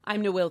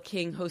I'm Noel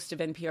King, host of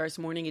NPR's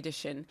Morning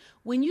Edition.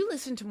 When you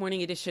listen to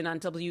Morning Edition on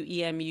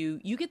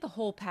WEMU, you get the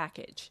whole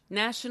package: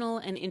 national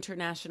and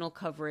international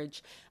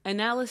coverage,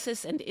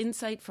 analysis and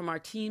insight from our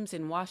teams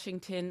in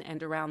Washington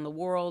and around the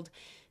world,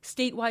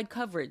 statewide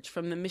coverage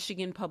from the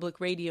Michigan Public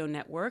Radio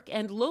Network,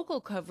 and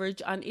local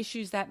coverage on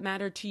issues that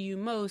matter to you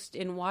most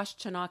in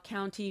Washtenaw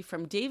County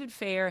from David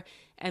Fair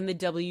and the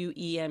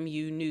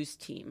WEMU News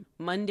Team,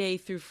 Monday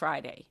through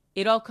Friday.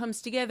 It all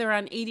comes together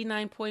on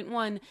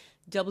 89.1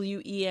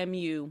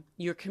 WEMU,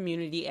 your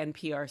community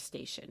NPR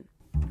station.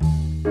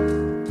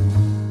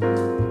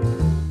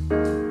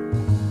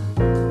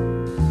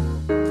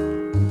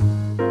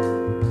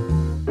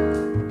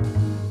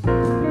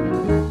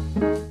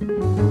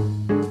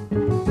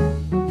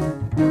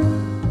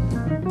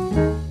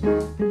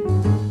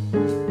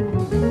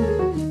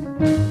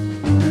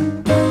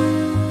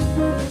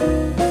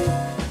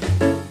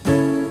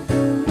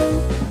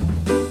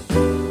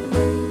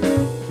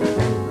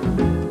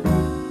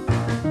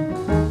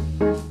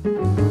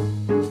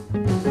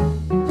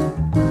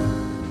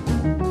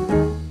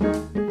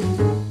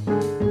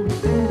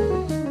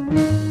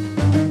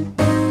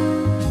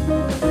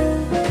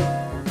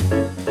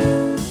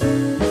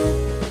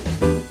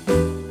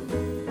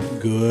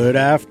 Good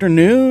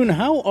afternoon.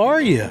 How are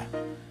you?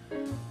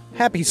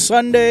 Happy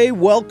Sunday.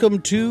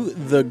 Welcome to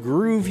the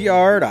Groove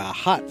Yard, a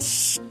hot,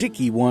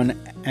 sticky one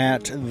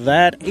at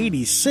that.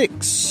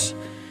 86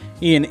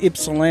 in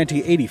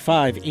Ypsilanti,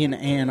 85 in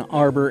Ann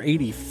Arbor,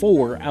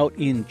 84 out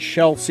in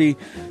Chelsea.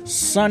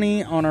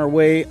 Sunny on our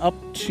way up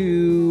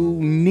to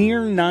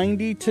near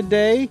 90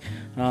 today.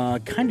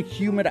 Kind of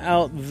humid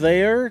out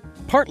there.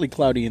 Partly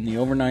cloudy in the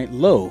overnight,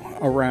 low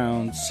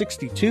around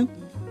 62.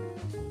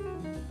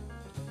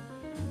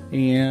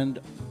 And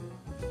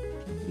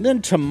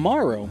then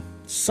tomorrow,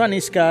 sunny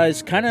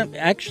skies, kind of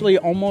actually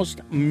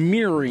almost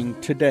mirroring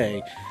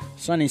today.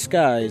 Sunny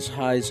skies,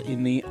 highs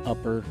in the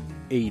upper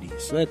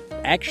 80s. That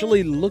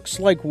actually looks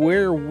like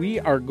where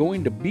we are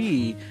going to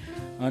be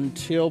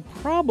until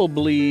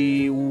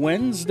probably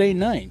Wednesday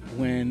night,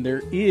 when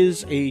there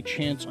is a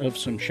chance of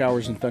some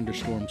showers and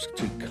thunderstorms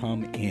to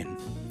come in.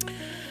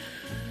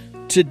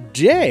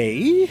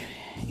 Today,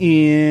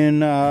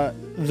 in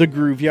the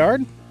Groove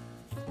Yard,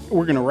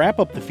 we're going to wrap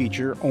up the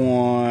feature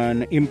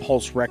on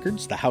Impulse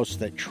Records, the house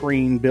that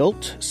Train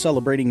built,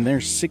 celebrating their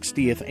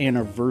 60th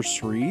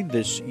anniversary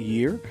this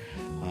year.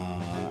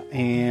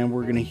 And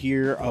we're going to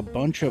hear a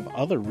bunch of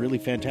other really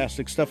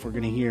fantastic stuff. We're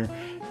going to hear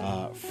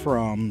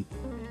from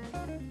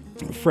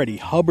Freddie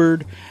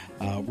Hubbard.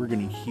 We're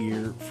going to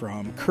hear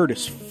from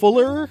Curtis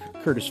Fuller.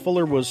 Curtis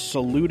Fuller was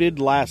saluted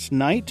last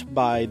night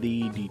by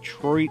the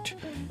Detroit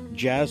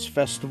Jazz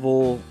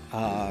Festival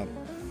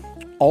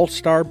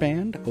All-Star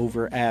Band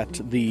over at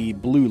the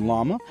Blue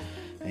Llama,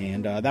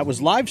 and that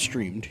was live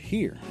streamed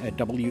here at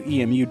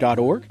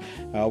WEMU.org.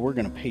 We're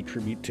going to pay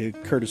tribute to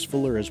Curtis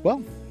Fuller as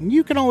well. And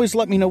you can always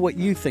let me know what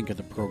you think of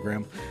the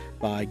program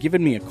by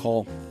giving me a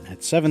call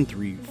at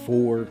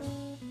 734.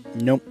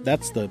 Nope,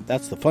 that's the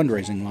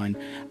fundraising line.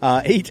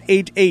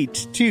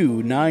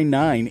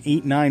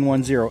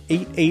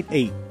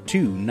 888-299-8910.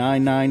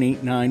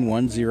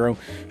 888-299-8910.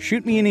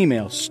 Shoot me an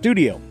email,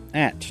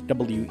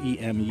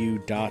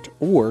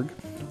 studio@WEMU.org.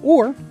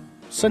 Or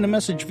send a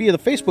message via the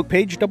Facebook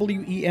page,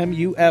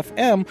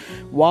 WEMU-FM.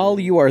 While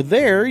you are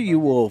there, you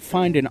will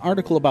find an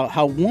article about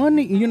how one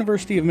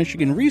University of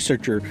Michigan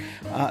researcher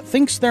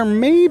thinks there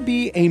may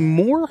be a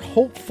more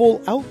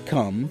hopeful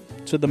outcome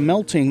to the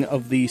melting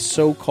of the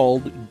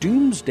so-called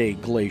Doomsday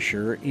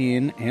Glacier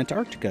in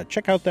Antarctica.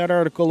 Check out that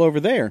article over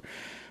there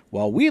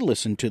while we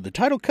listen to the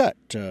title cut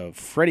of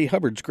Freddie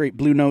Hubbard's great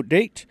Blue Note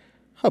date,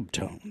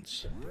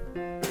 Hubtones.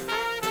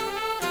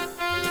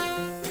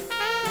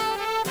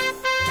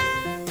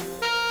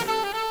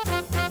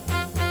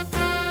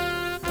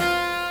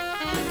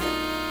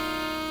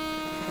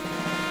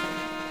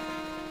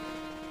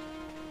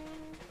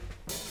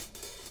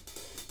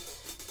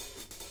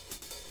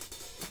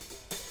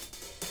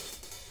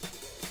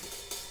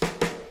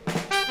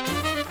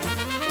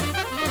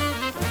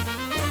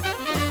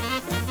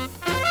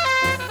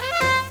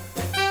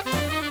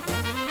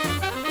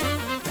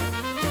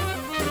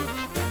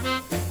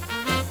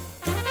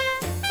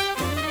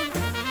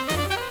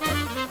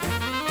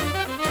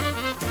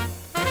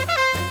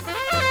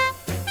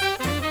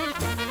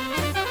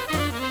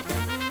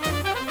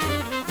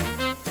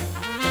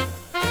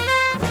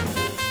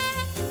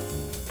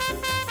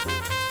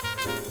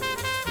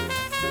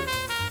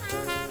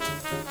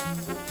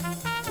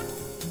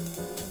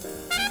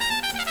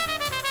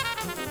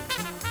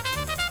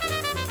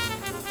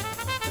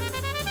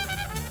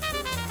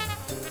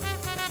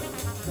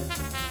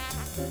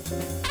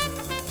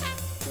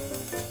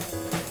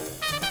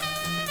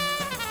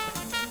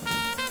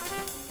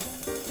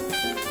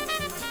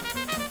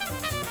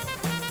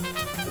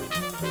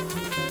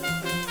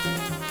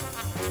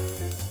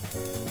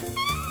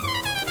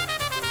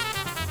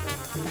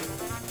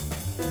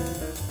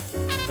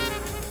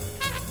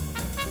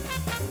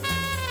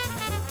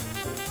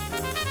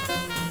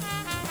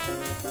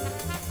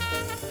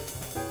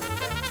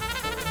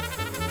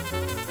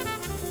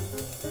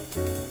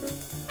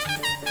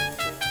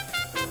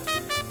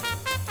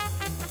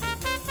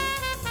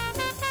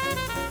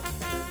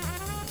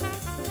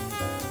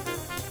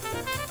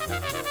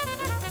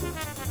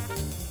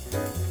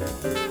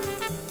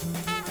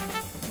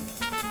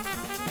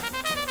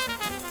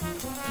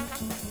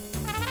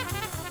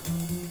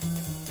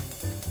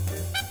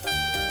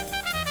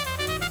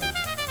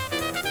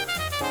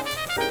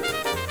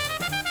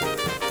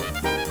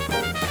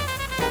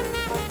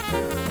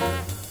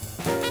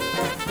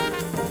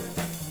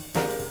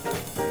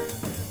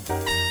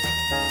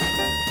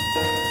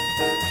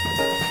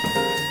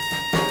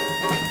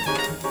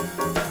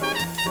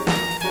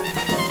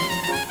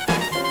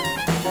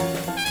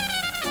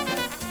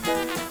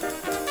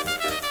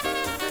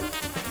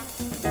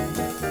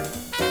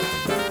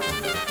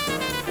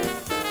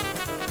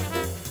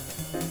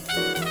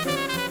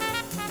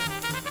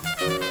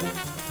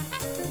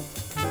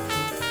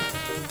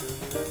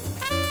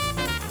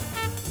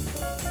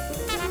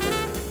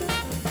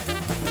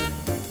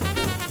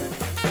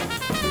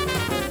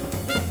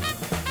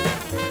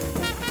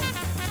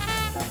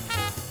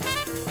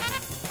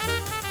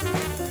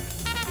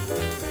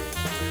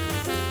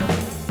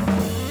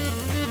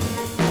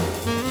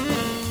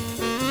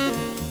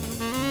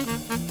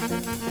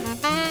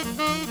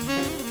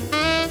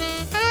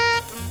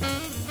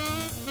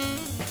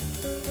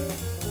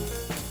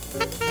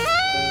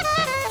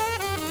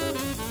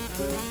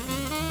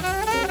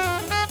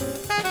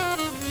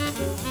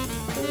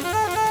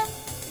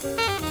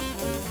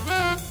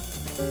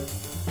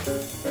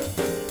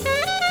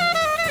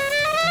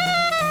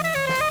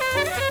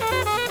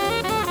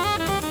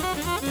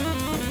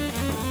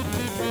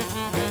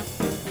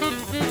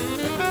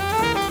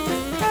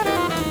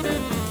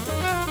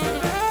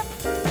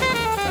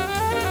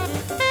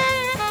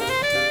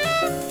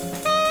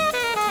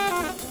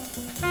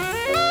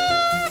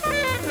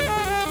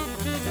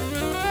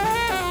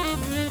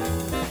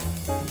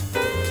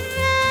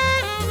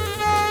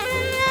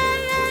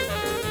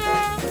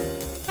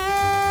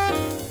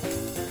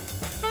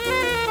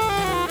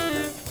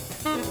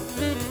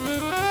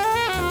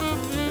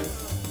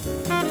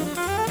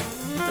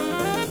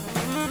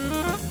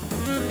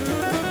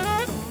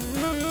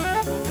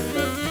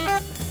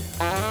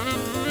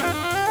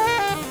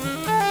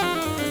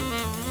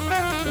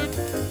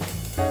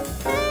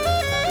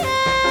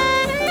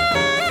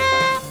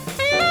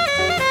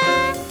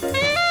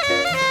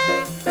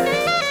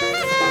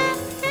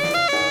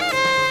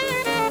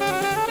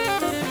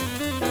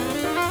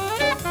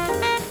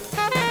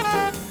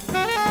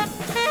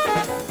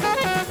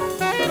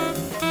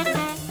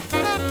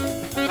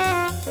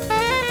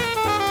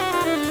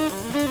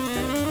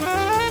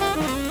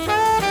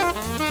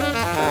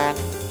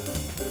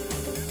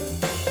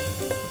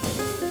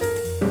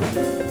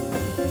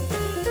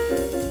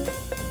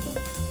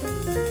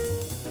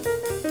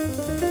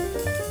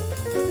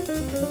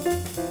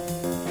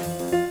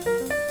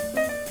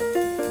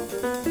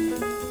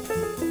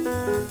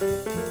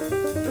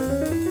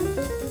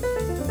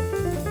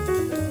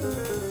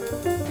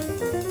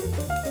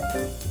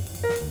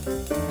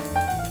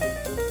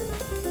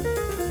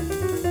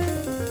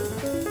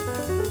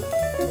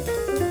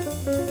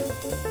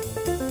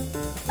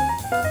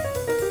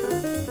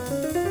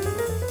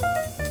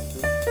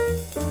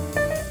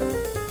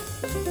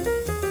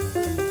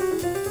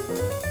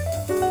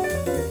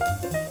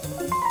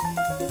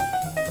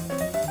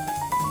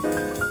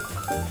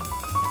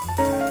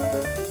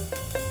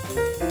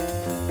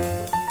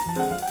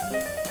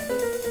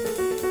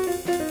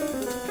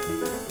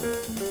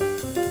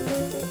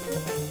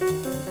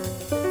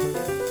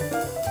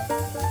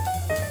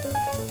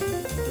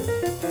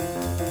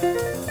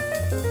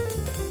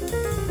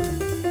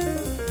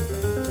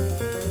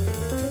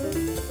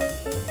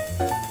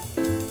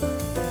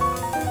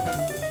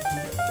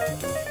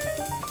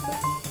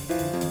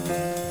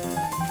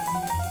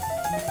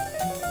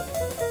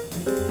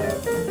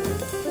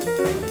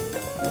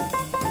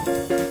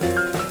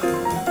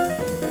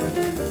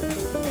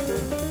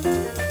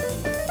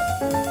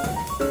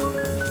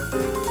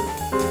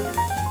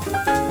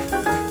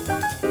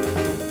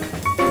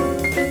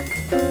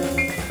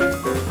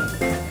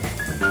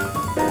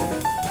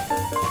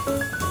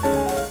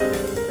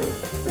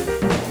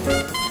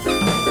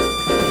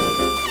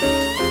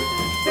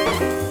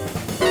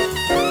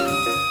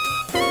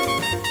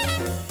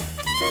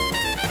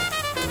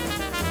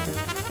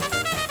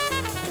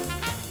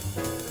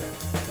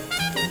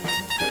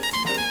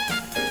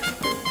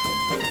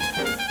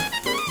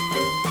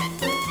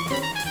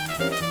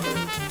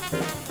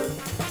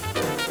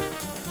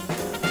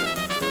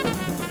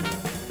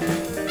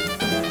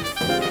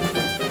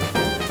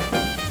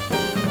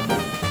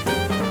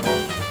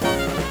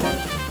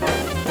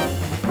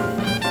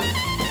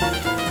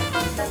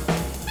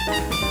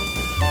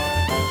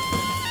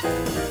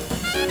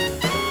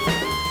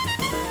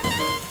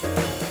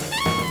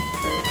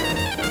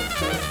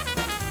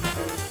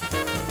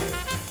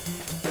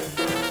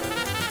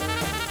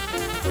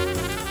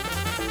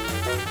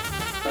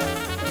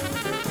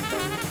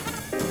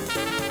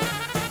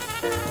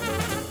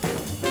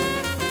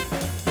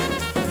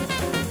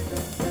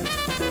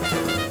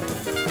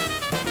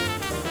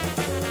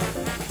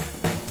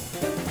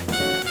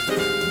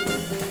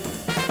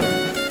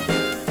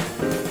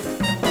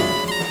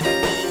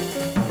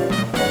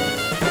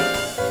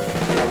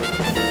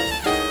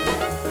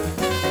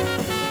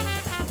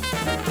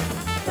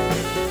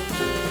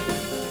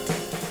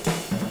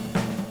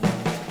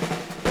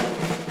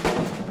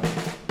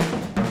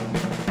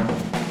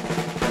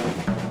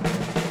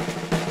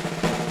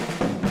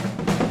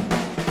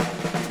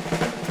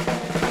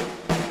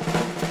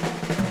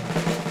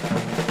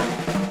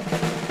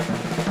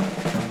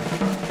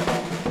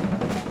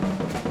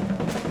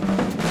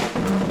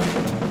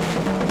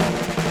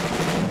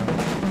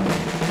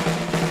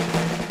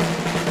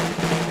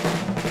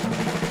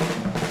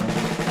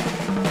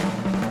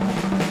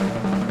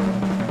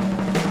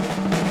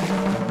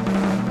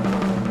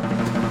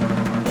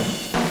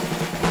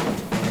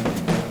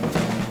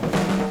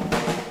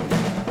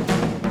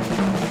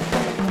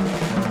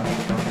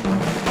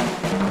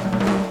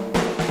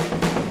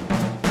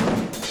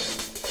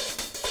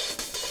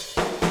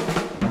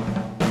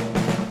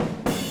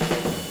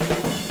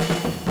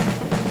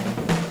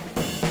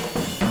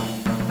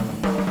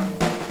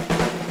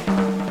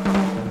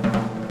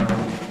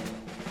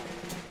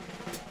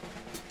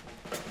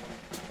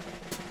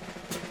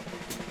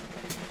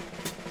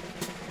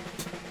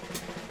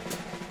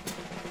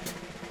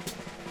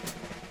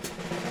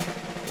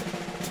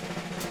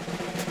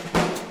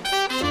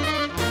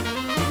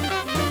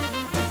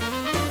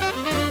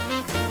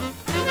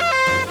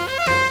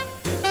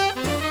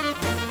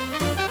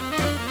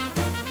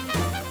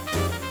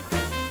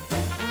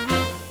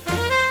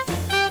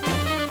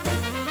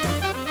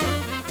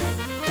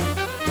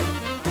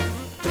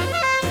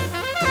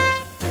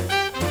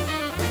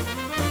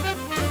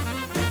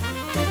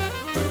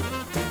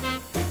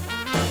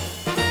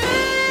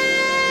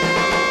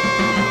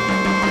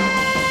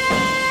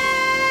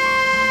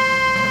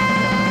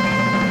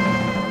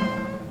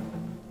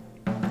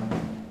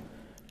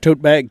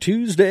 Tote Bag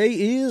Tuesday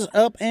is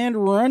up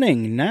and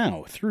running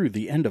now through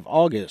the end of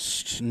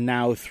August,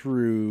 now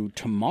through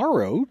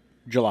tomorrow,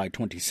 July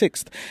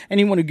 26th.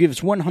 Anyone who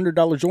gives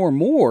 $100 or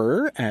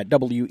more at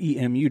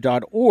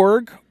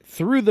WEMU.org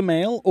through the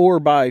mail or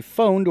by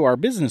phone to our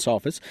business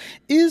office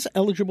is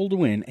eligible to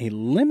win a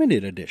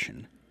limited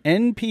edition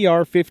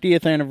NPR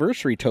 50th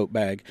Anniversary Tote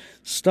Bag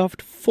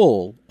stuffed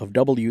full of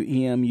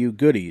WEMU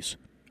goodies,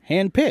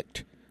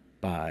 handpicked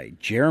by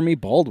Jeremy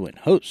Baldwin,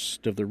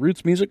 host of the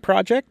Roots Music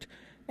Project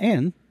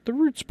and the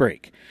Roots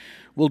Break.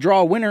 We'll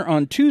draw a winner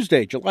on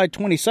Tuesday, July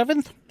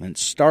 27th, and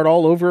start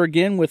all over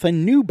again with a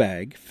new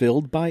bag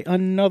filled by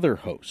another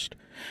host.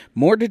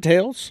 More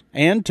details,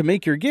 and to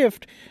make your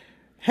gift,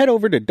 head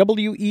over to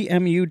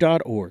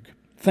WEMU.org.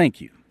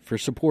 Thank you for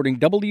supporting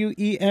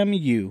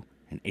WEMU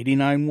and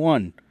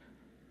 89.1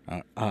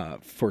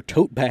 for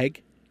Tote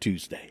Bag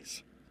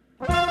Tuesdays.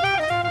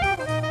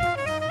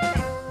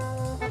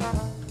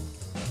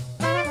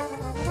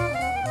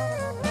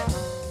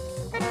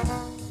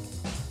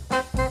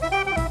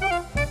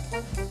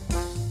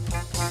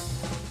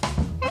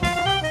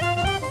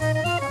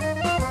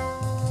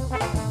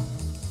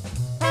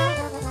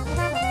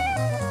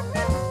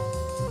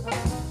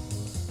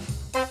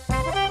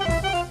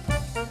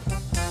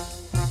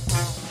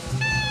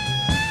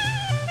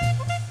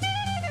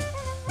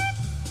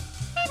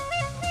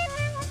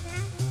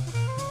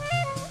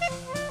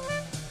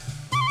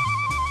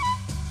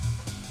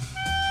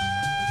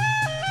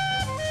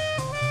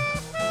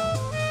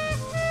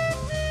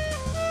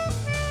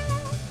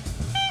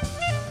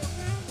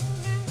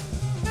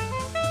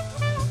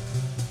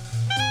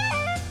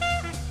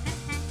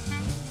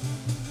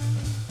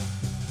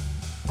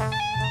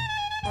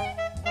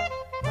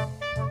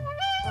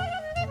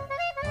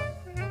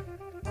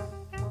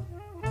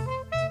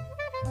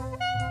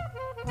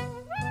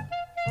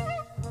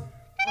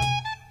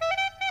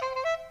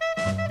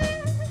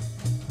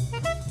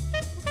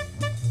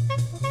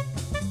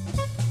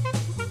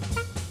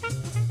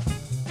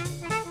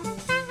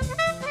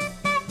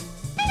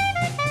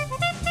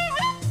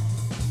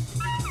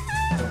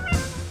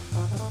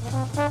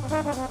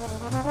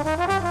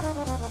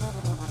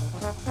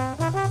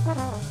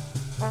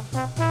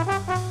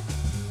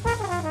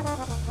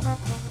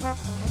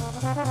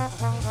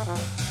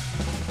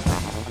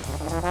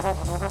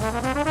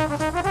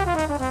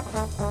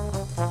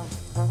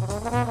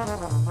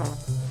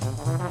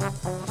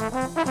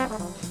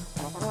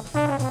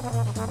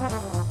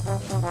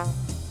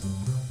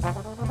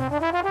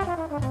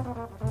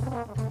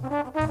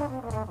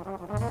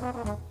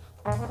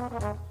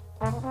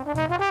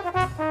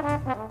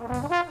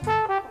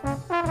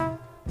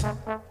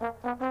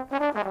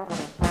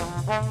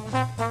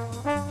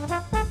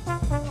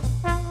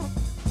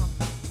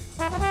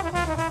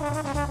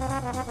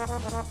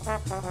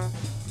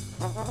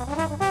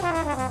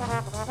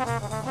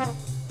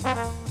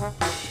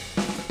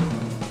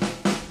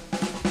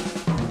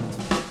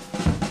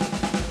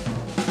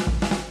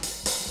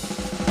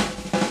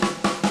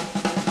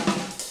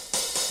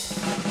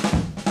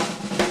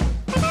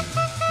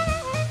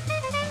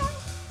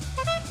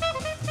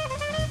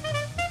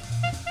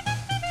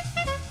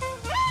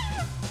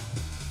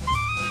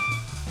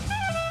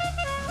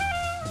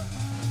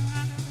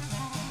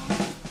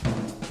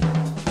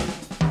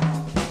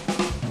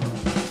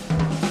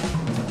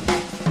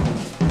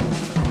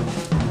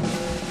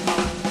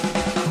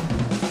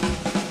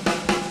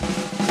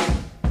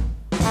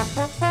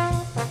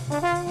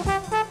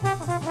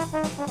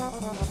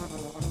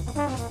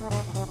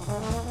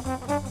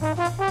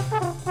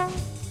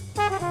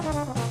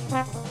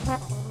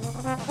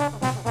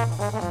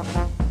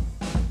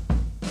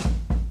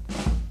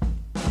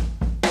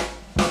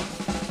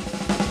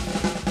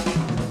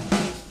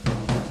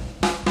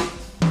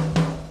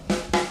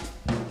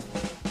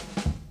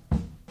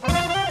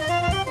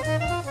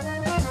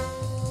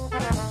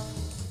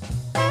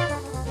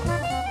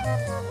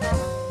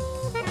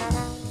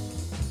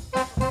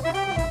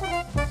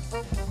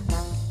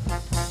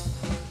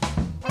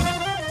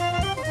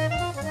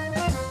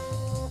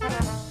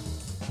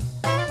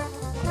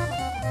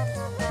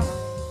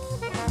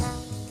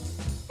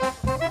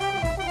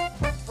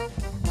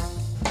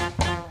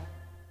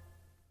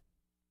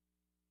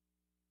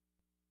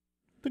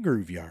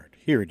 Groove Yard,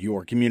 here at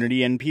your community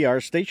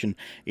NPR station,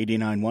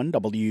 89.1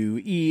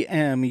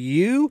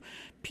 WEMU.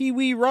 Pee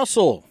Wee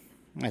Russell.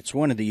 That's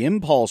one of the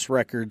Impulse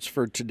records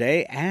for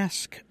today.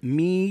 Ask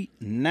Me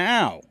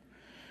Now.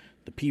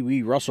 The Pee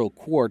Wee Russell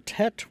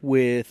Quartet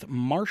with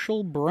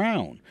Marshall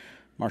Brown.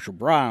 Marshall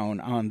Brown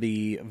on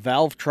the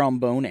valve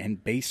trombone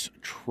and bass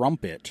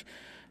trumpet.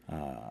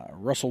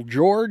 Russell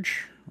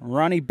George,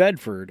 Ronnie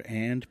Bedford,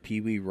 and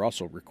Pee Wee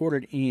Russell,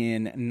 recorded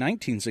in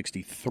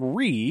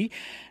 1963,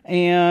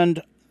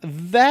 and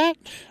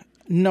that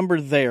number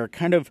there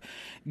kind of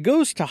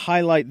goes to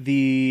highlight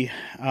the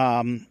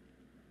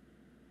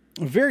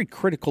very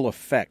critical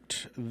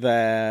effect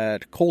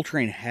that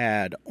Coltrane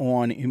had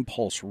on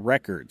Impulse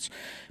Records.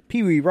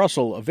 Pee Wee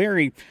Russell, a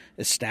very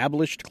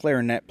established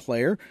clarinet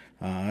player,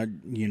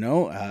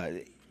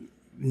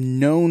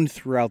 known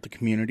throughout the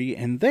community,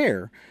 and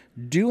there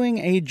doing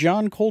a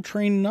John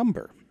Coltrane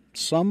number,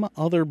 Some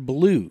Other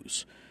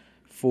Blues,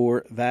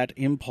 for that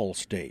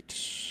Impulse date.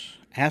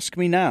 Ask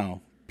Me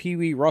Now, Pee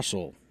Wee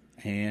Russell,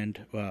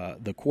 and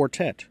the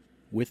quartet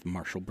with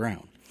Marshall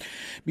Brown.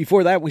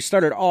 Before that, we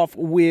started off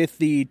with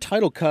the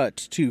title cut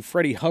to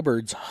Freddie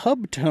Hubbard's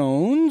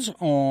Hubtones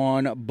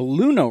on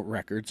Blue Note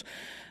Records.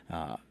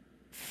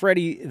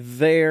 Freddie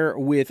there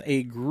with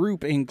a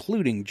group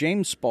including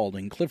James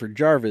Spaulding, Clifford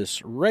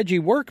Jarvis, Reggie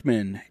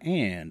Workman,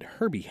 and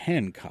Herbie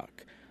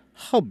Hancock.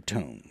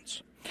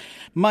 Hubtones.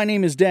 My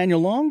name is Daniel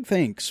Long.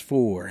 Thanks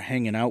for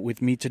hanging out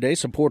with me today.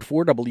 Support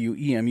for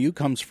WEMU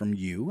comes from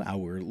you,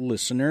 our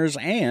listeners,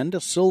 and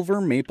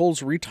Silver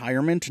Maples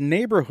Retirement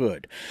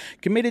Neighborhood,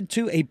 committed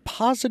to a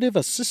positive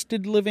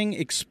assisted living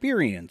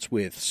experience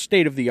with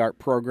state-of-the-art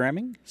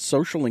programming,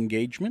 social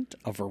engagement,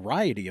 a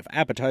variety of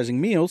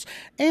appetizing meals,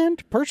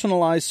 and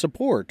personalized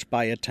support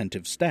by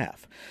attentive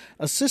staff.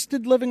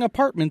 Assisted living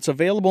apartments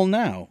available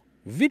now.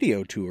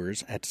 Video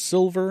tours at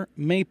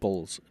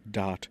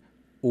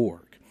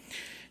silvermaples.org.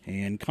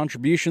 And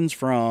contributions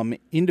from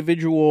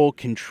individual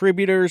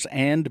contributors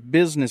and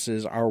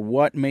businesses are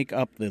what make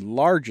up the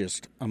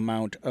largest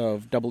amount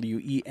of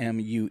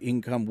WEMU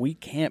income. We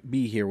can't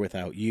be here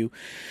without you.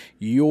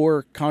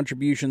 Your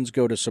contributions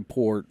go to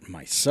support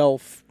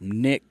myself,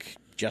 Nick,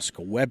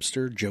 Jessica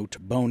Webster, Joe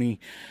Taboni,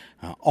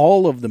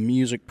 all of the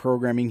music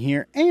programming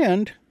here,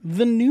 and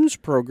the news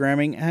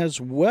programming as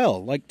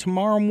well, like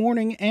tomorrow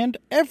morning and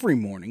every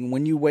morning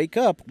when you wake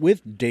up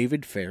with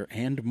David Fair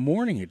and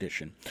Morning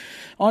Edition.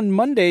 On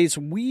Mondays,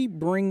 we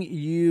bring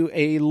you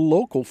a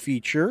local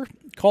feature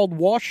called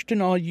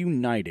Washtenaw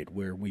United,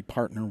 where we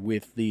partner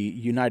with the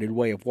United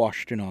Way of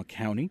Washtenaw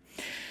County.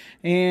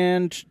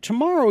 And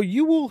tomorrow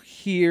you will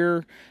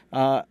hear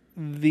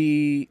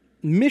the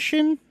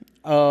mission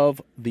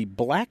of the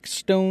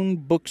Blackstone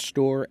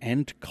Bookstore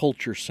and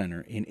Culture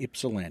Center in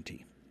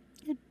Ypsilanti.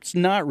 It's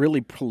not really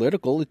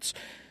political. It's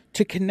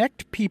to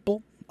connect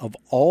people of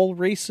all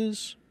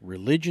races,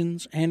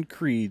 religions, and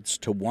creeds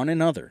to one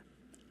another,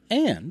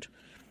 and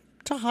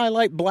to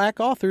highlight black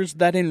authors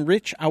that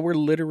enrich our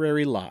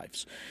literary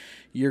lives.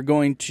 You're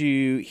going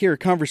to hear a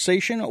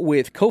conversation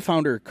with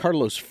co-founder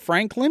Carlos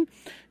Franklin,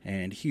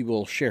 and he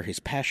will share his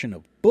passion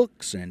of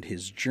books and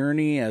his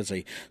journey as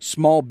a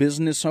small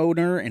business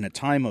owner in a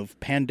time of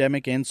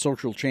pandemic and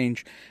social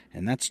change.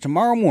 And that's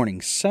tomorrow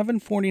morning,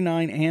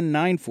 7:49 and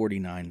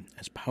 9:49,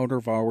 as part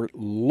of our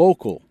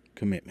local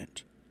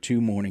commitment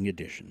to Morning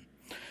Edition.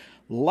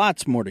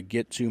 Lots more to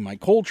get to. My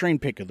Coltrane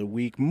pick of the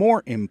week,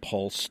 more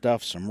Impulse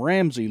stuff, some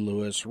Ramsey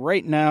Lewis.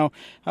 Right now,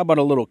 how about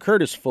a little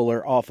Curtis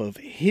Fuller off of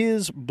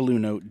his Blue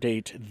Note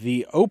date,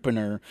 The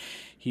Opener,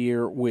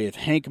 here with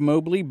Hank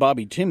Mobley,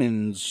 Bobby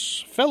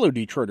Timmons, fellow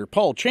Detroiter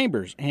Paul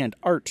Chambers, and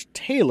Art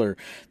Taylor.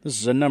 This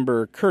is a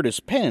number Curtis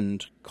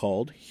penned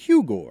called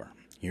Hugor.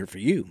 Here for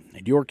you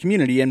at your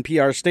community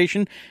NPR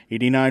station,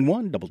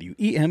 89.1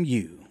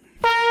 WEMU.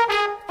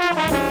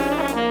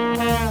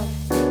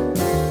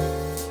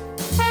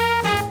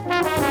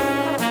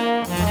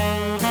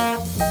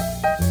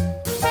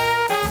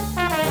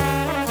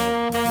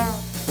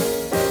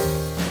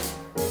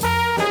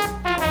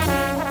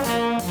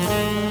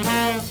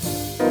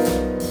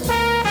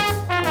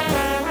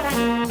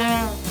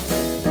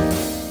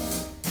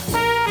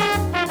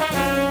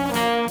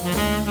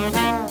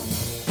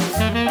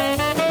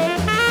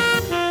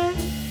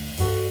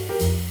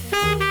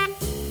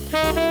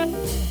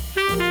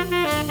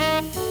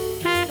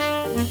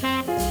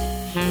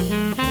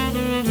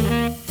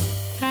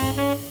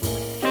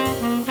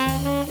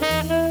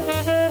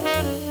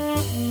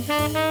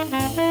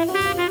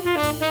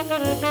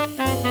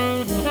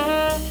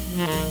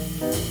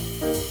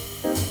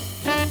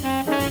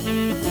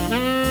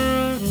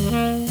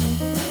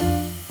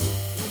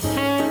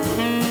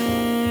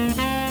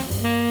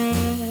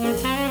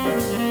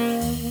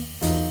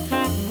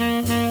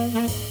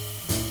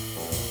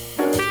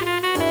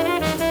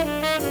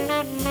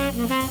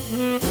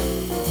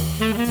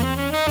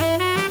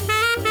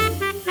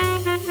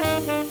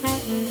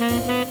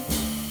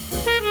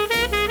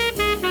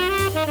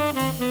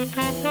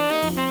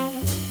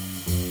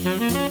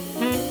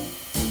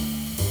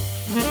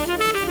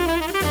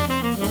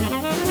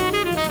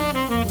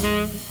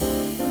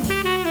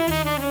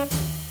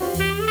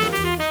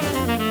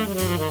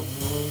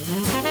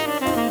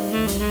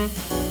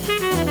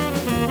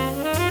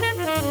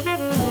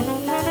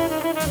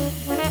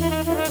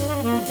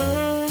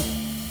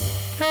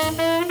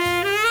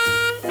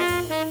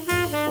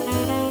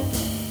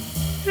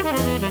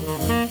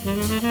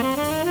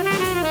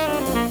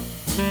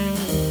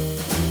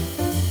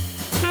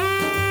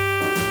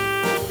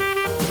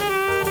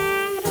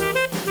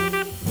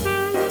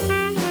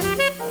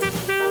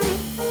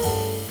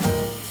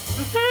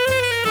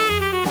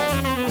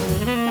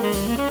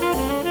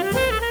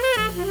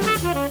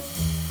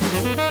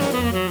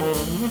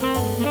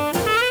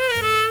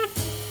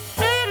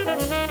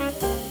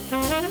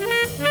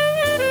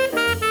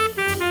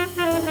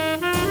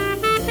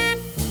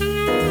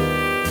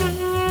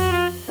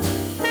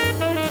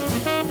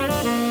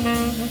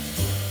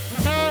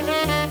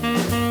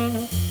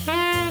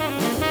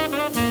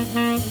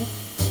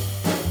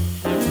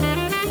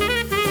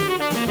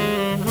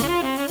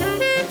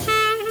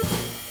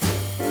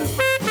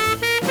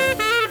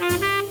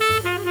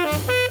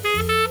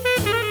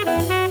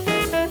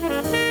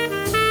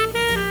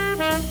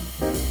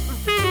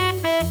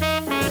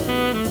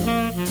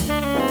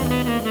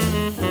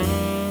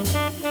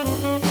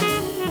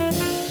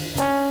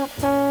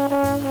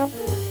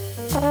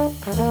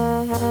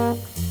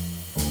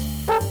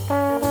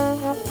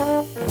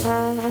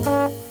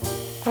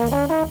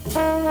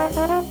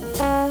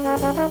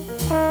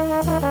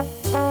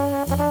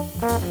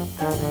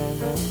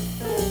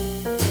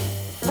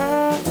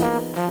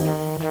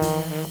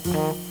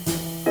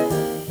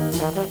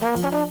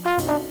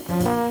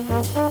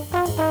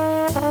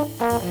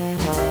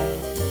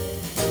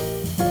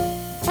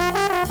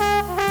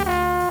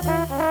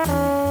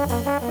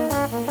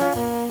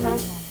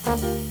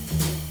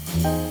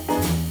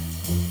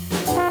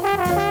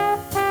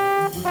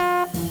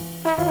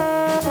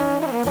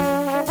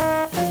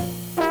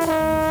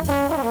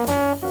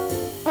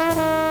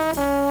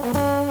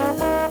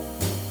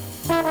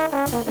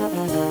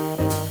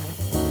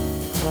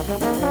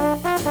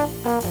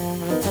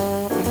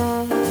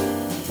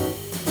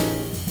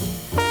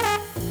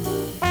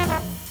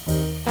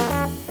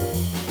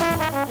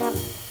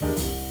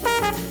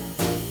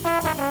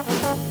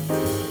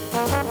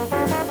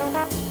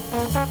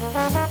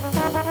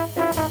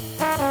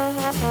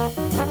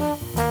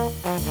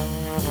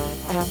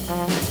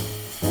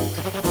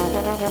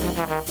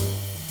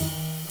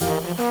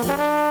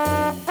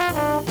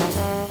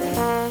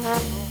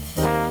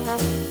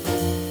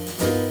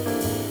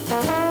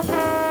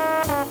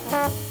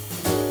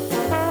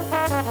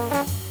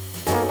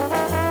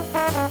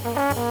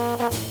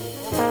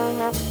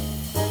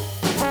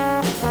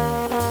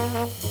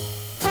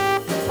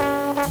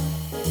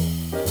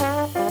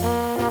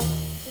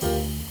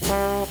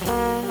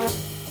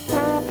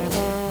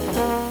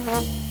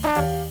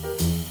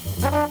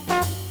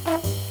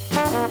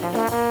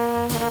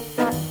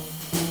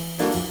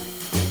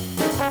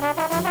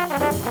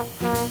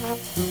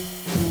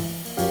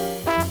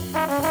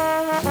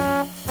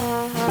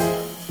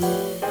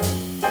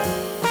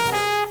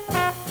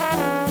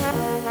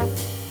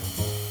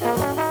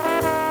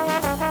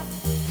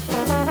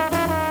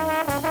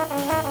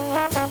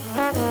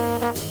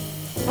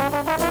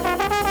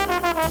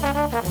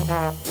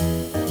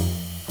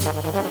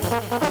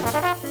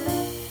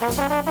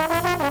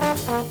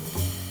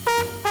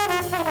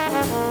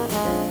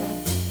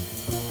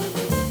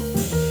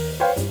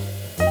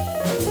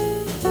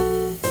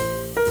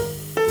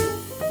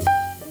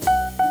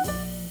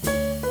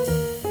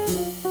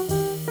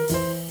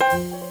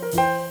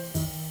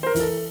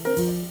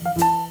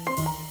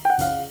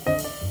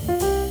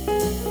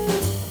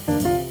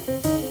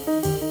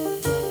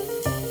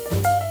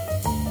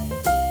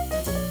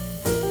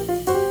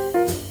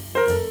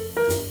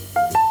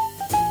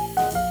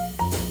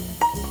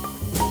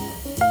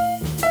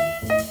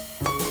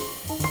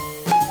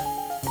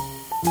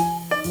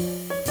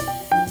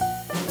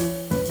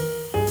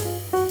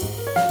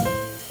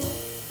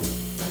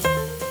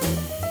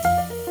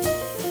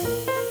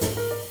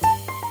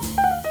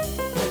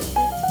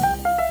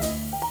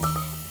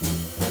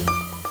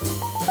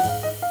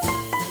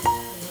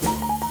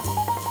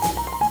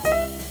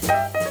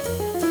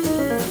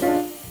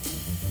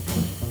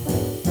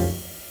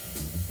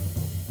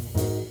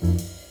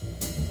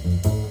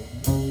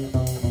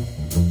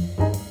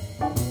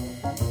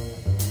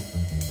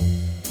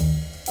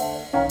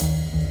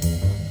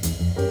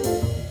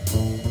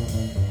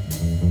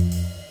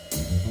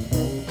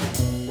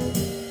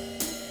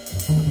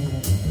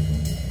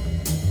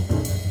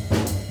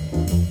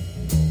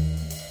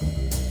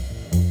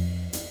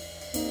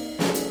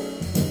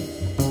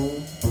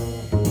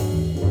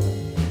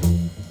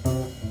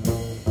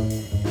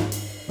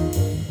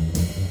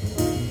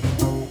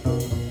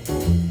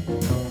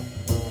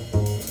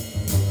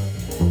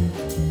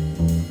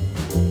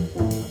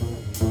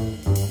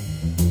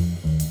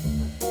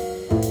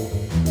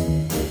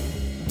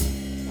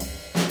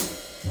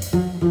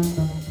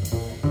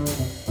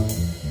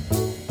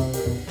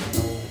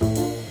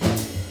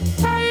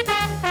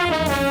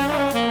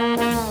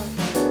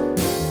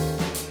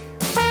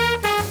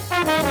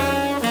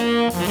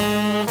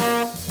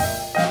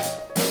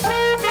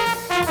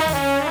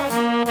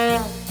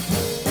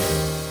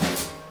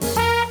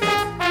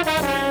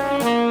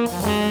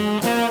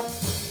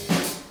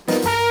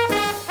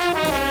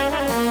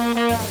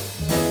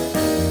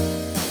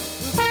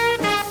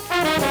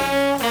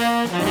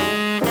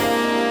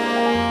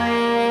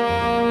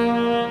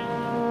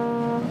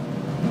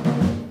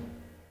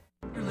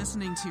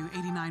 To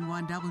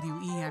 89.1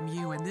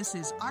 WEMU, and this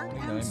is Art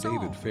and Soul. I'm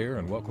David Fair,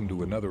 and welcome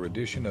to another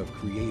edition of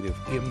Creative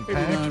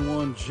Impact.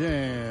 89.1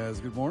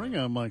 Jazz. Good morning,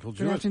 I'm Michael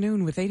Jewett. Good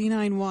afternoon with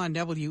 89.1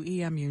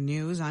 WEMU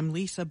News. I'm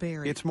Lisa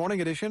Berry. It's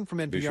Morning Edition from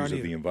NPR Issues News.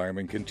 of the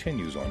Environment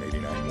continues on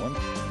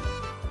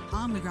 89.1.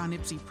 I'm the Grand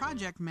Ipsy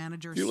project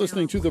manager. You're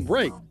listening to The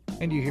Break.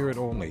 And you hear it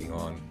only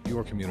on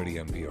your community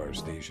NPR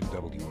station,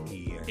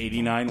 WEMU.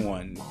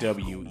 89.1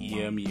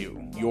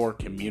 WEMU, your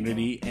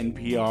community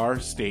NPR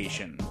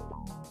station.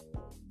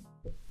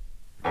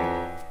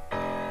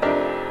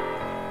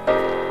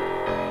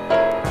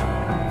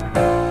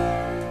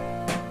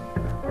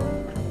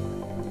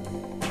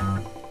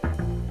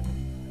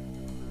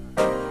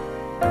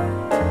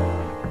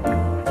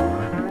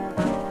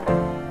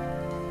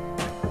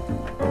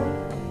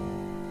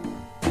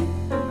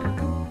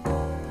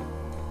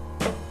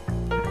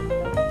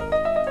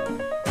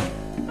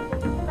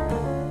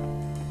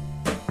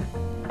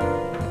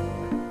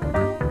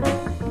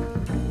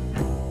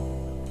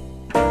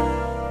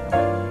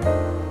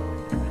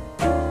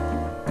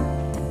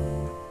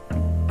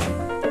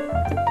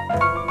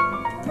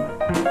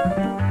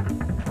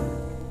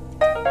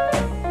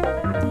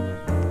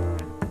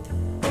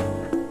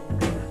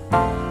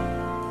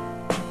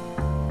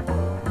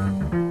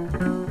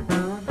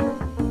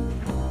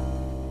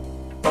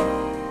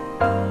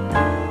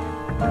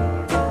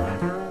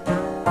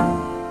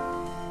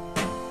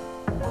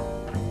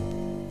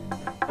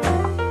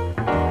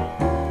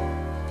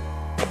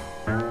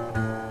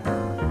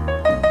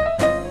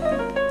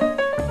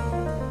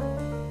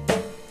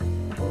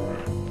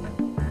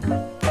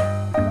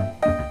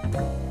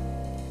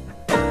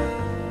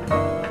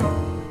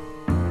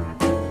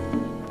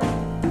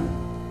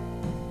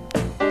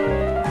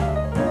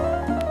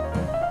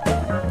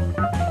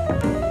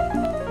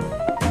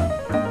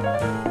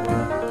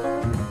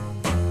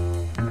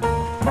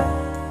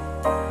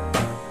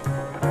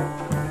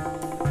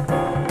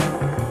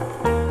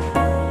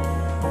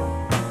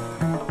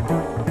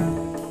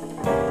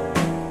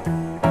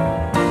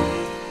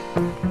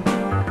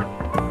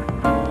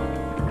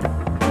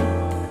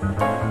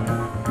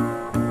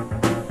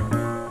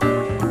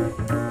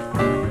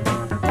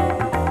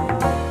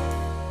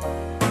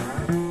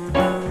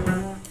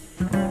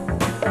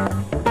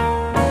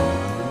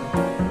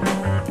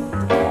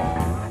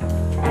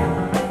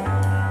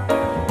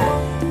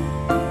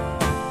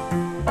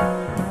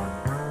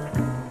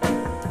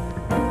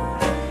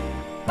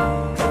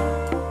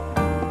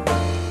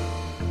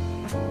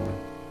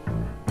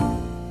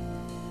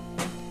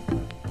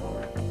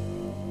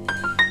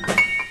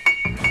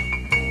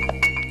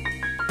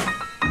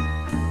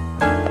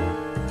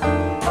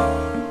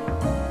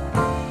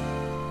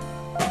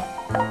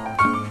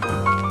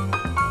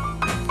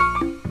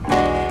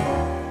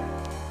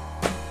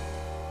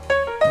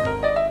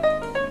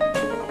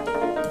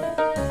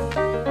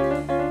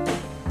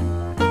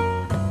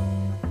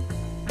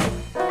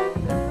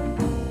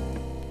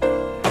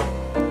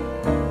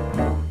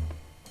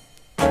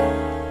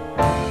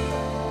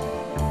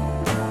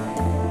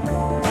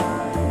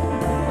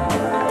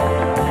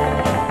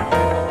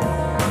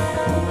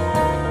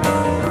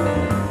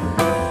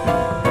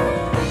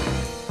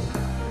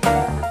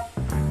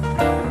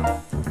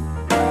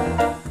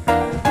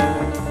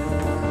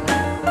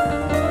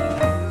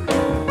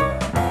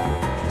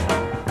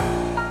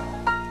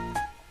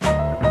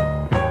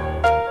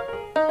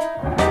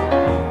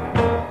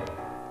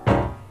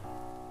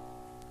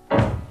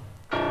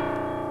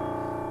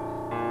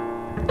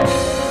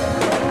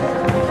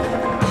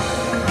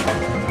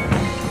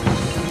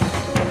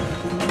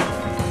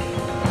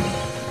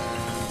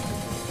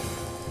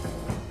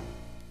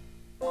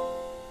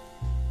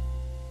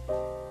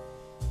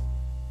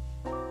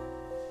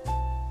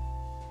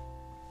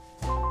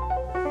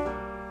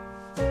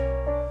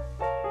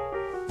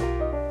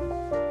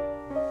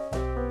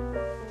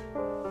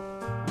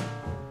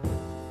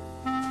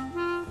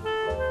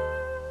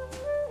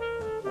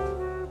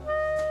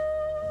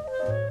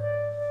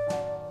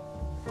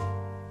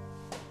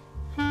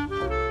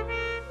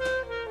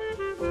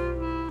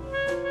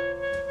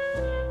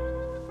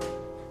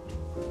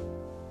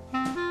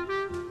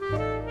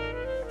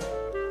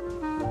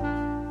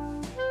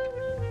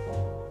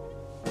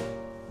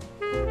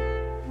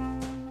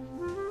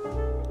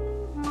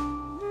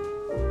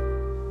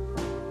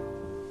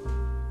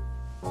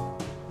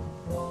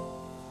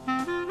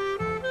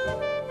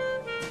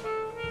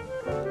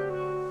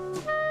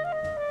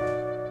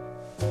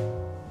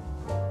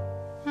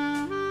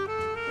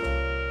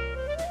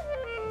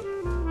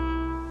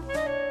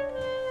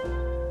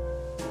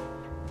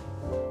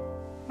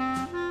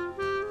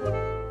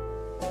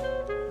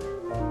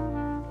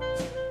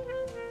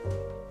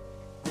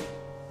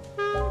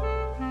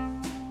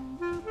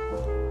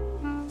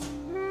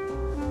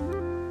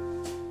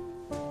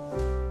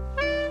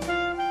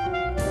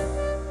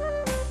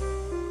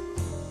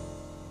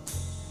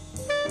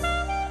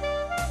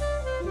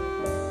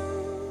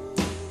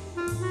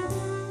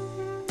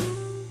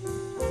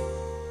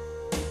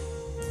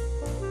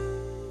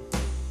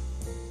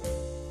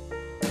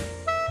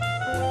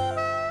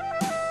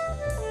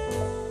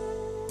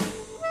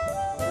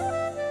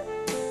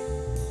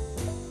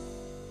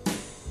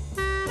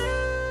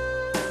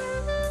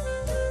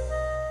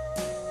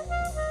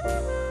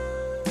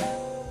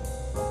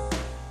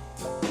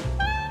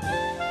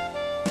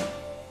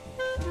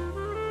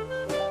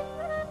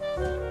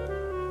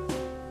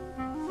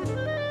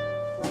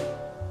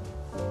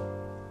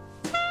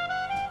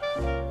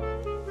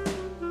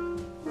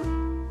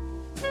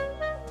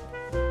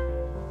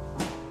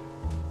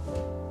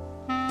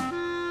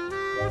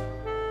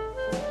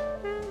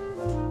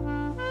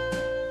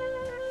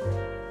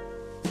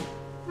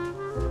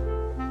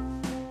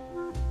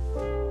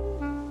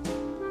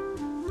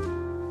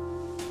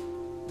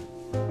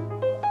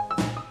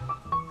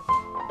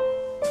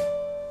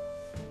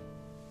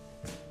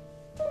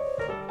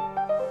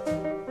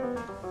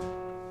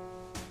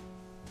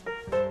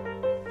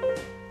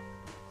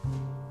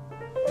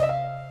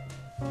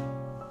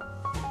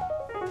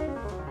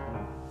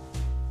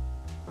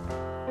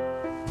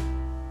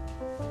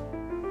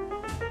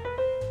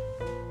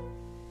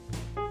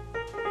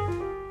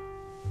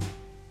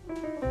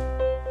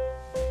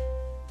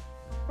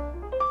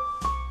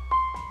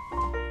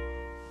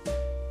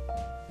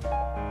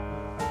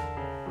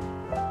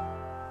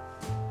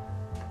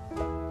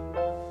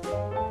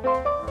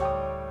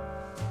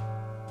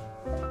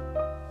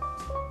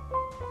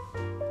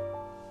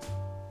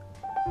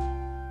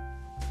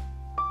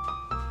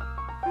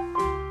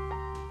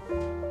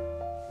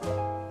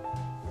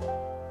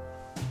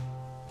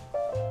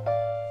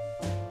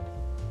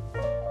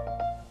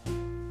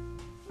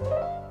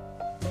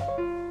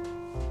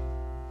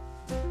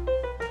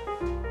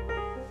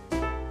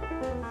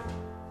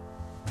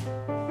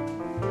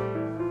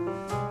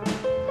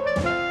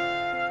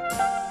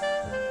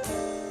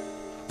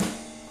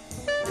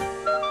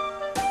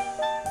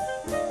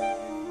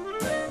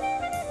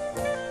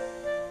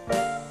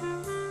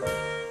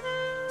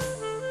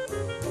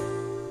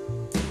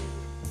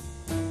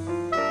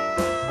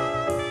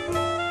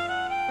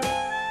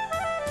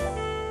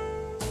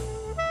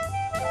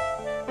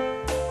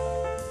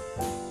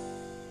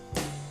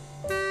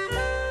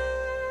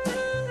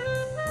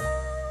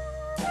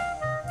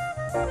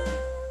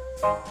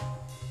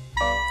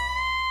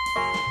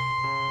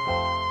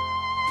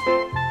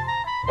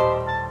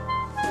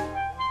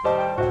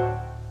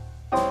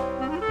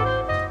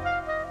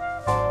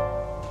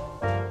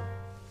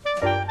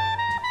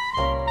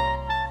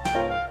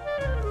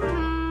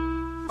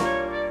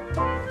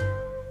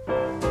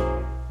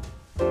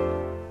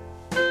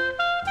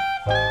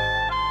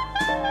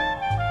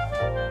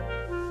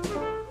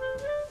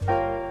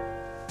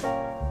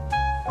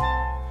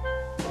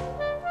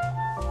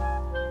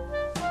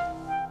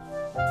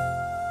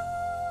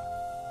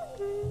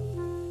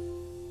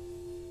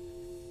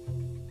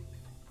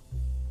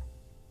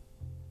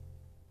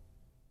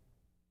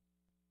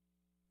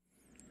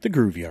 The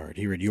Groove Yard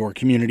here at your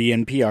community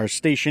NPR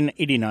station,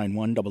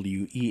 89.1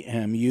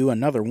 WEMU.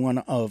 Another one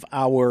of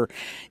our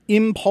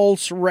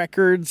Impulse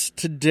records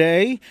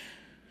today.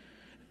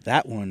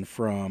 That one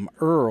from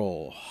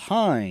Earl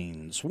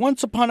Hines,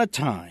 Once Upon a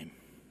Time.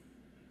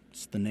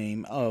 It's the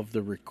name of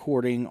the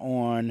recording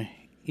on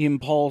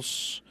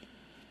Impulse.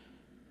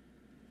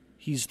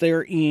 He's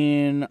there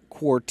in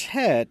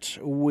quartet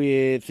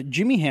with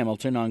Jimmy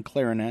Hamilton on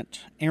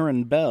clarinet,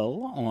 Aaron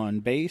Bell on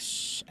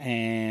bass,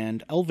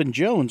 and Elvin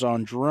Jones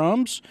on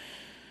drums.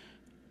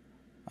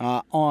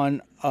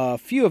 On a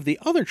few of the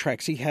other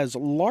tracks, he has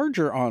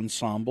larger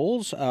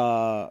ensembles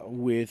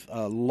with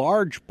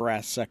large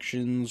brass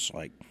sections,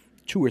 like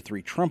 2 or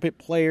 3 trumpet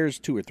players,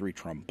 2 or 3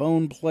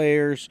 trombone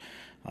players,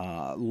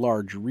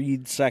 large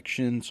reed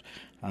sections.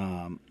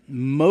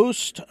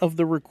 Most of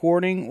the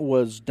recording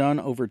was done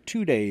over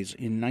 2 days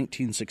in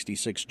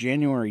 1966,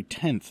 January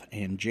 10th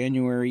and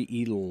January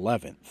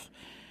 11th.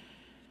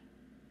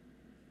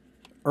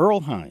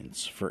 Earl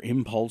Hines for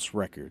Impulse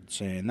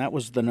Records, and that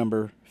was the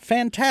number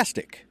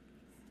Fantastic.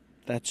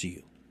 That's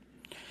you.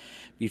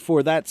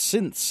 Before that,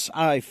 Since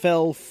I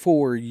Fell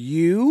for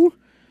You,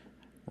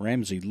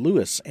 Ramsey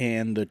Lewis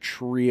and the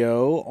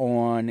trio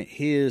on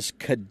his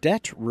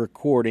cadet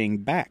recording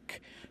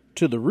Back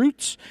to the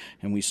Roots.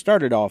 And we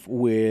started off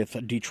with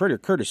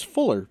Detroiter Curtis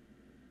Fuller,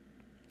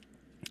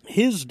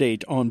 his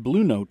date on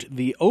Blue Note,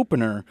 the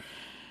opener,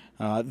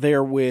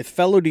 there with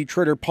fellow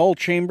Detroiter Paul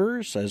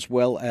Chambers, as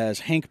well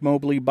as Hank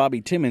Mobley,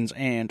 Bobby Timmons,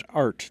 and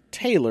Art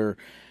Taylor,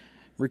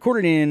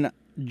 recorded in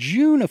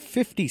June of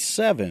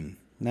 57.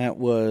 That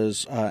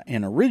was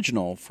an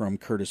original from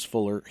Curtis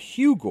Fuller,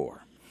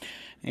 Hugor.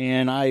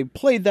 And I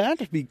played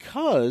that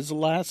because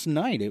last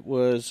night it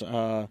was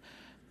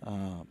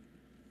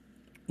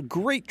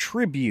great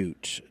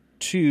tribute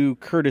to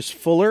Curtis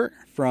Fuller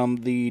from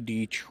the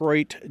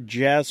Detroit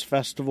Jazz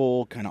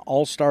Festival kind of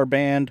all-star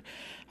band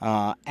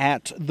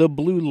at the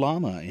Blue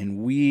Llama,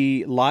 and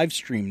we live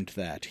streamed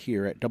that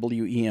here at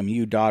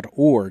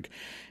WEMU.org.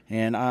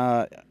 And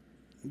I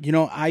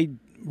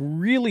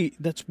really,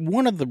 that's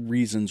one of the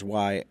reasons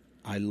why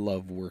I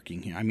love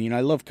working here. I mean,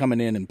 I love coming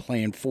in and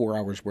playing 4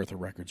 hours worth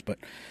of records, but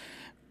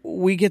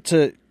we get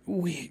to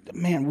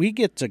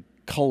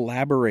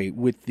collaborate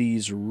with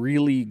these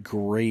really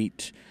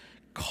great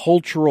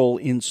cultural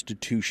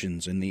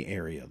institutions in the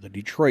area. The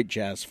Detroit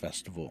Jazz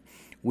Festival.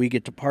 We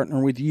get to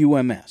partner with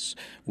UMS.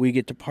 We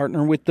get to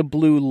partner with the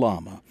Blue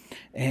Llama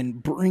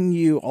and bring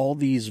you all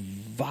these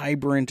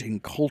vibrant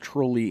and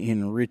culturally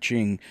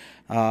enriching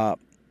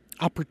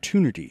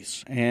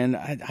opportunities. And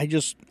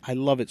I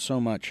love it so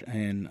much.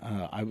 And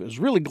I was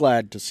really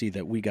glad to see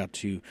that we got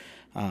to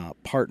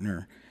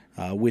partner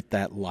with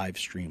that live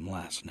stream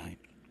last night.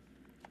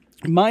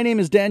 My name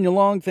is Daniel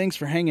Long. Thanks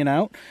for hanging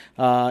out.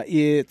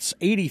 It's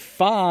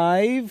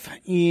 85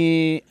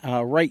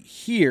 right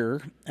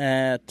here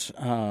at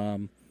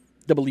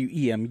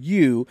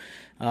WEMU.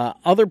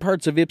 Other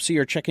parts of Ypsi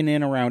are checking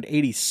in around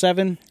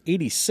 87,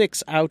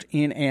 86 out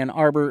in Ann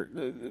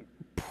Arbor.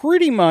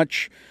 Pretty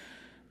much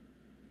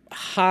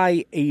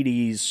high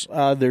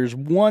 80s. There's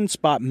one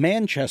spot,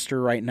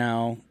 Manchester, right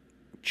now,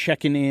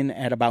 checking in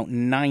at about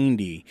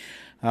 90.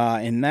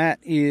 And that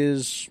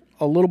is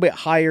a little bit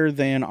higher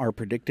than our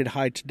predicted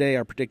high today.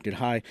 Our predicted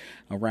high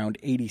around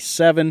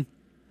 87.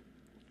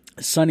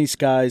 Sunny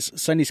skies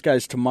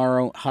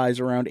tomorrow, highs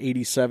around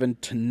 87.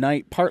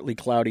 Tonight, partly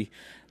cloudy,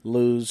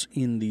 lows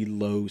in the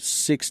low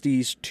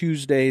 60s.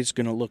 Tuesday's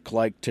going to look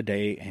like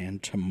today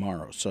and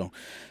tomorrow. So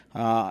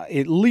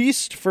at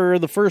least for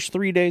the first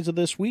 3 days of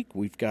this week,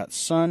 we've got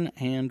sun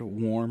and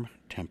warm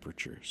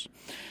temperatures.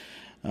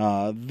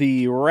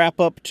 The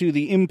wrap-up to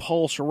the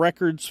Impulse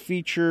Records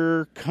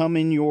feature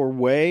coming your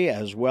way,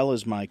 as well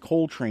as my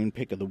Coltrane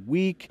pick of the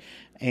week,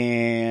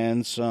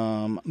 and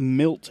some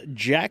Milt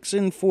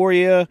Jackson for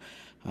you.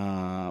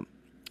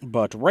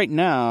 But right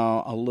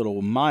now, a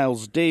little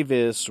Miles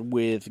Davis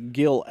with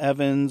Gil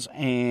Evans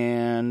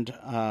and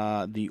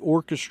the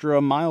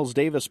orchestra, Miles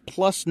Davis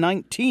plus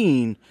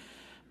 19,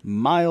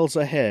 Miles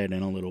Ahead,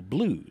 and a little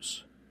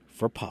blues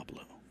for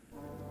Pablo.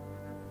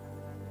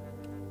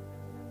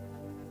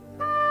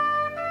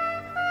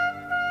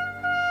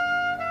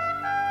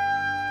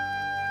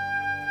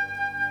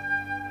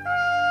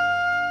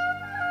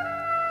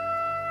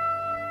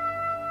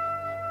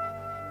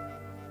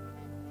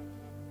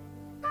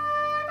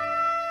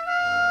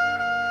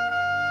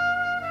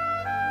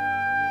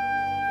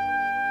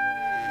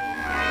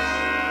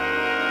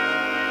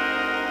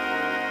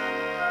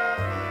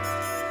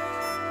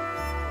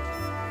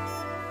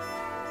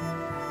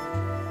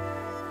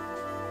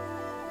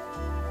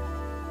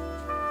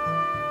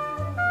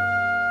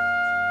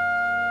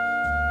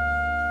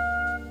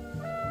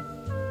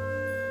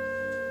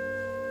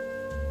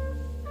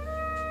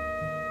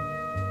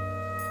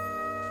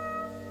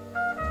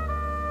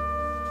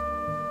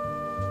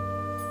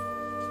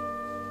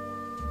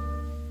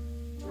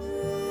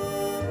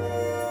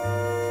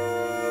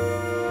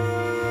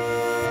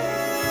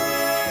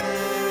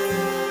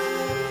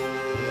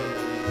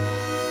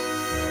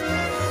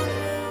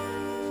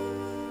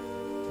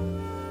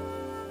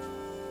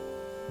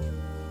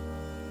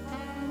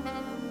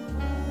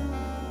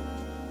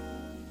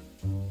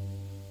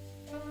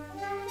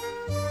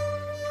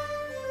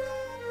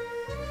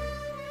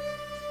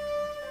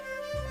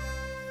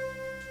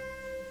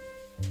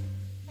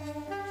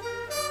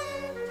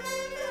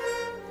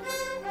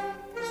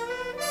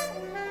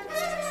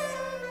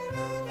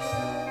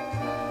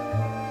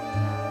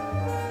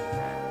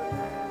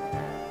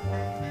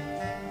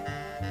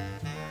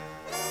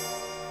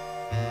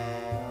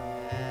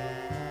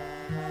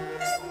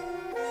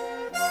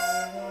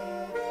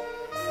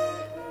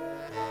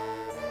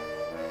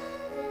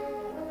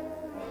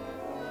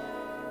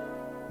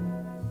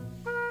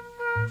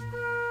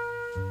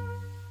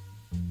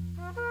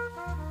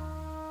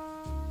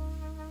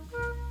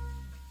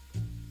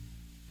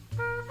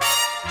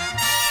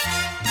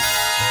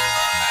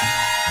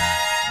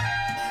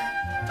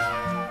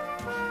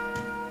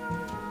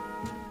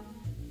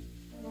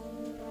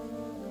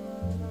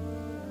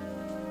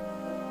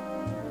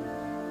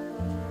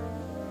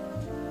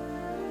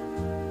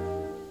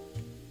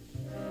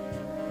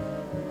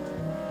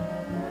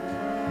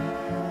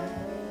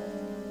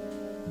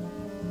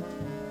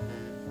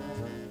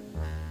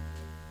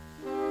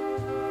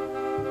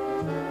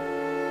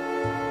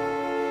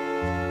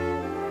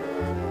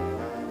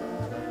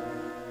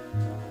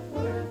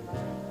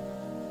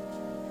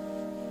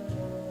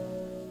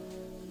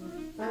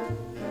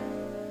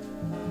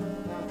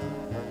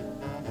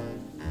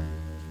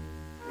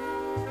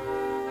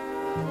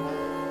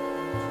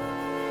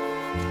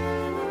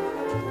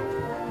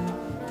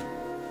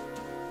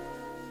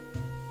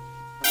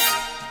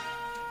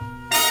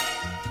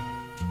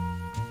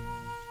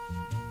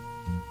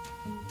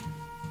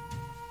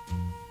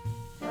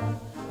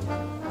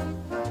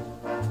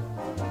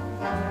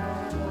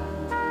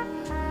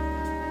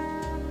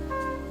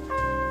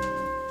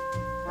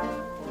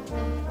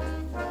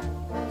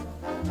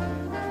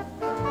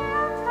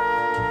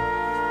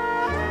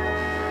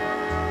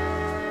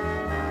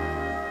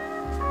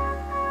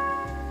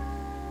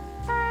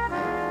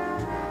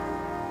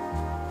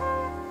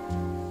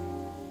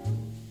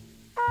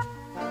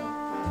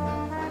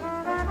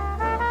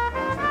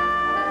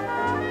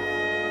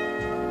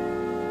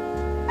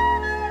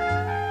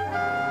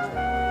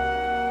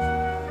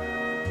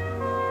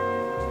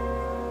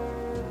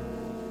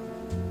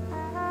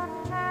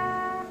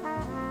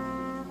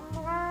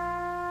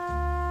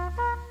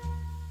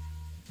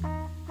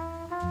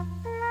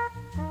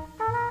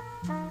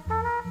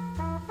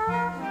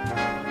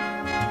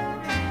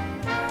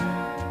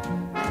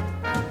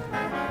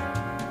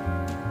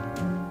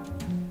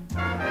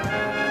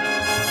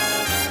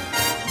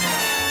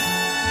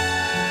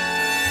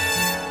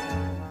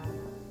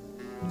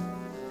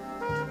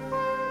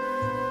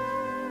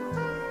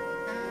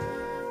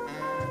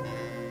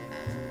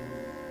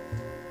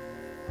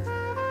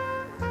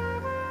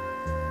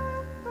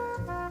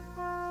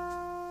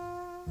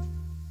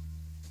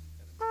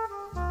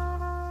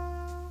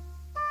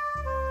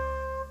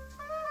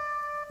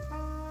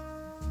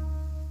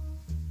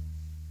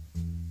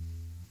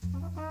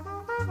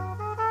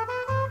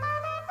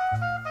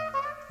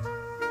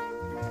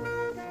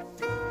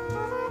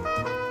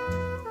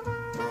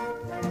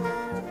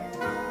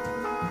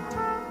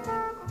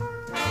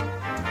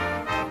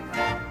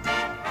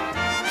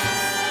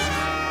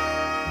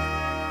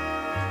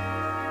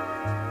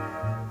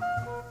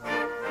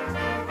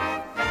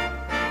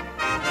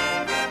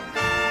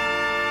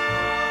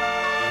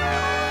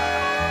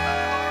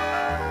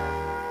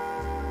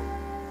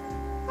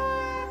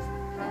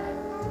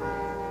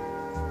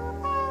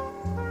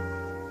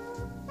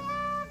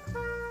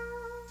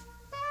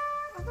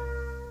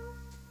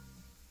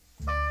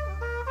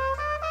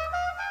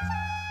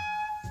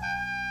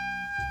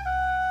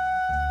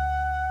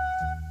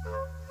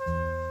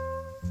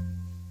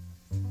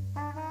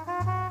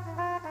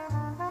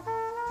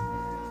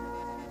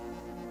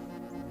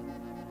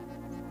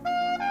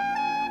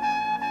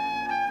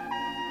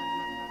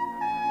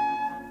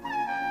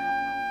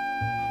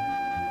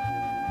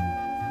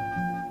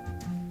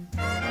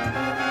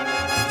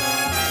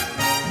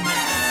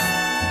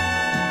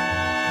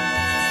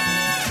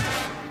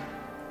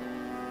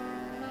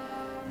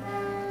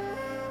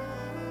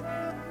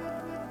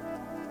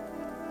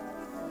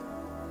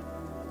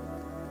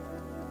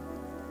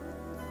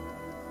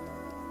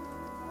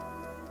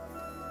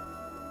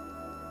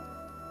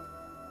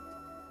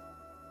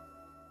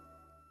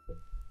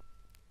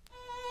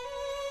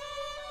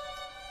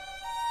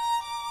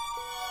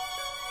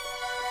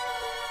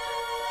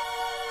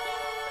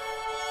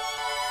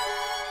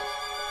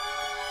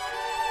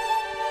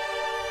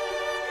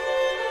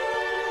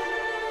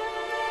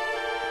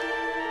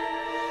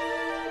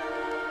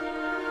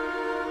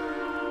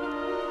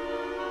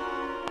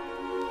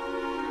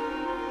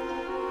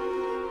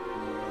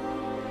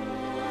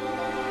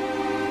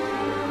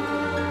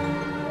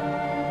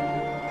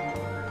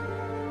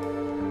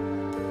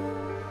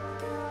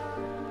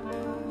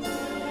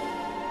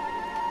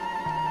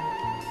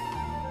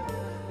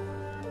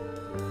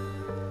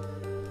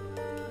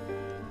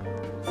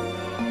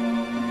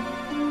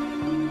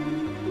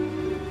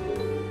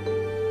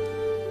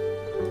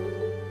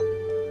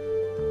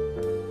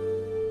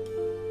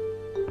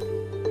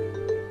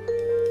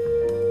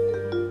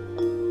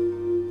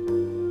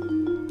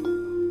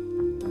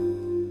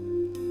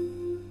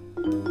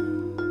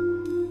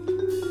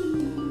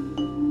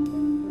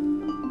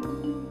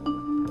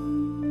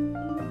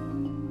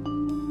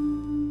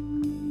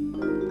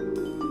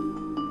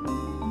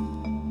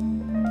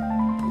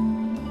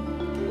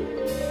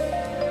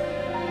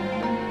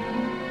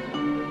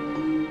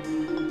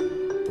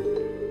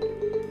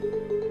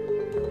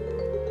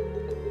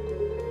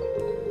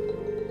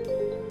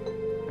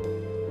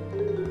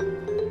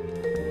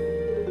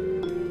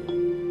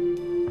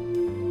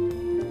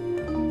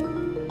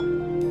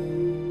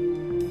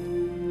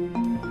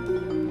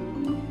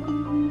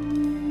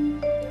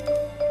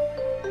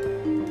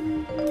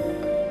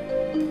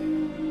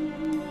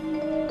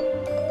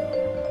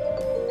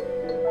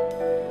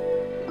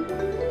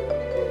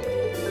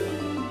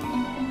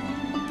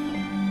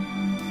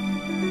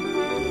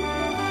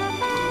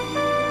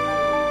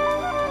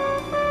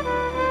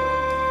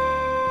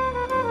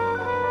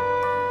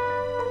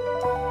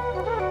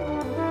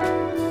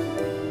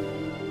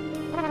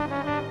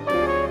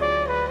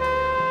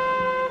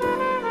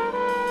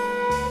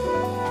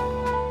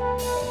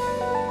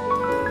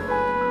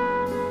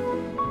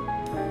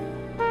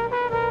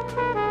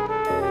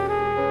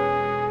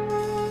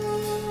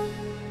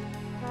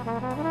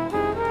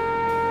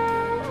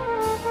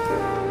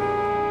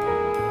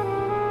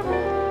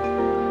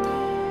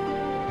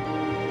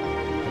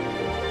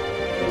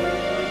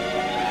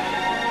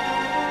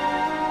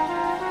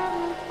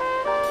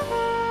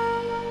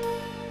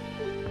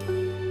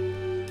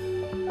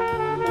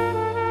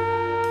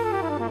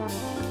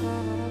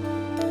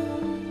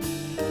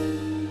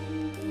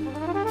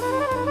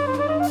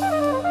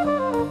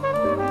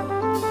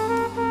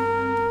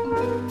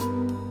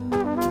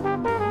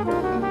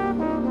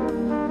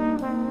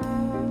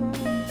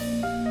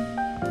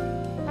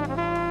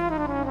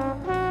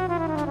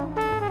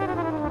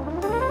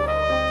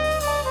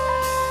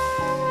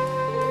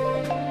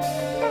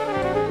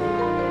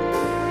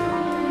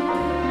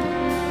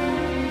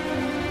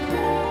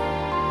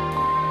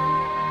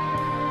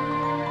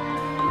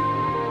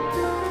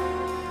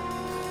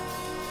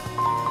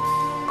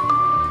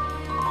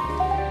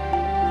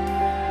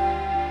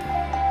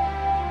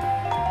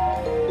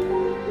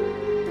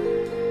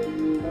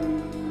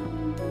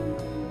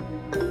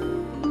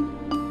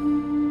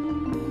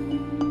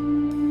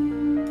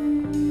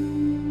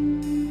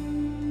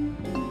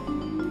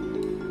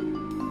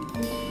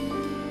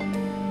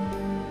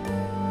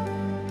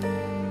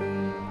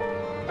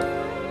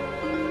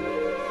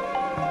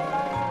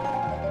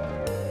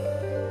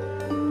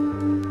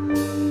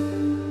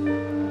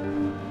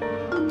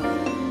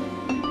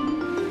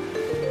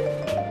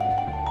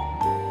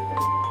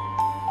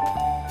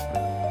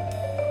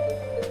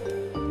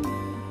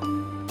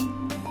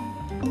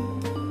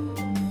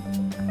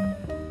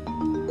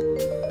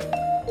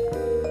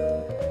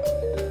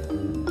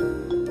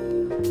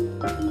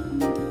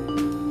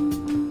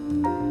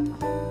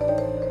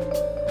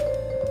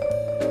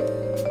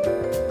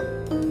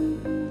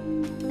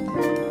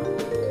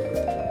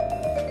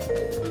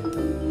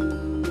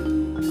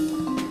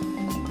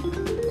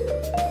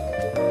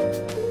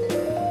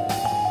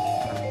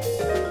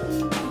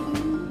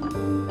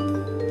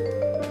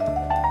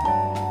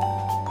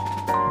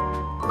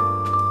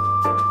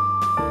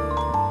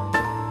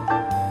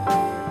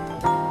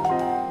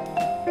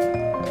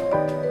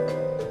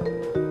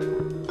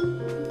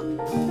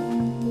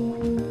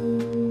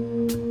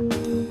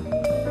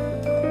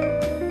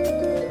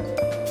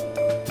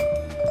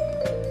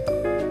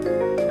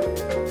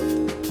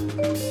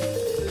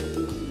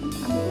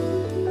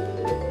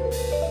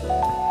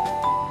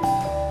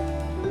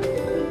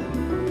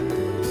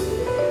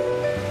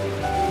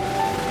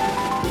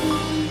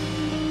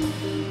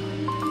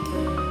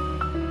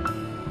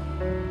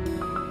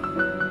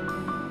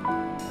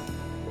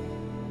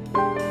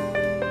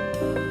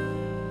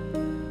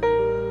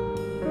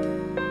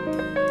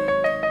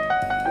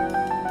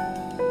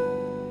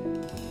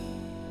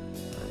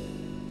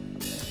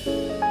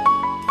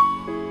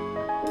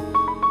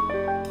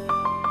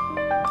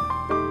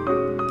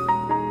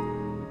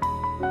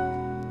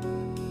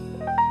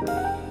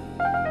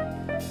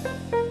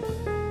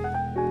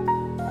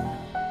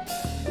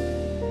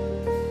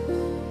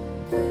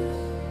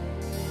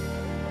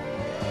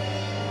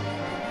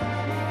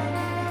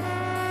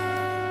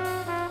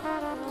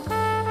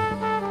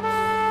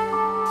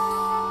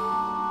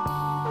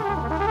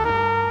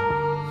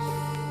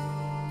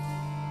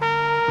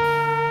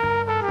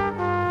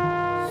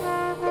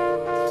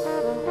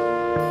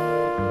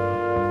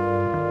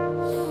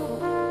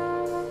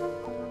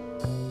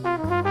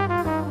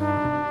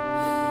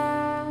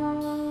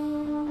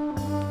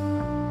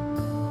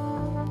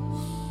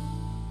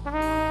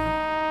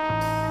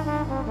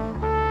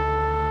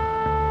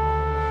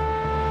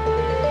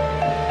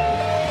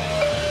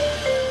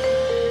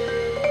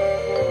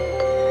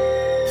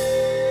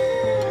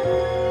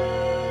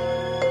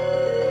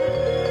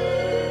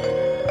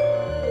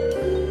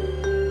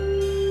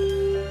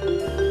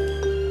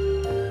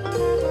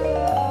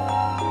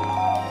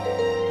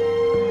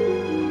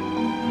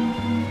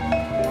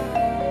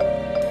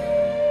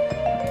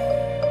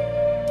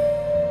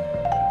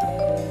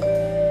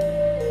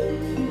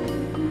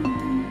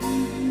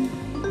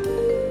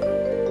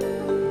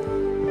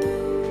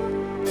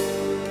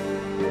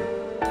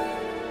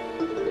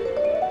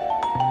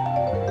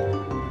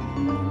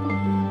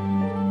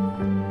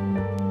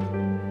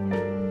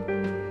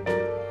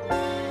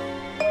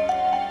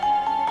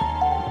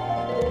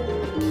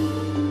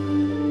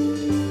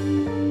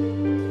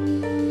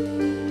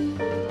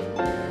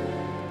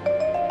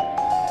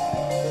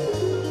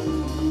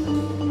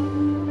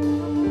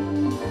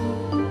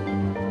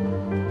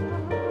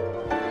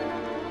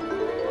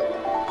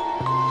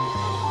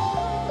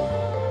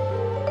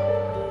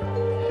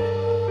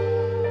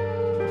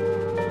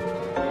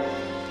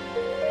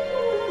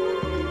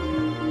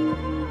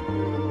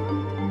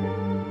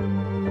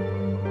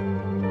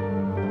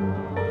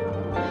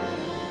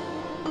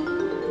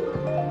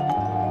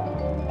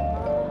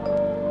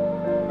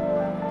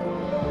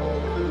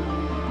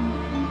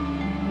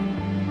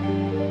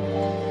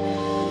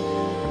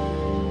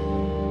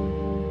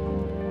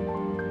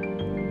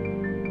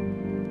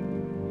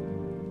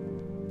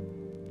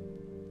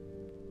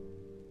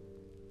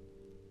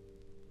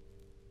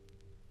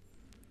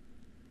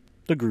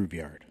 The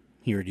Grooveyard,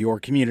 here at your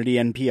community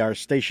NPR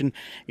station,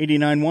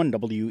 89.1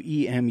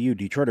 WEMU.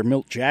 Detroiter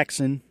Milt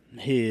Jackson,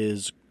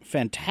 his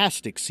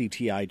fantastic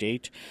CTI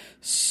date,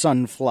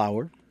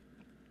 Sunflower.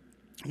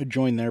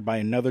 Joined there by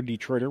another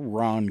Detroiter,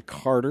 Ron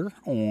Carter,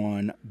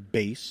 on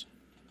bass.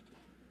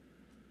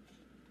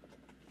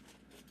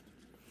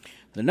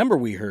 The number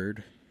we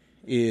heard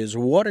is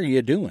What Are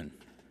You Doing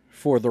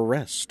for the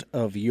Rest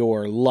of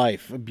Your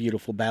Life? A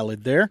beautiful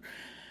ballad there.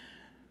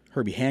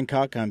 Herbie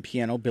Hancock on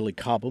piano, Billy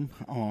Cobham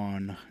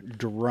on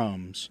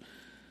drums.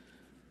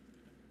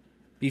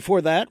 Before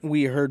that,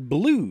 we heard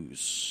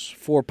Blues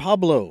for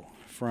Pablo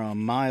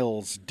from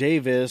Miles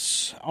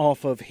Davis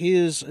off of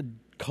his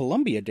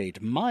Columbia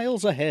date,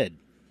 Miles Ahead.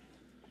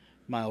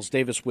 Miles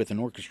Davis with an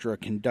orchestra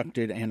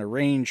conducted and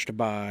arranged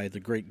by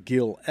the great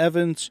Gil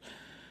Evans.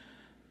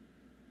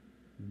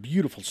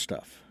 Beautiful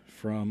stuff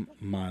from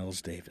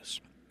Miles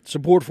Davis.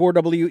 Support for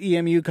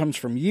WEMU comes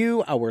from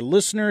you, our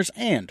listeners,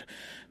 and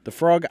the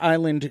Frog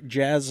Island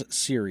Jazz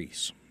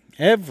Series.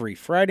 Every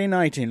Friday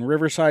night in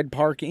Riverside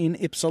Park in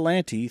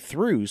Ypsilanti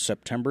through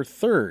September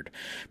 3rd,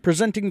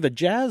 presenting the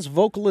jazz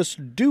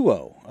vocalist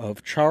duo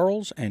of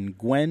Charles and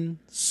Gwen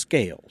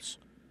Scales.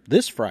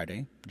 This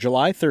Friday,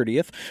 July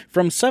 30th,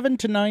 from 7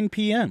 to 9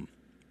 p.m.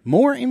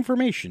 More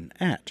information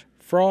at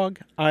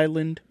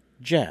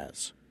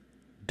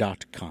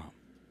frogislandjazz.com.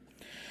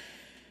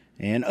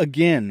 And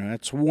again,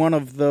 that's one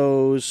of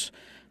those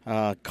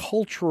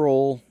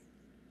cultural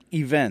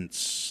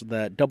events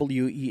that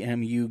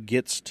WEMU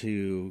gets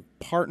to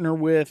partner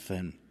with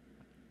and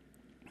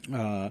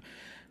kind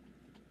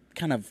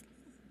of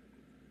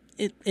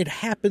it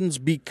happens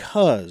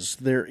because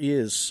there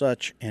is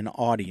such an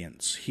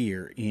audience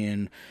here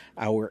in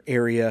our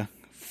area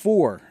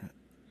for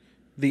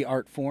the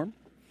art form,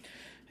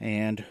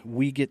 and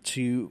we get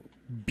to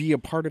be a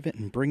part of it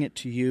and bring it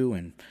to you,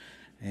 and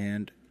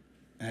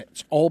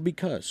it's all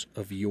because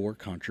of your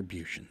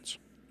contributions.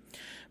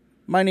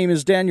 My name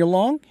is Daniel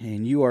Long,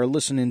 and you are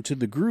listening to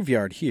The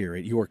Grooveyard here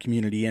at your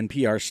community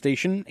NPR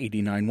station,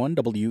 89.1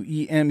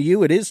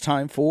 WEMU. It is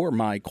time for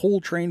my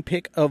Coltrane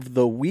pick of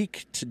the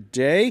week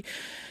today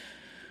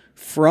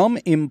from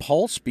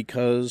Impulse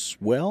because,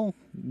 well,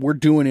 we're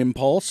doing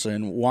Impulse,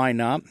 and why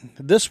not?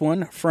 This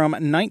one from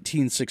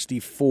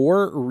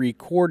 1964,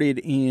 recorded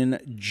in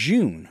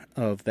June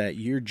of that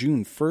year,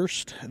 June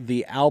 1st,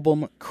 the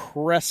album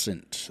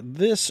Crescent.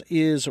 This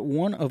is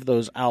one of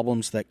those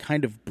albums that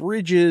kind of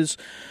bridges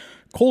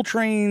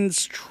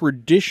Coltrane's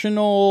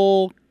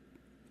traditional,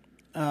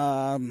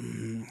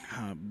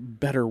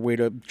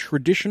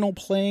 traditional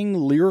playing,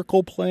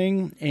 lyrical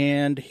playing,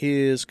 and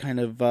his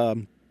kind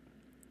of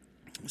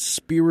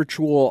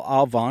spiritual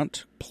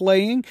avant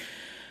playing.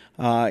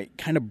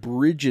 Kind of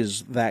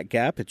bridges that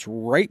gap. It's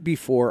right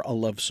before A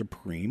Love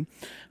Supreme.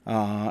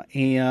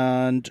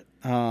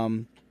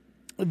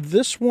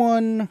 This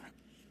one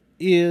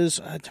is,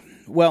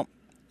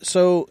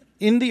 so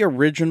in the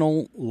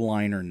original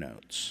liner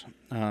notes,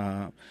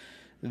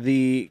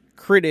 the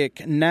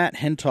critic Nat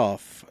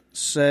Hentoff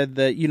said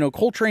that,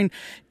 Coltrane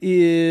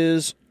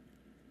is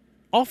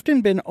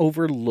often been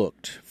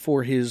overlooked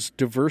for his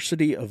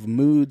diversity of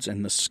moods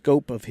and the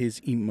scope of his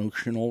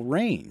emotional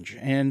range.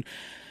 And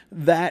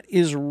that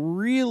is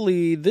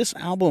really, this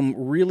album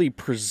really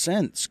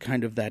presents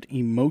kind of that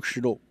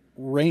emotional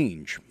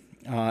range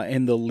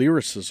and the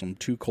lyricism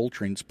to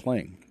Coltrane's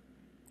playing.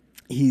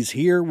 He's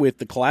here with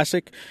the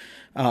classic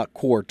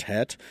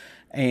quartet,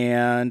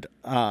 and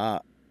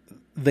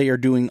they are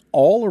doing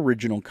all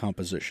original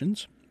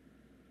compositions.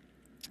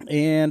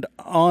 And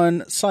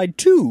on side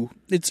 2,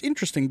 it's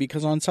interesting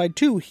because on side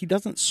 2, he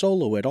doesn't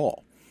solo at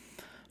all.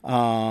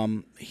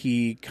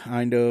 He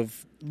kind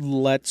of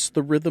lets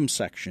the rhythm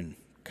section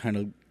kind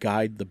of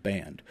guide the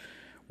band.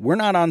 We're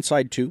not on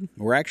side 2.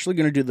 We're actually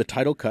going to do the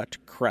title cut,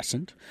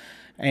 Crescent.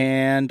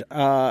 And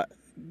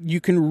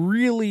you can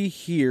really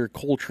hear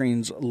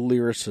Coltrane's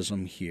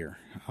lyricism here.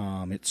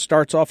 It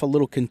starts off a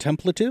little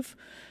contemplative,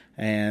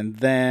 and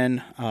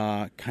then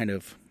kind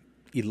of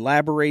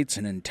elaborates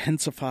and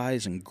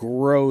intensifies and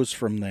grows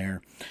from there.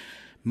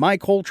 My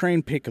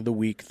Coltrane pick of the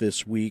week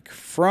this week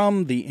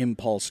from the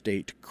Impulse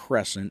date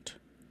Crescent,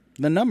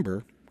 the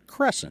number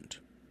Crescent,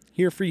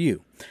 here for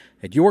you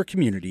at your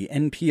community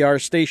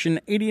NPR station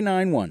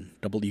 89.1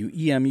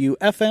 WEMU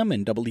FM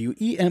and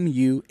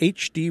WEMU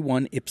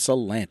HD1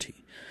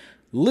 Ypsilanti.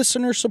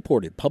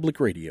 Listener-supported public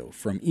radio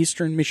from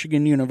Eastern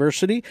Michigan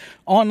University,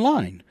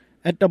 online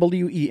at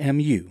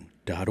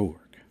WEMU.org.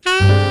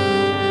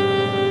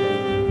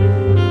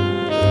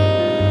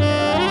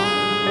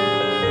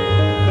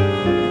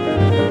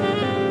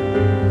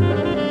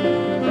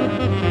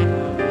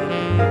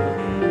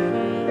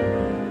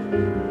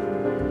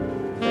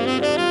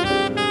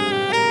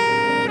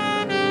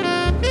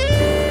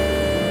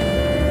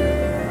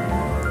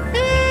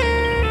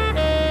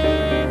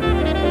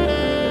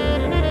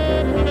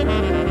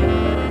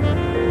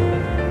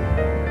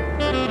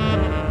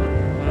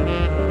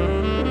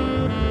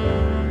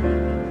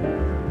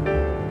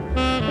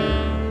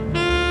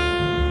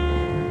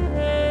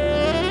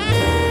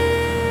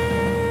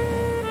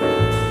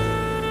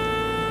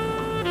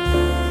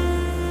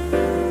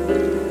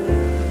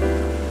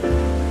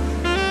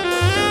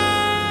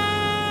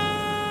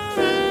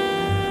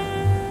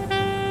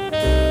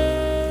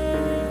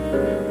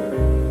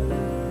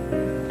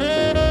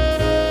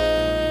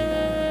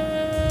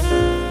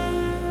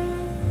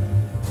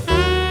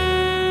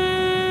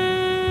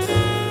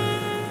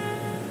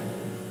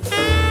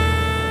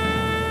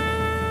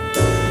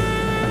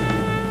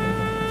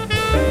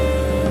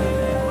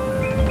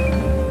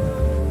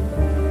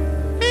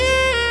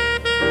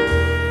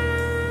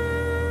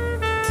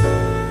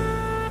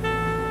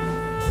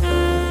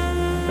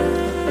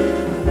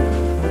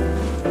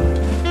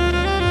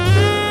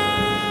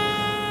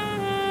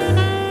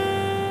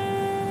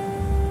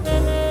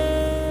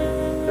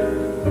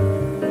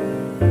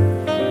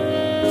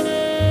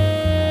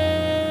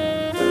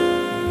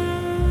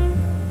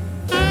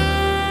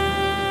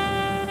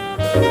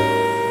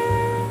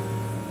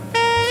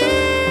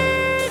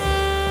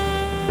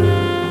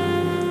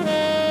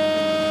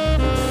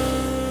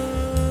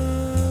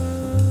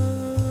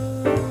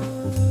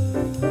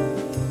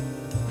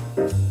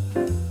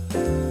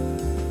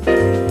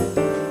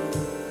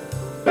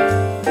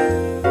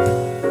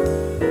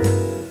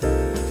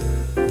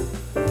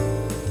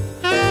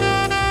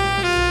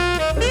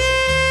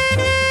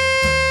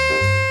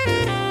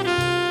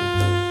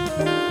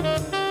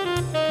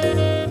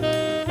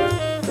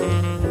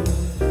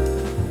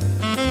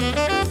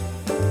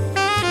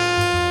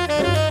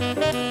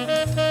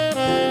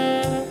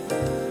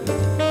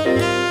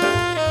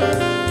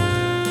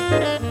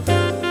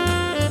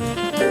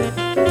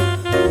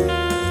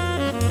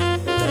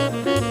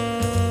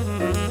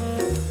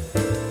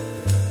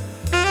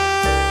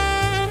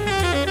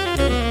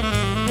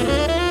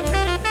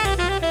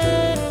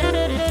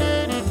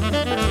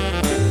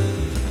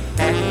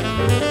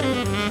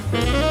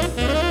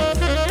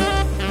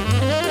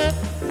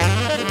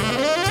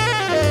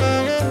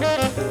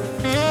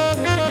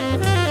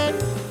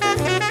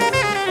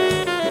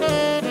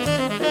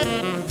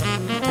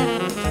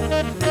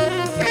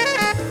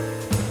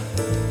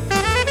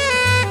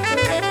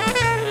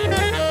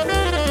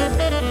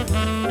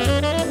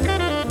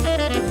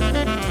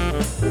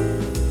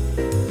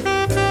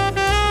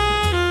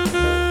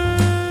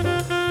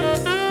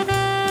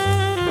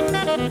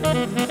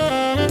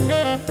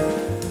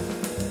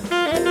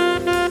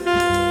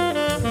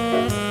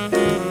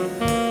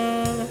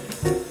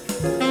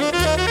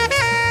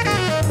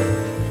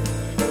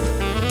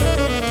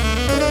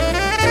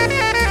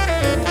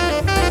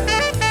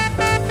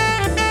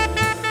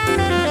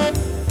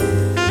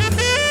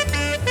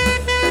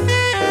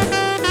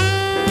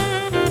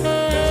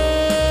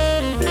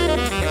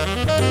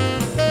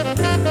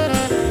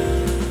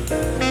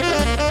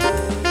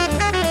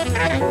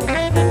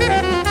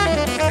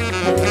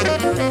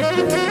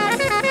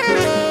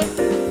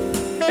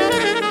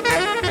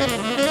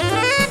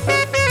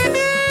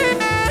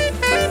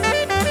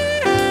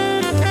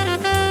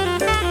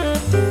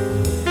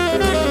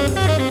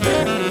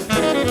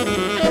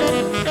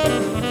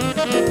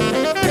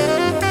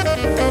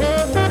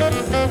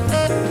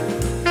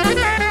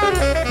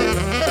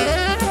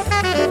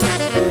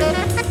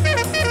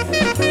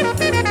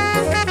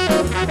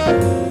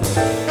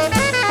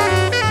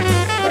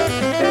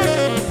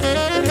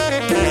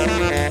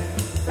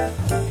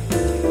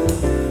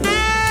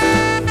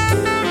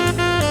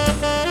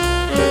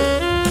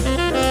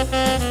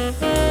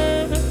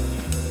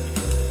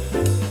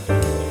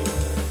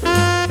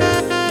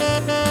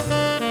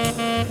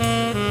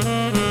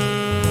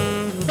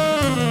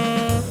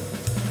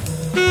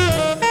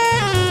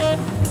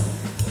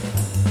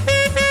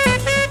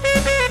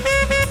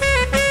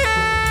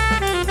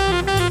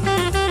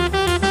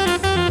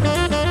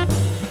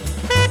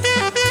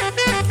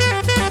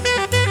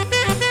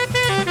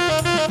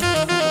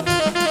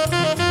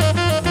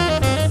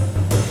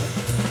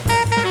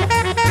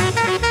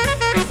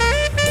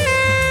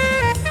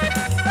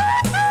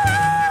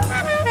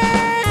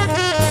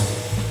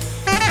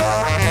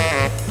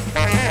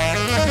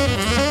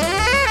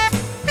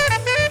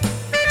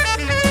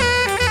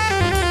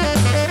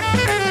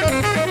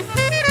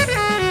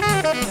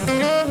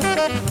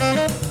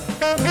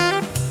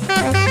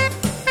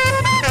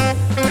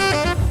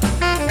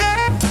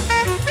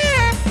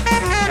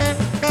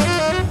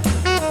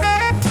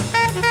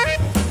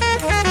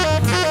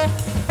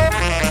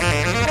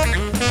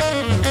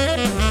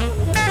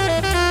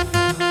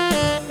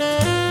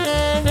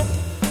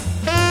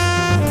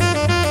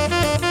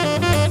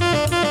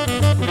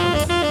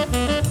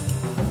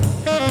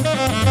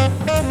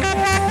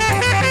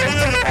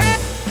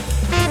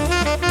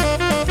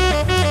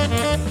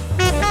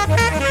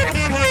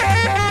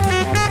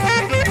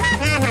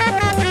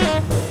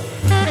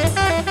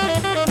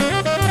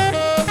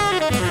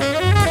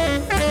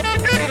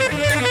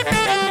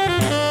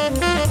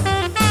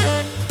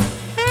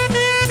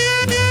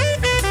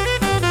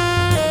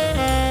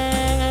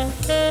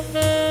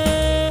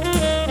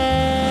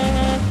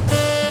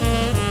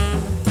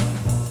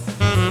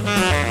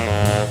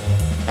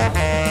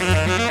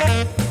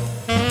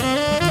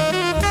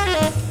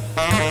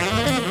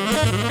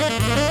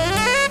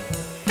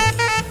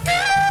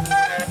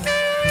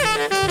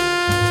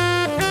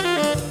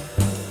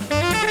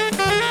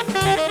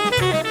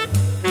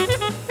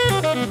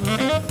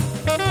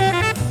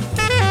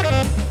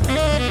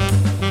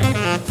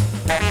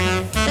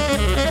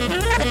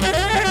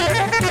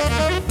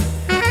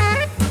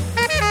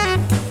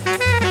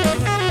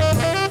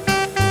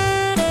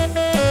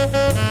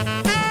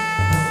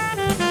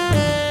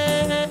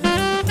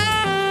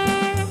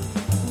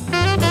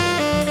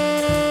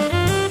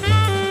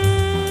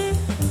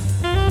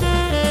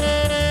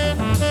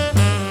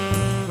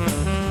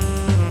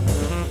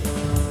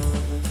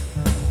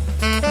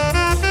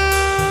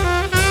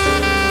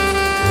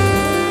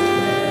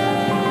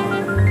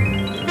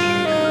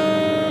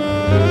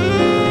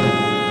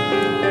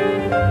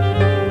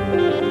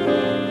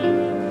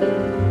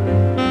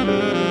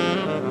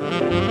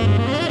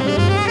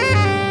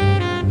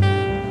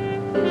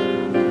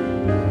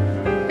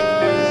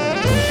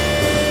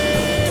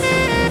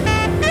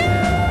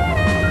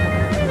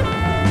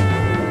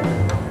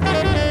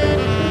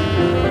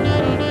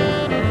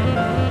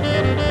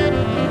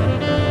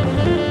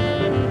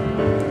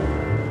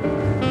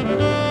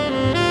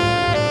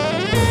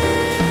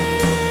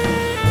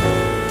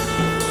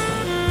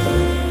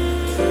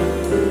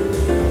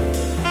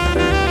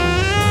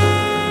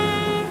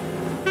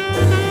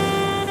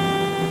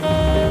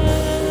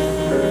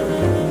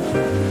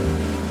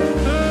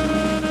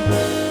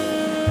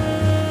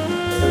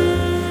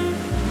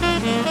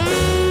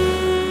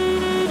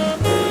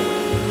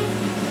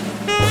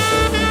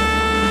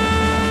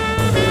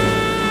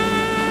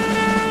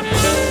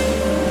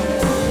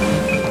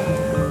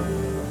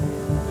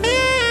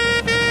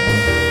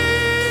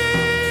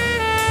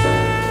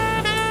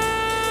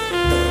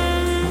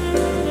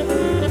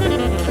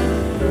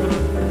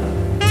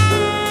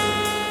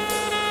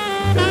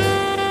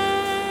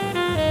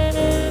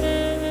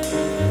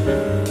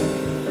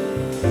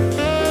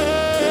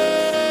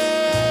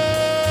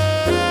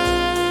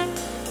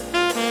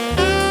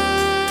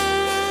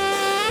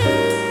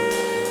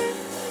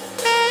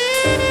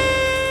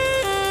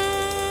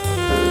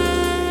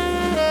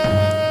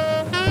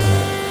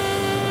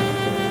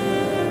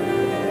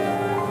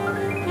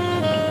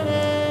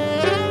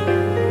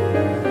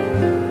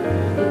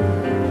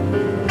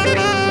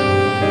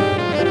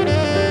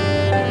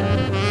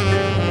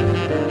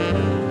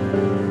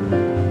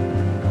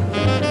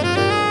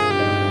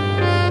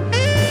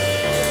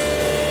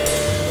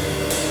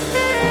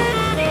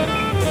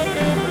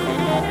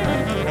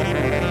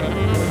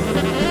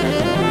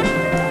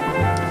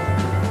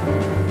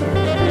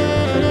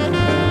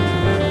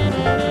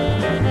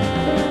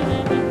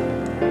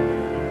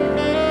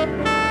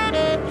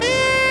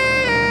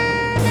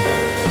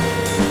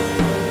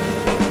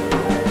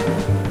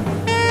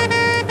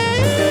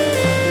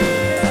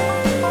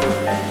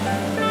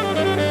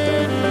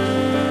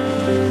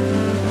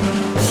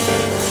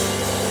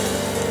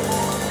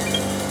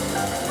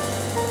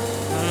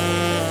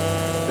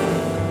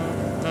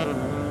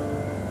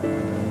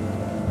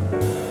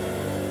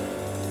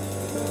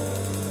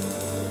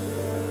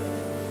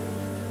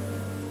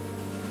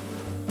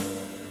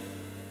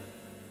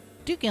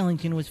 Duke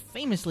Ellington was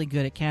famously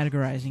good at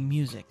categorizing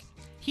music.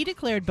 He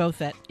declared both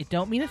that it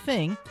don't mean a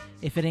thing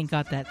if it ain't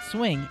got that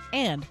swing,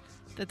 and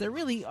that there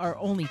really are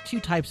only two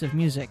types of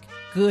music,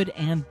 good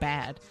and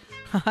bad.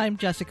 I'm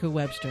Jessica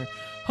Webster,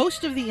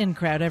 host of The In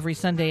Crowd every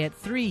Sunday at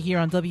 3 here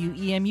on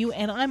WEMU,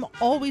 and I'm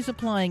always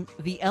applying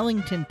the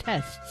Ellington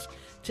tests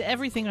to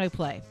everything I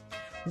play.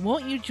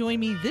 Won't you join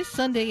me this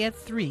Sunday at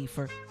 3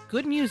 for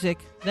good music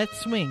that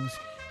swings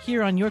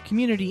here on your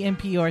community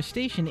NPR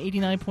station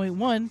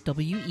 89.1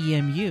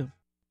 WEMU.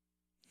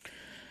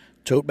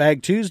 Tote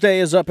Bag Tuesday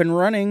is up and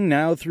running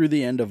now through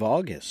the end of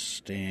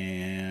August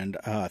and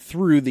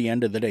through the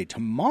end of the day.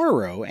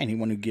 Tomorrow,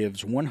 anyone who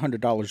gives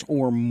 $100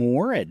 or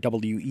more at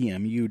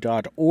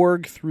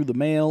WEMU.org through the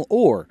mail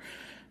or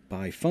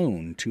by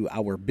phone to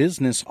our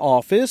business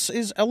office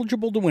is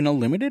eligible to win a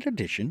limited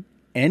edition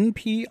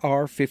NPR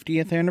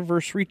 50th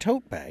Anniversary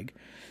Tote Bag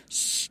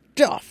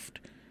stuffed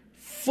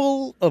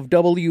full of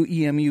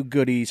WEMU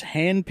goodies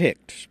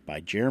handpicked by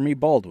Jeremy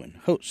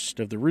Baldwin, host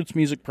of the Roots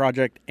Music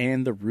Project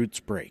and the Roots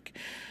Break.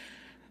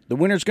 The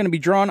winner's going to be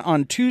drawn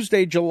on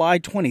Tuesday, July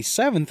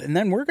 27th, and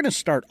then we're going to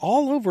start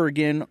all over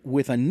again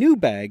with a new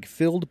bag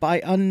filled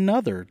by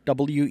another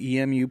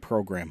WEMU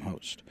program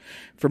host.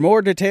 For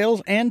more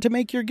details and to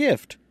make your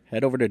gift,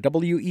 head over to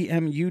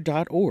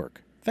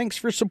WEMU.org. Thanks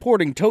for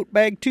supporting Tote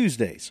Bag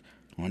Tuesdays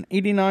on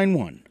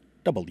 89.1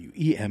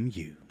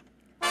 WEMU.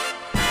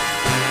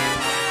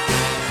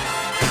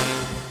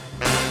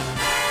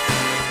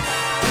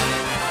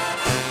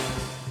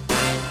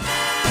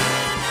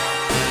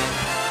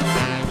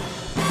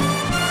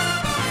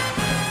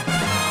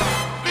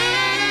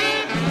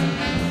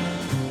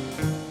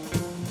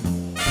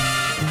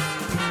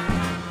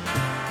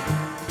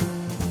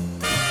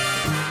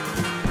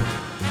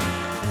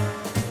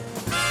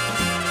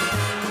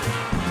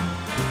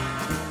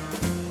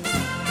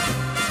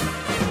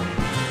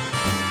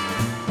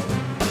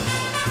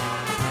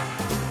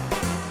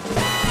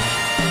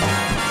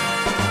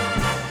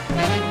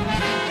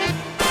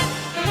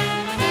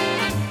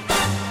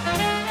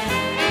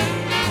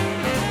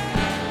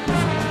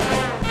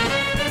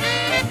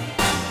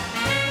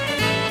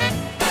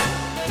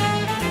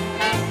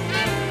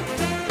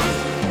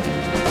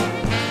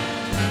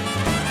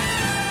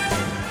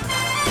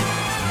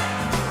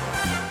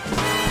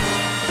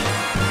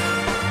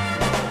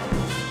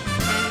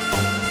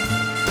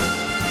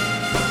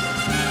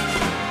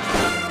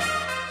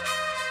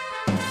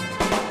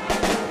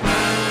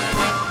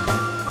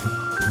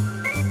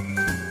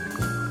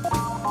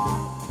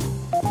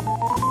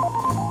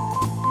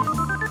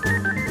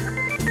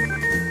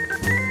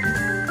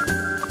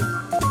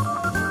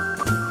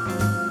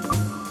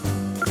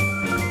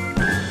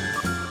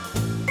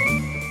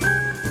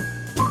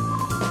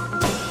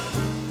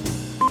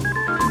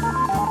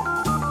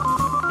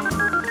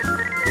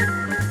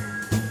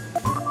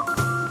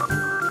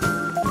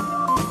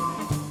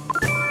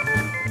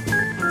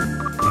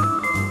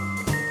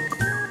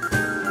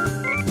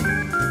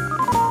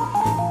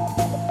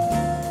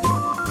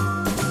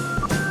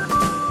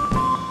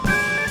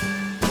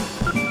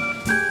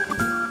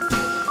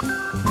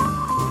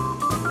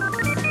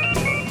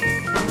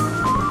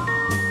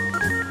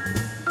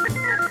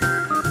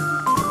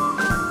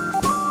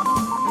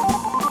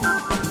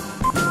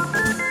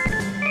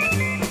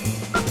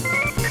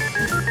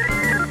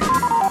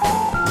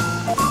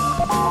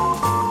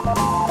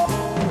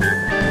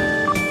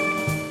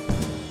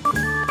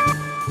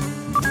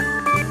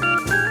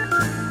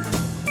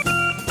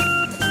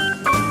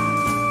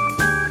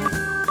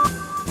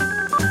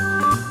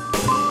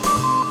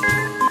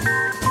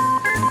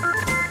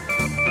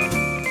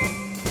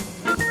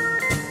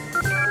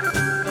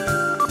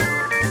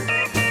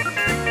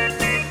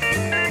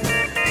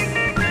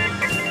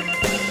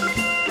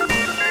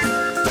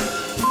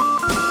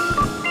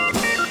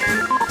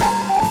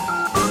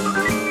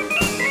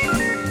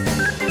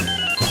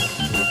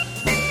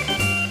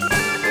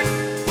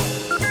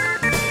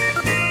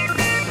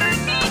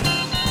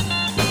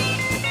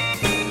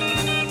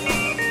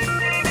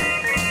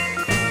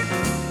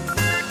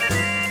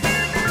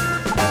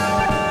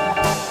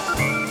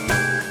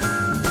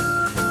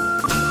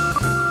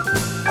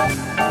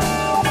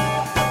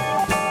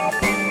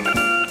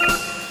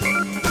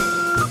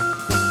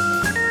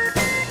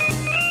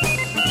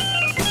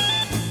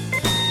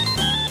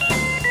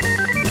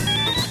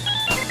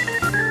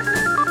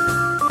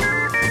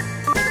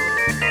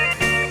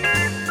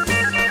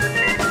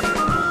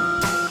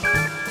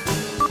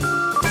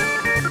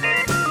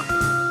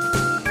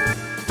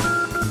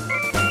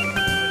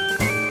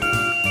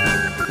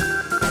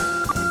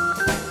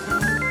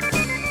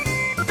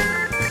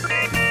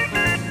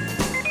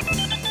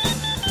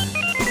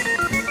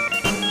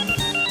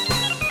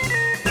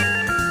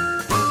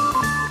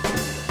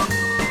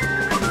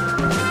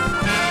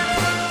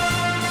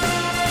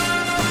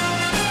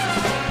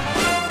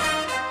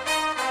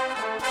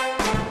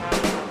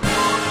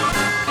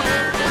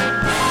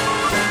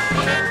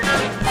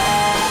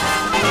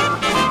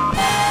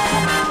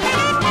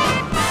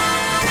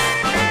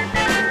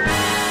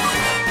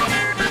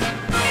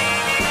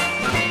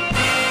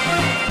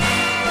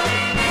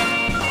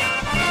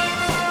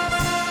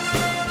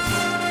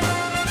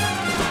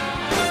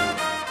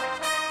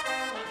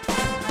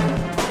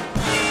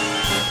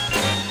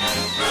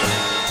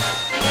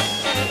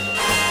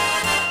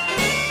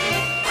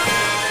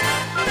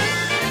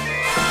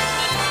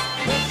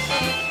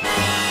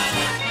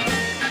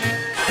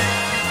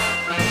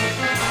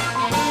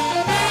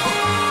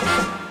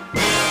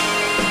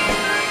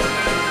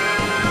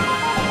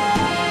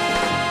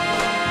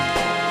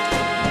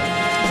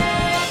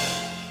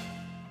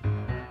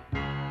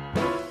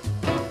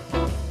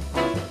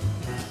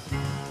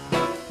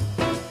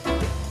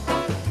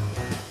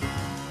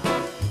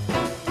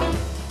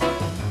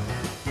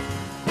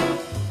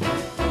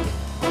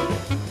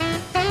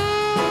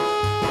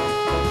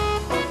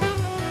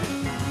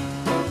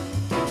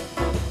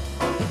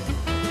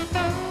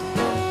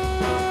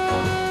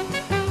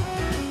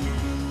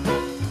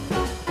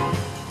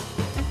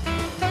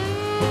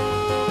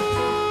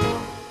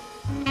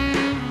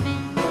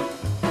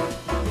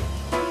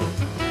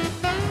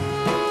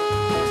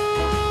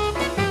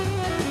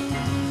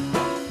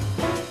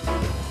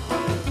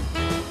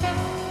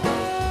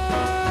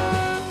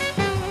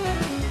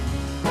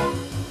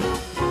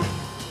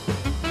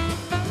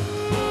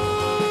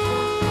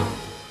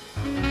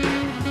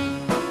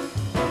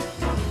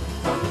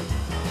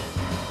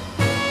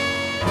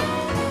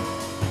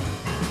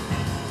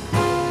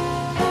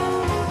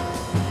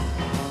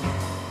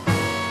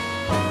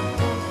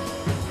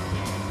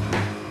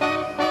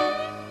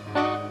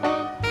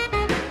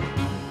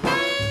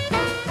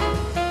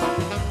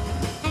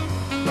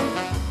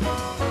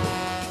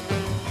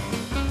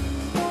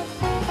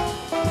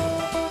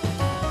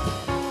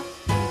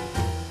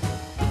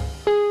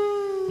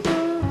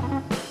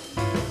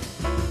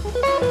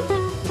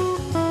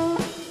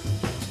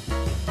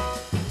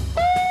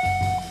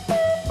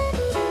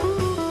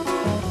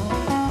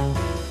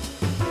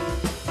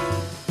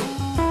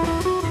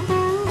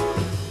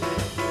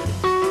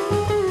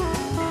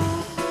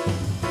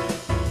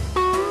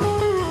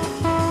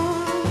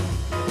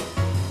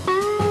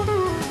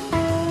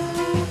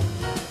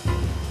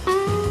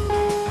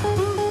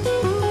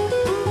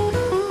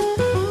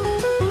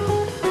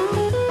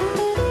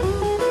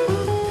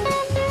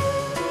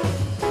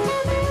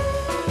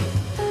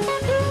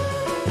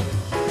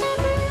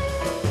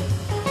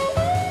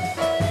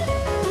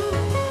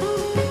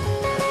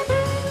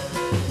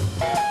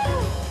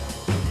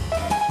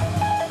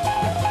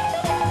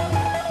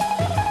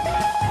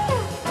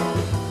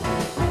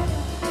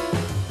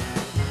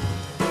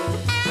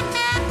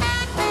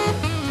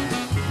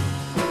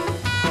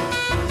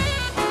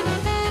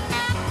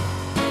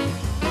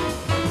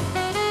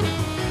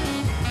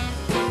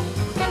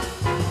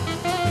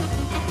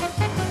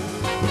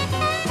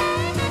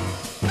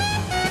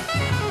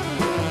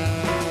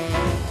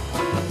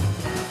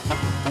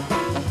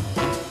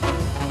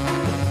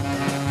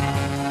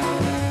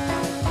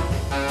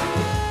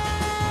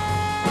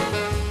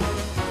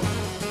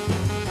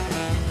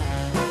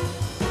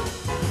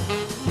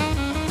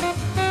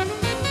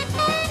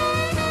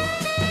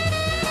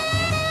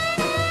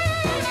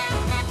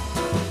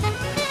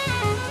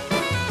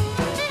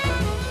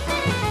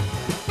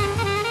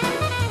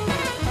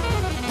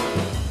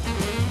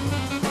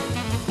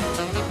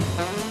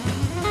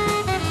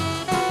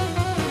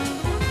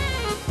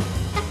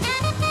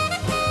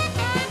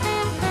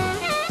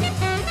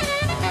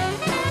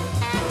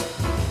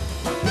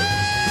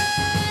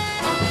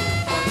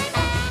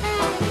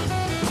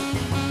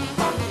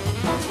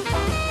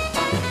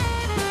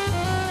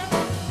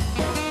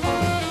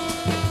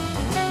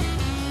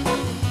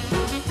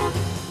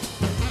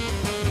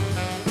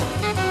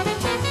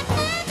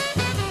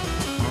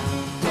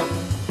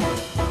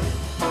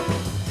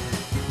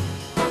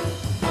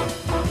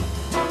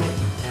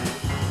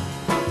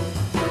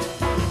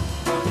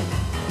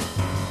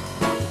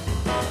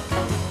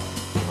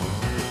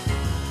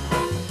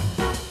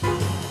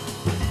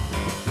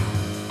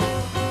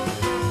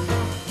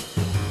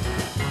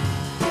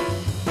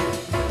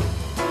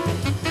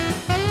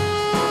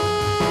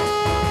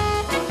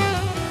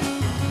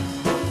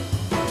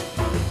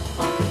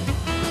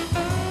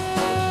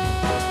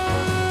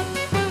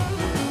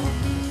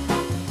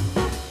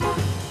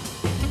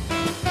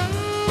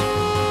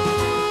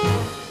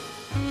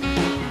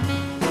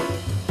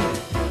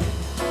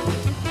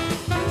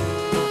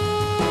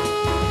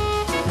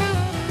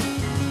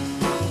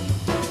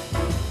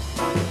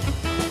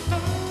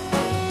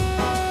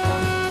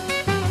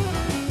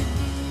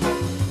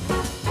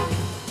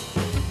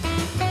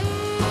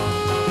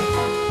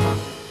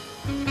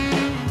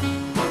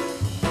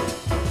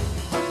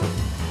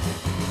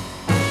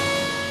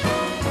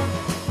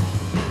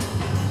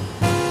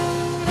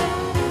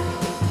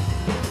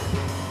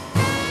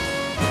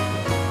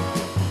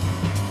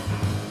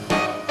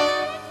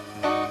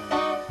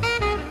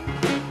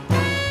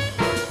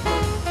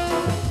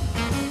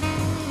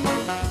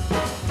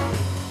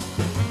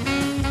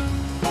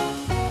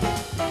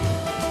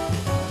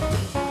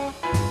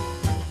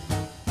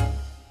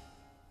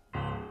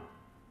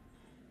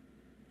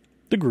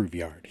 The Groove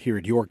Yard, here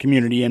at your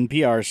community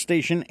NPR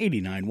station,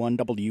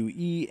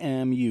 89.1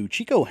 WEMU.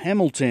 Chico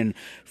Hamilton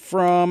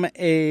from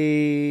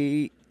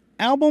an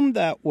album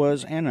that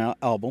was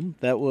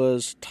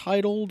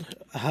titled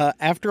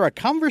after a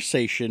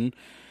conversation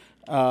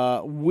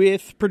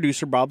with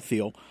producer Bob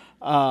Thiel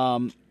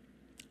about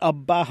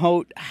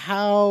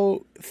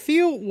how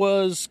Thiel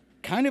was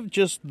kind of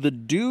just the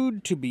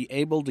dude to be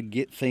able to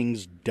get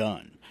things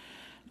done.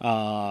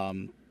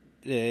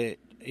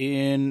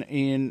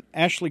 In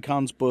Ashley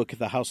Kahn's book,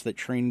 The House That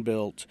Train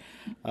Built,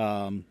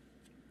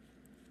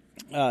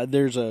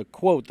 there's a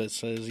quote that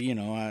says,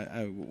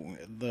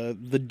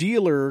 the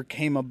dealer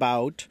came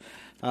about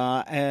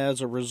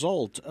as a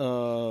result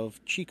of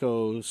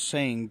Chico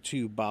saying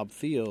to Bob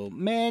Thiel,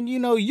 man,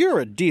 you're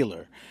a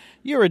dealer.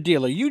 You're a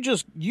dealer.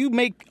 You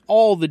make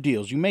all the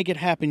deals. You make it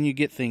happen. You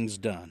get things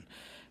done.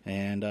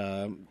 And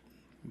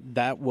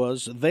that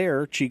was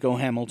Chico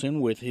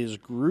Hamilton with his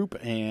group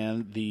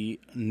and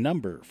the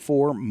number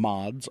 4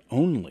 mods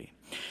only.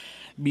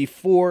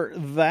 Before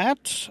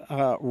that,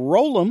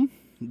 Roll'em,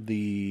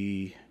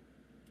 the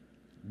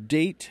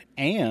date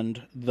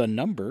and the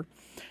number.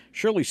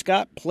 Shirley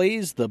Scott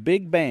plays the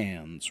big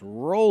bands.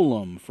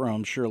 Roll'em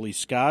from Shirley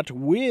Scott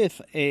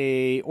with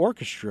a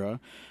orchestra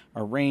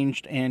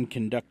arranged and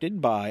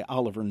conducted by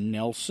Oliver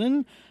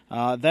Nelson.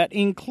 That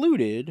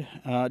included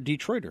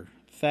Detroiter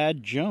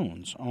Thad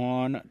Jones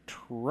on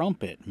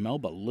trumpet,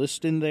 Melba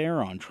Liston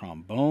there on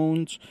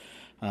trombones,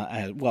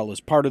 as well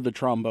as part of the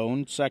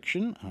trombone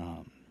section.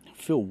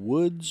 Phil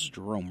Woods,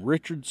 Jerome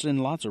Richardson,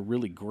 lots of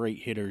really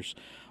great hitters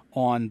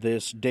on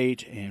this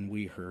date, and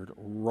we heard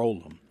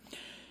Roll'em.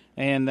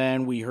 And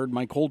then we heard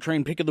my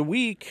Coltrane pick of the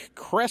week,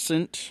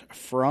 Crescent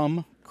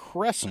from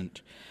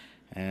Crescent,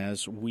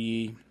 as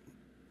we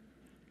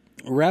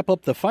wrap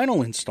up the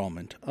final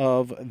installment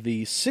of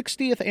the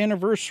 60th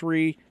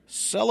anniversary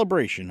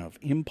celebration of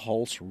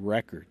Impulse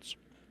Records.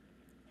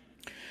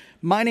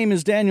 My name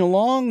is Daniel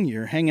Long.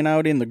 You're hanging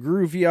out in the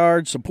Groove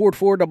Yard. Support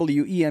for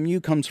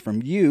WEMU comes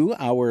from you,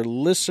 our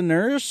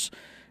listeners,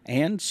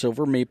 and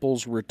Silver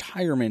Maple's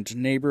retirement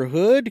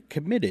neighborhood,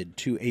 committed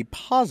to a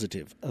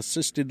positive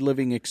assisted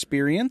living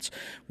experience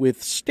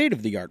with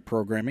state-of-the-art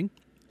programming,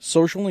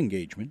 social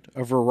engagement,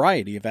 a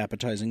variety of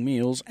appetizing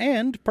meals,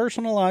 and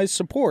personalized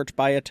support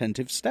by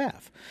attentive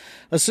staff.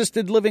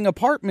 Assisted living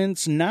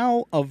apartments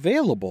now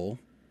available.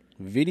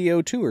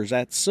 Video tours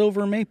at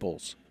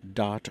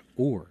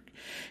silvermaples.org.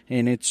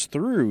 And it's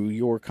through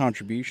your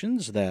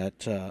contributions that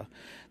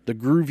the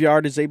Groove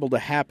Yard is able to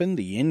happen.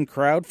 The In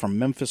Crowd from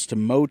Memphis to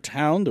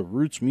Motown, the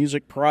Roots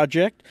Music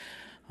Project,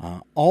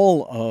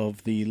 all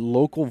of the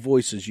local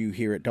voices you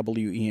hear at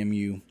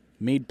WEMU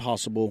made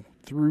possible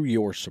through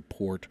your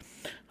support.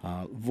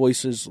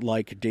 Voices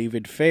like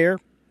David Fair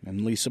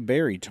and Lisa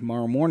Berry.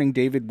 Tomorrow morning,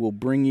 David will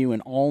bring you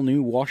an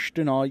all-new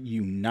Washtenaw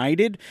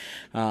United,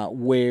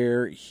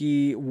 where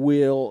he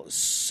will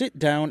sit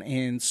down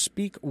and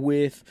speak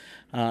with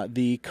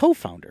the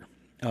co-founder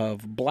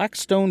of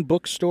Blackstone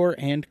Bookstore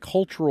and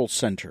Cultural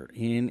Center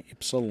in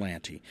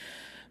Ypsilanti.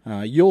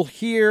 You'll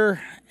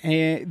hear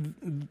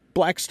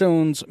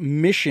Blackstone's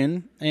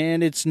mission,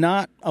 and it's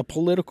not a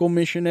political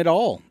mission at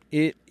all.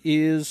 It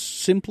is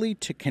simply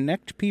to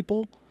connect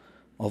people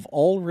of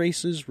all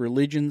races,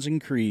 religions, and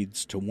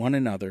creeds to one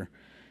another,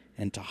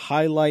 and to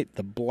highlight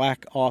the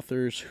black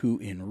authors who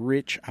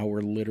enrich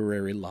our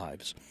literary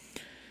lives.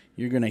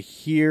 You're going to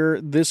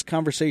hear this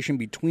conversation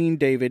between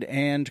David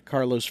and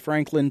Carlos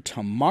Franklin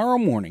tomorrow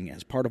morning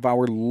as part of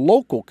our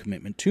local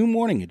commitment to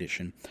Morning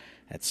Edition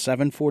at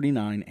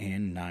 7:49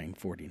 and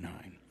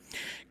 9:49.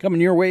 Coming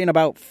your way in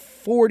about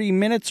 40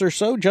 minutes or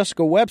so,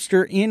 Jessica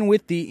Webster in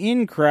with the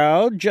In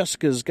Crowd.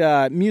 Jessica's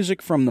got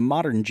music from the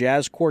Modern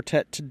Jazz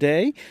Quartet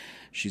today.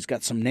 She's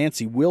got some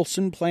Nancy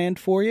Wilson planned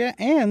for you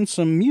and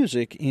some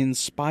music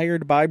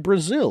inspired by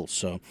Brazil.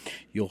 So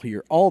you'll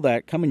hear all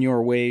that coming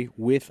your way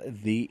with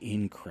the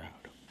In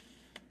Crowd.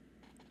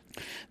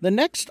 The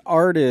next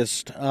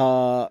artist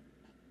we're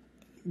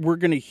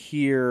going to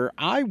hear,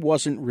 I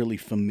wasn't really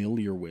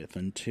familiar with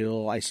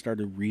until I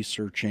started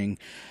researching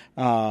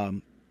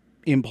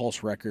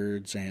Impulse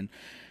Records, and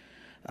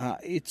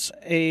he's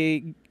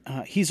a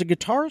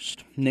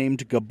guitarist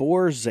named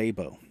Gabor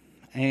Szabo.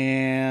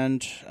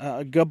 And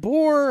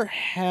Gabor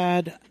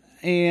had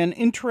an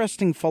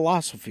interesting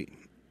philosophy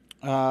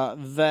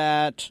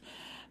that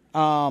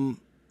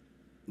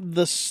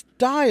the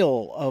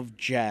style of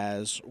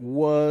jazz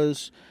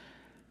was,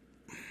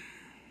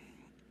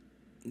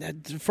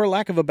 for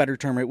lack of a better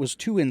term, it was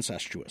too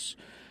incestuous.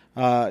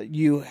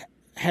 You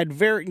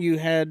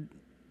had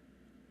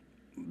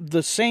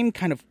the same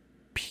kind of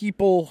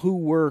people who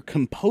were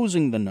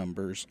composing the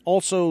numbers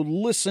also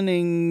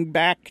listening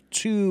back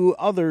to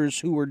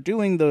others who were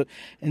doing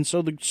and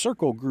so the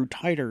circle grew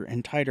tighter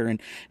and tighter,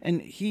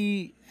 and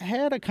he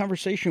had a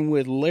conversation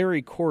with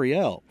Larry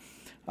Coryell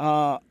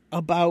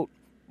about,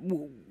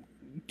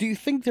 do you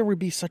think there would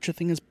be such a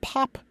thing as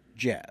pop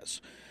jazz?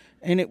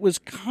 And it was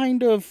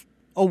kind of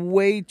a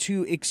way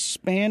to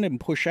expand and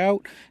push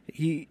out.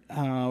 He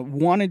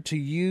wanted to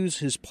use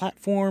his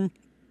platform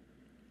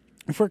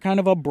for kind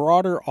of a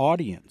broader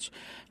audience,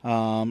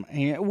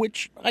 and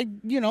which I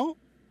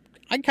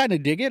kind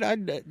of dig it.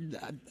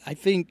 I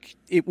think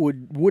it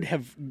would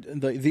have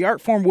the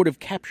art form would have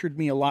captured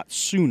me a lot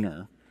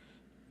sooner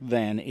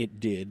than it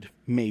did.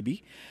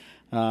 Maybe,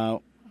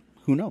 who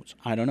knows?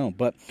 I don't know.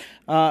 But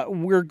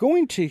we're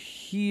going to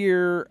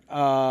hear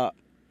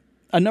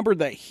a number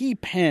that he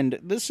penned.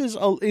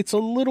 It's a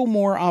little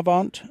more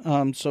avant,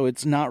 so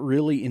it's not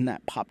really in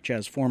that pop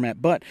jazz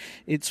format, but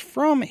it's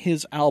from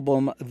his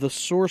album The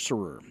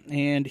Sorcerer,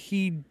 and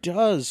he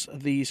does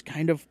these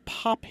kind of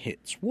pop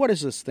hits. What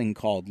is this thing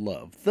called,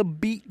 Love? The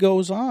Beat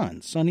Goes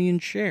On, Sonny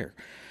and Cher,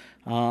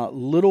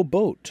 Little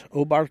Boat,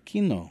 O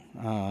Barquino,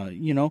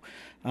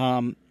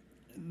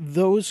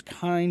 those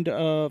kind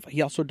of...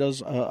 He also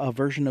does a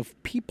version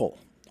of People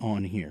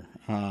on here.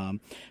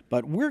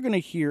 But we're going to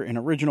hear an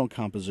original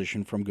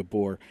composition from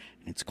Gabor,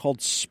 and it's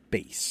called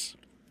Space.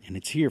 And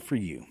it's here for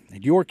you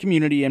at your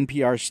community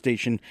NPR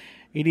station,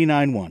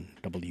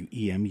 89.1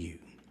 WEMU.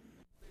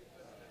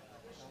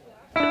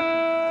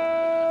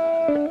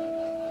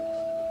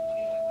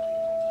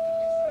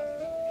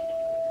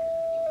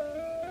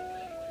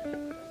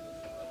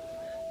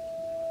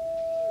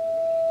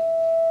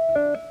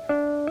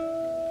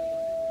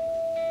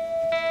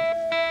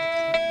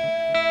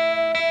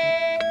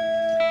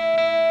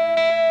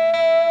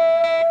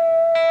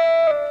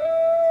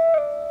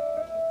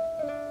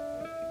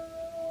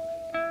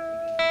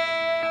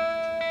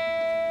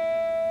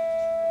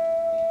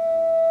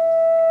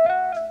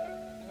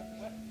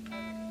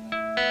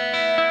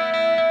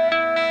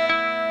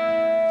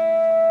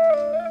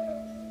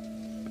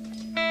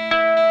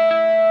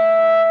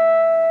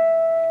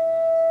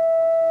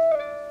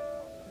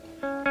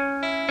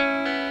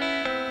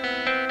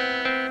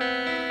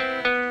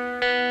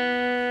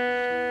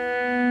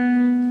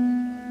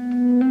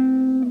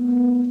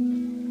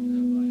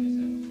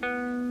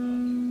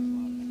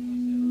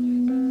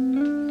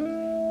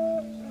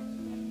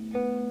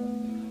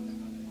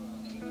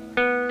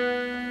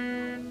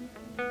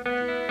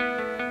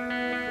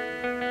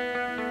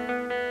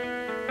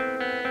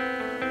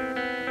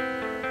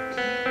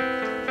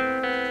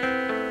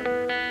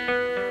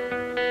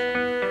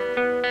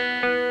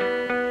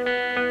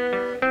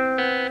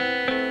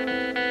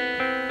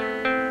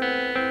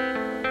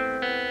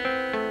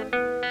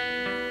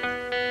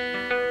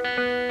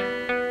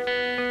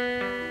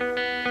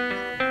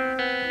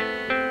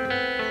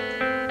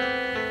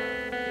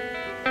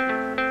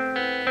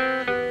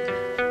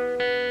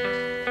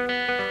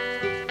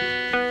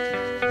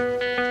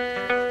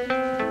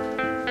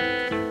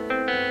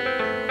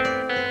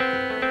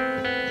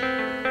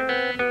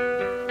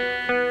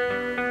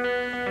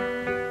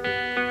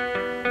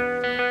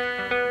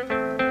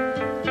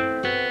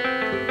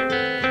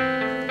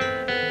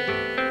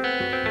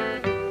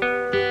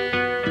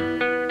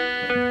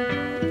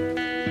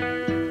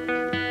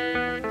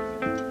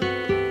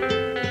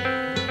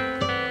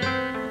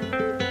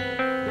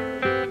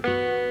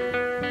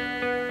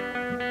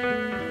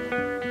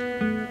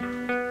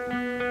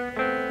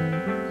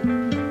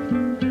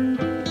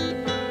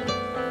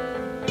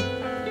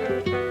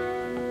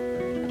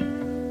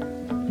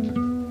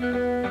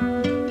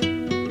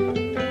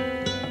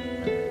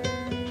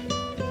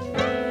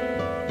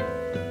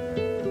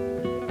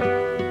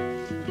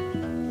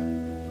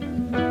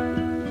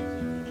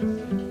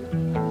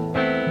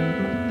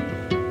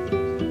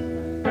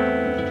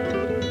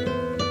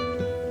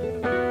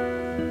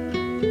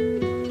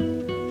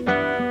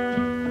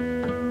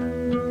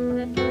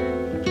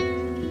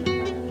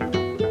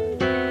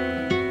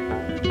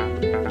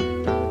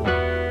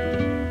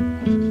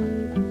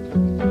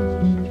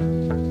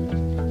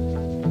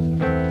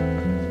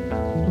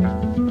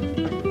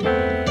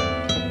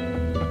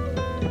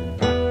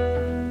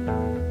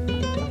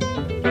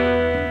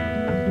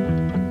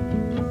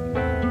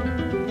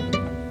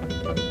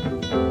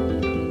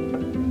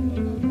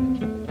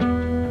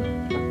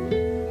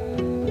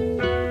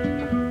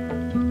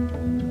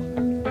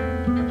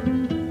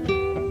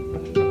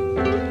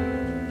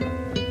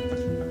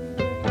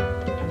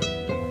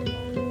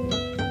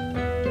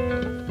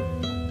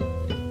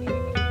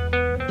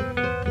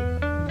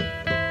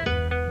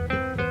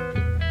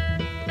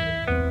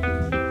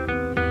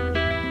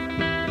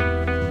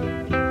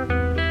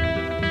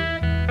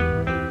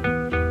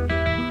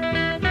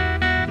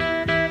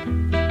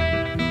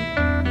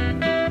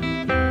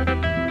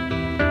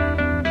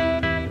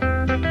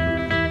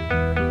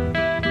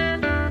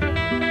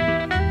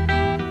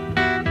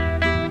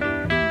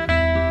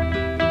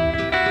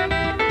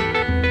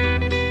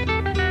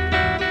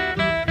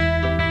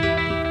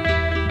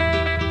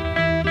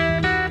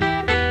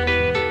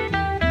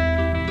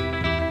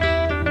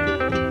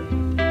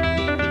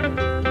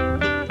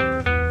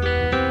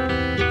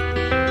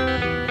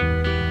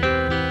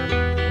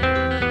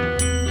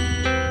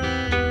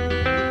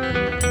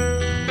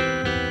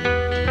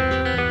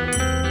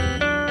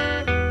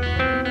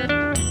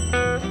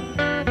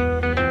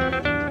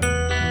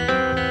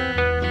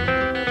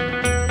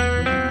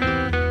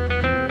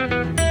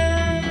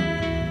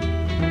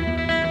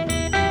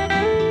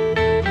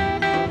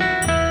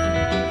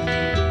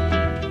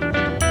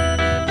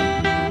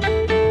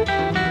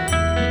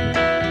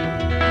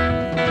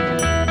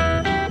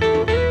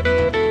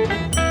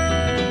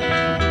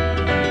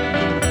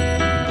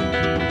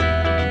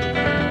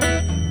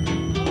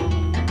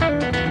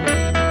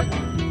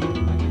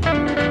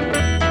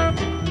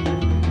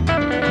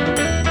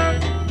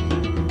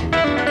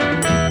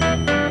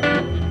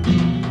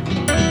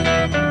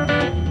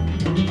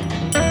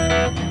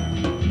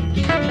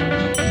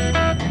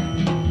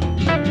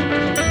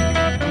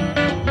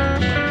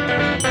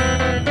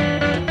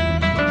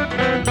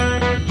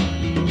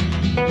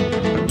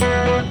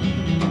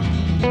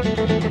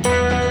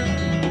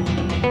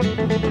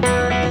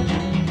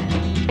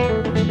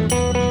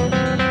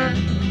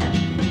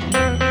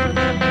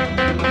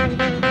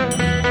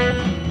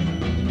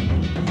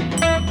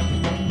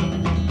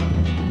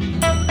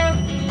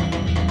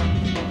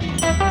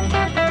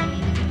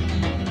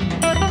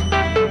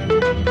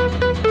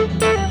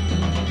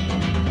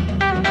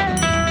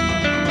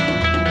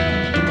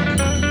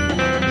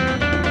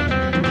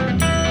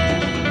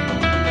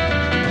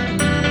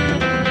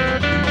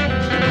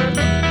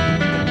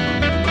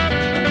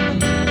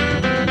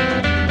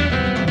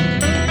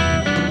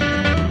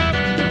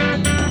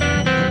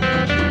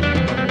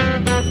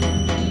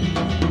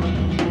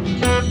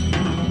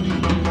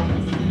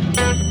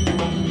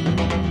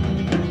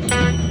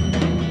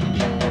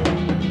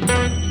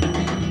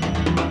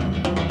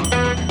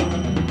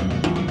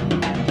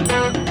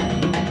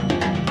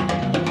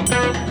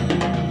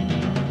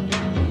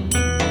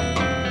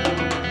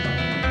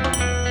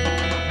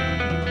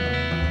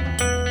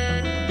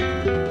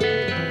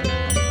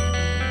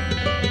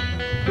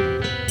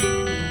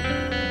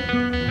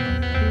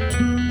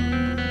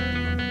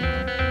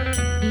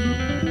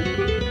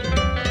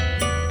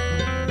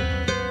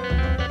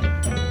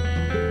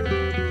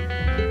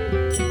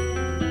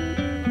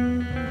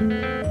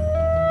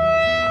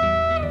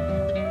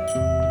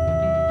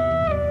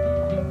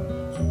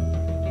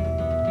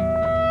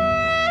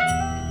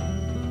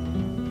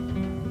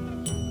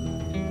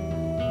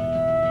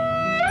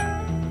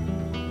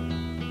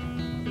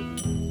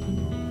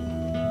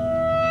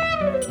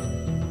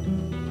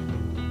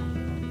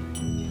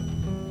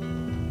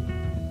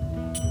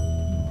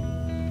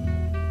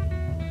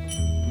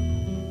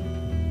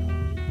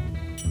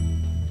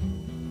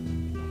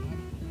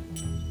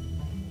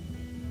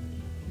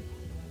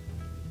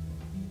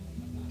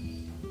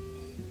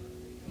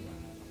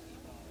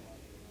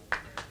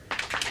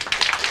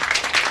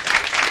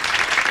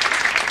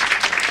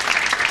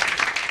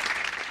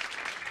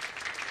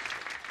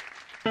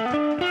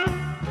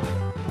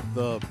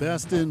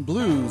 best in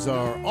blues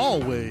are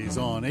always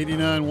on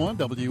 89.1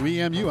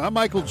 WEMU. I'm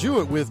Michael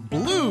Jewett with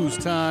Blues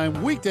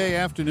Time weekday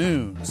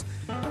afternoons.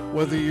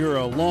 Whether you're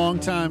a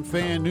longtime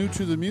fan new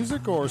to the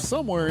music or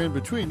somewhere in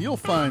between, you'll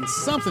find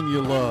something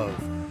you love.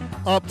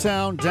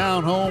 Uptown,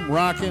 down home,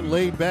 rockin',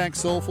 laid back,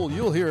 soulful,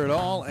 you'll hear it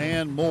all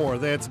and more.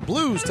 That's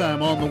Blues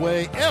Time on the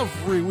way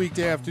every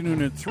weekday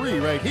afternoon at 3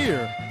 right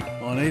here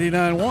on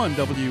 89.1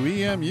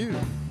 WEMU.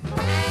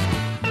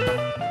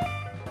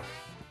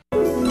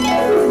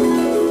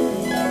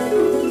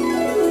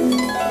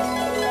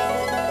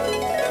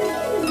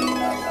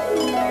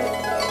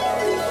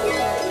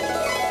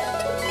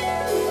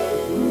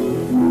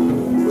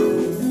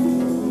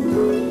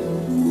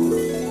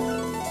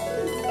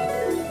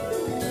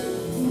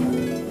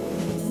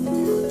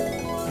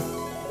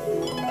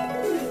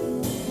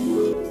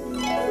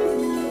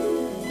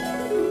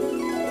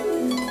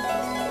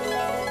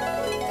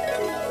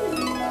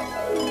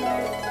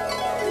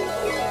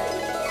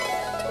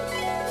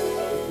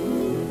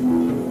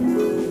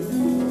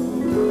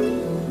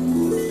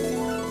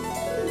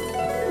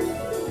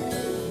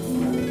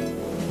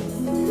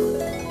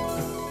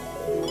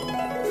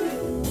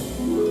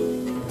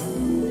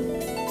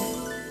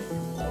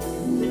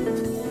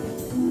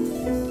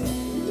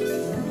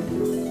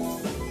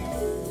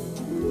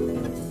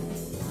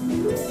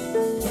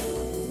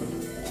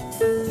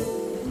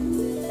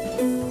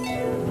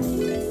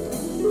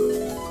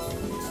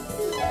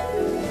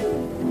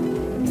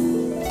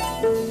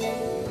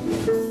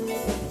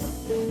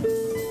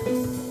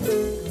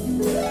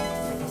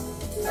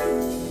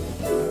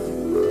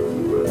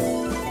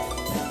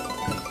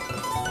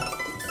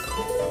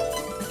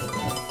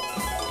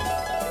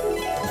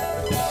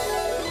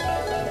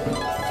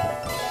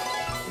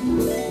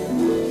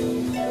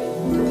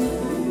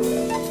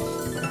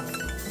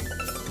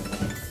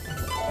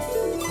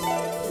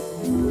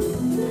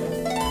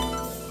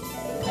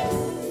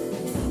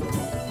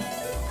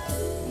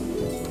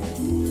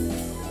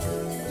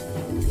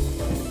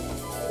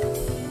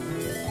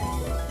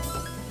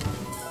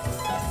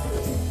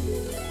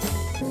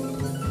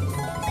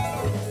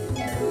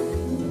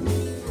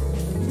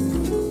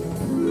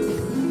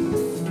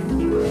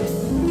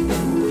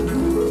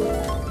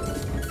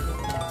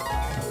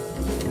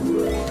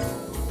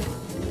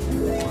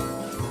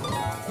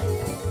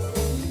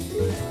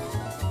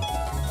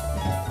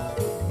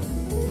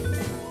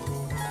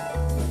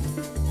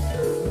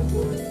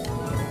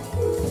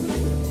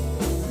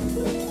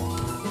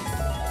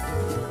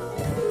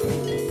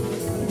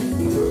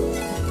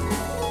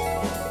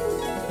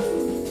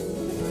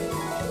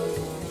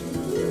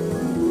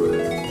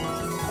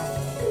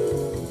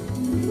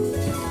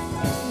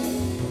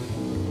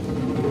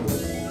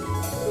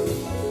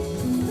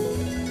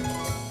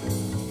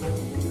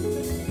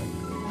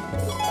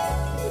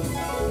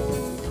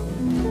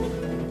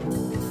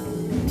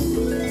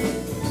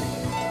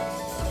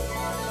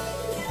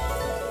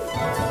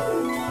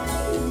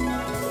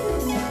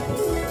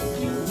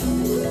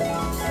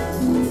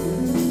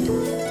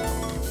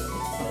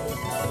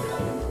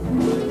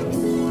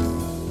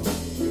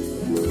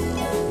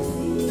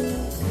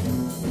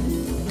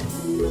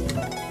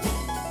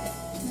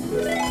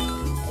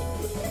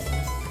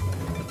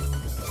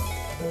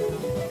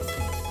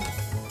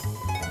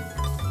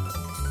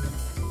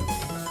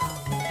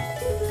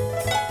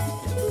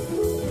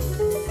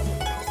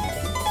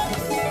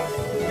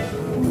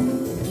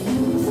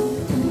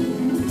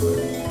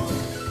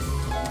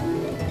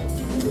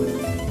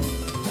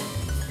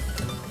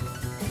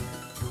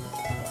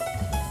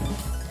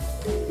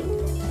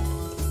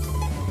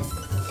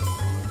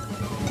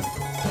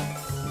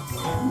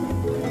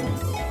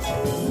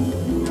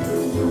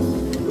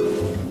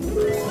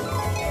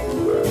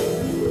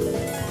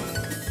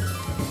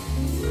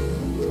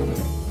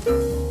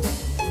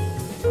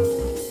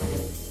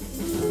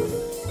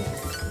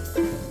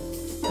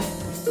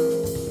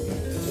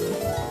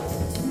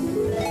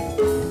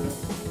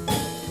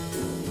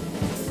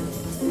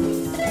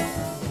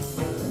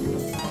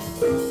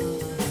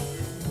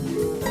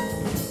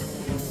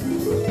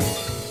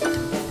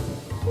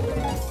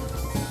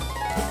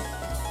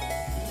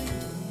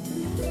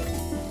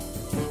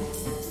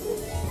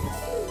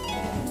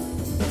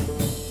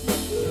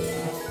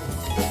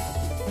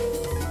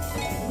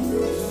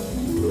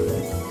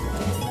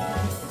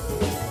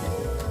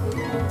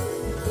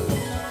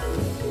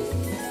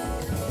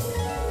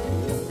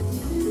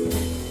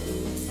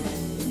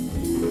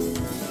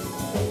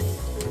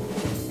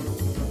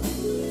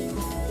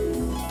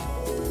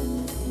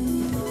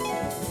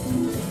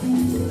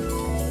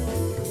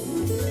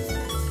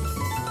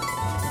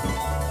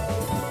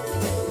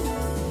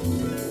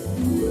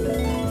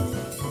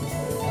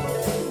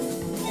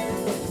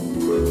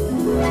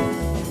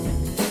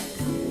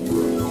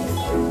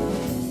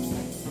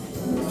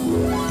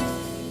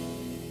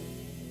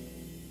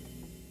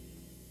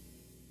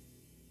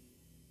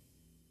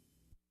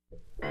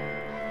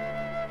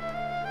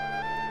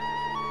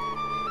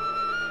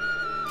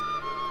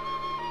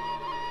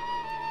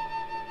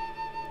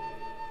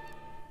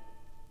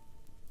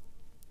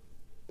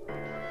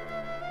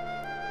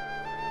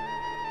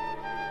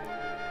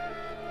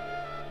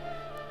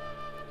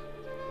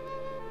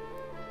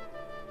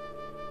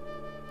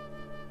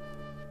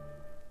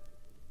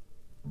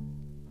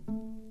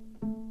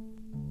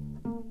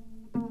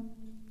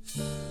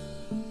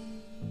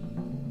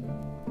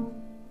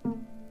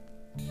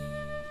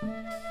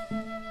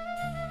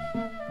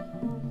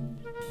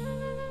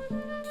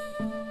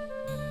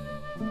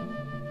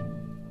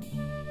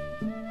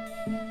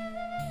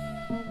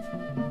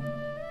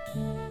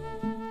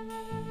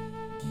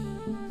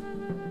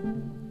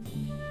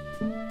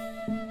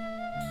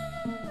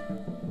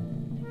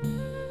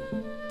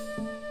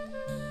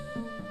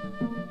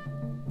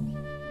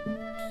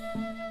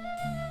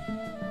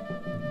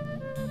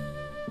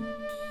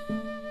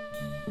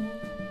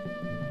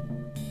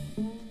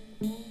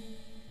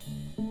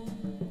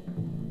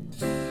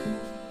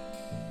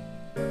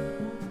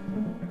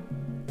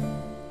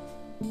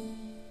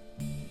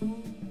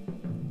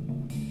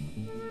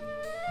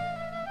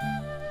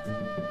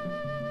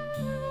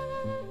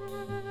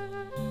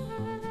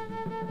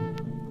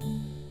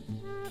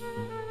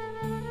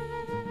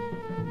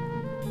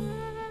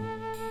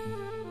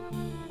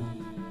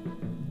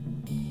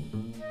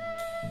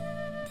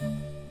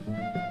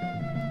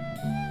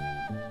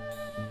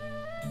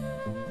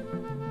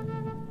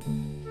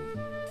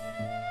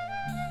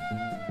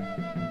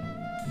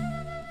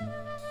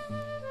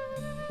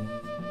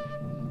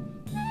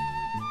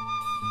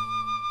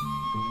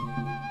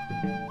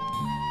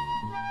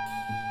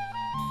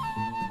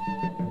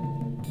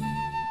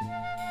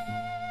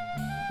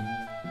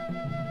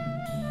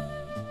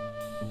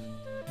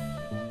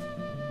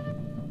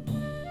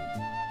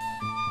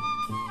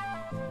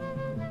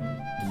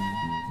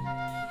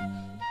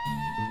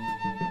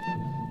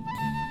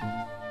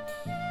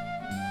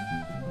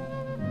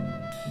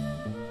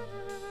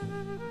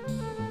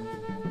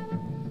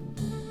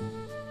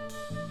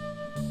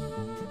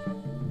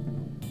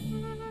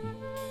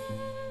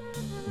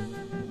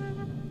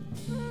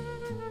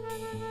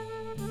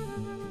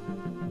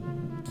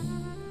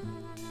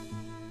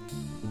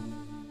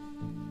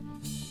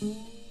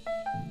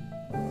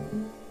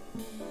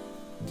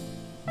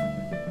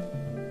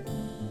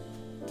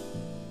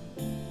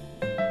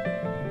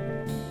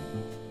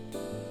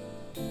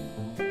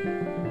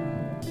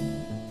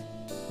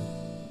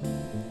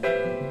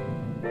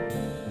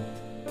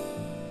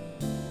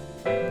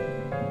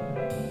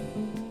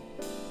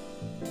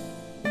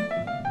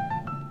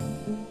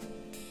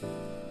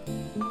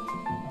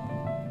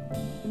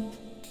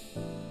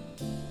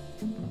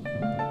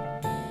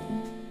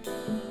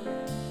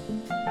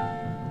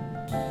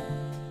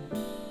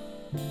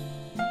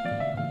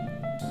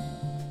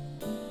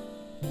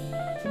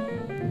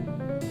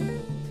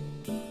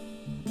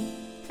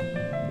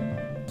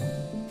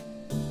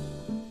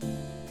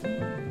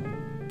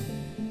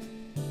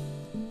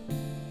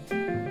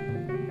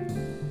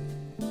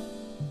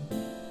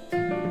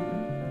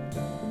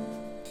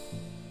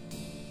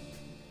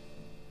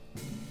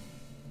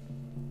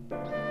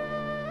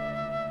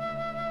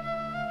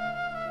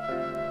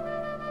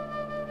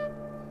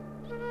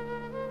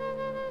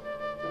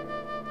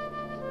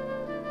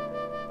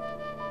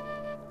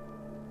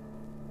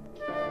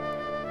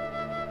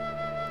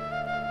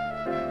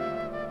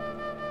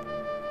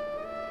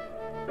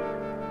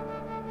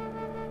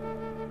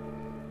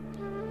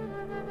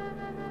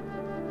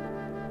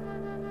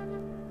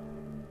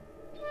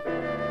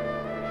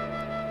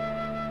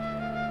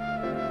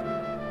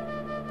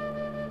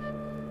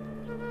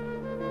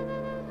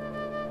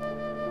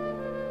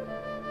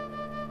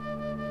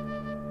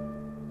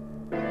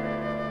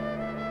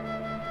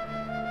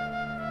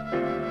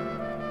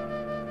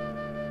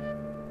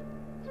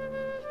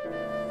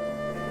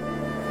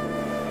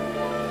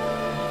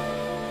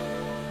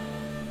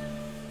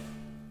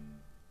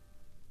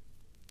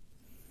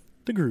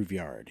 The Groove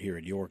Yard here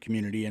at your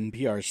community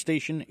NPR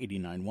station,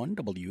 89.1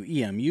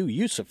 WEMU,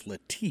 Yusuf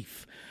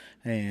Lateef,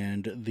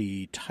 and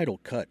the title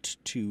cut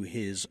to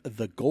his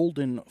The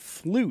Golden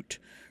Flute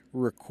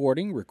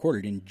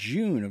recorded in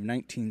June of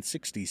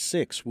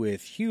 1966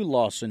 with Hugh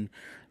Lawson,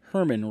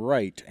 Herman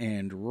Wright,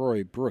 and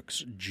Roy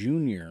Brooks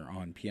Jr.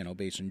 on piano,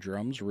 bass, and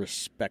drums,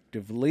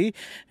 respectively.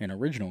 An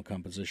original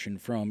composition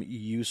from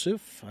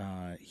Yusuf.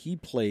 He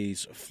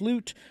plays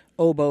flute,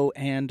 oboe,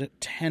 and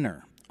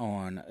tenor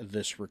on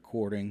this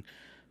recording.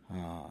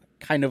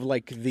 Kind of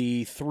like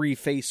the three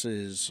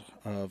faces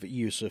of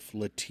Yusuf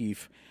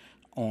Lateef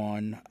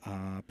on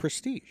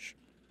Prestige.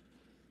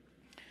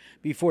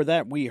 Before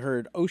that, we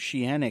heard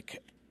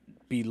Oceanic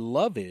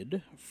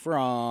Beloved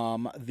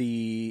from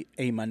a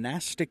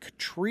monastic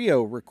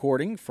trio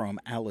recording from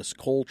Alice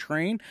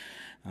Coltrane.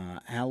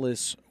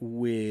 Alice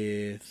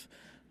with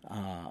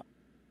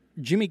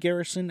Jimmy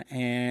Garrison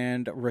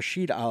and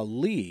Rashid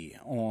Ali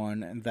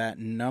on that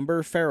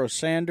number. Pharoah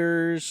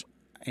Sanders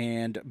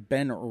and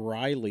Ben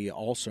Riley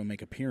also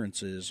make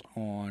appearances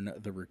on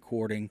the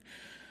recording.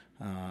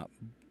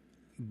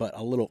 But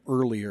a little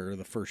earlier,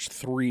 the first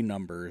three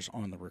numbers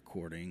on the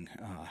recording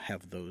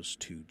have those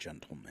two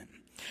gentlemen.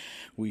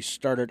 We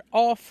started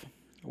off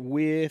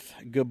with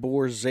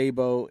Gabor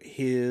Szabo,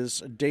 his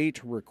date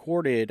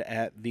recorded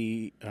at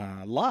the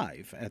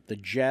live at the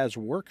Jazz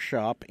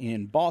Workshop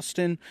in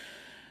Boston.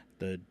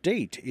 The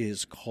date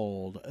is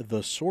called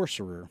The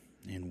Sorcerer,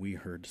 and we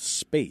heard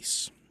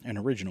Space, an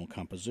original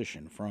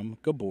composition from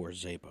Gabor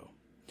Szabo.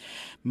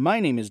 My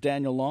name is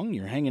Daniel Long.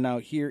 You're hanging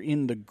out here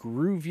in the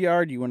Groove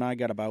Yard. You and I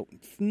got about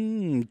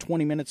 20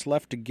 minutes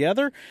left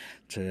together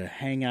to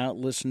hang out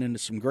listening to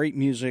some great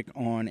music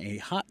on a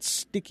hot,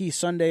 sticky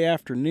Sunday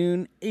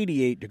afternoon.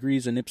 88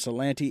 degrees in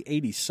Ypsilanti,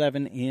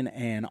 87 in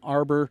Ann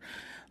Arbor,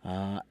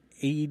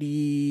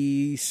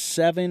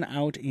 87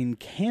 out in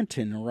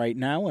Canton right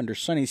now under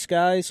sunny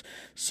skies.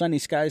 Sunny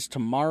skies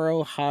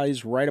tomorrow,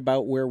 highs right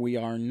about where we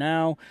are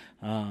now.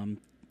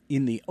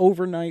 In the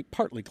overnight,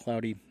 partly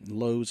cloudy,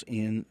 lows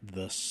in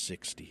the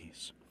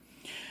 60s.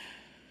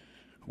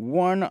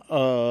 One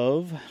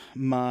of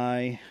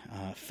my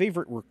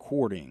favorite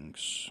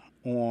recordings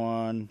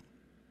on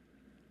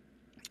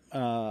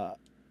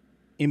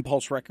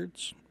Impulse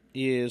Records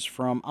is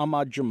from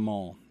Ahmad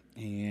Jamal,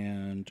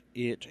 and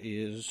it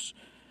is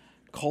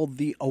called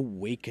The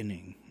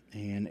Awakening,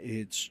 and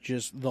it's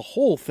just, the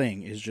whole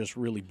thing is just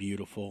really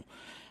beautiful.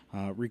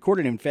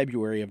 Recorded in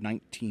February of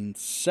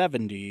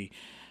 1970,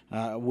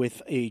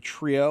 with a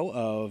trio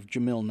of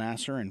Jamil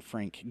Nasser and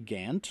Frank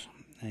Gant.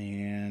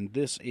 And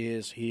this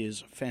is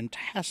his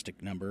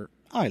fantastic number,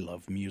 I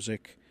Love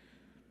Music.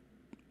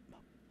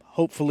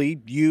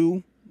 Hopefully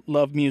you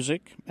love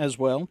music as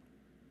well.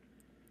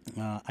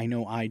 I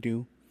know I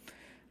do.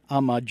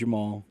 Ahmad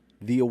Jamal,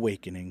 The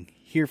Awakening,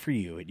 here for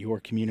you at your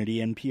community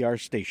NPR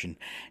station,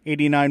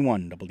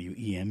 89.1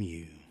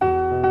 WEMU.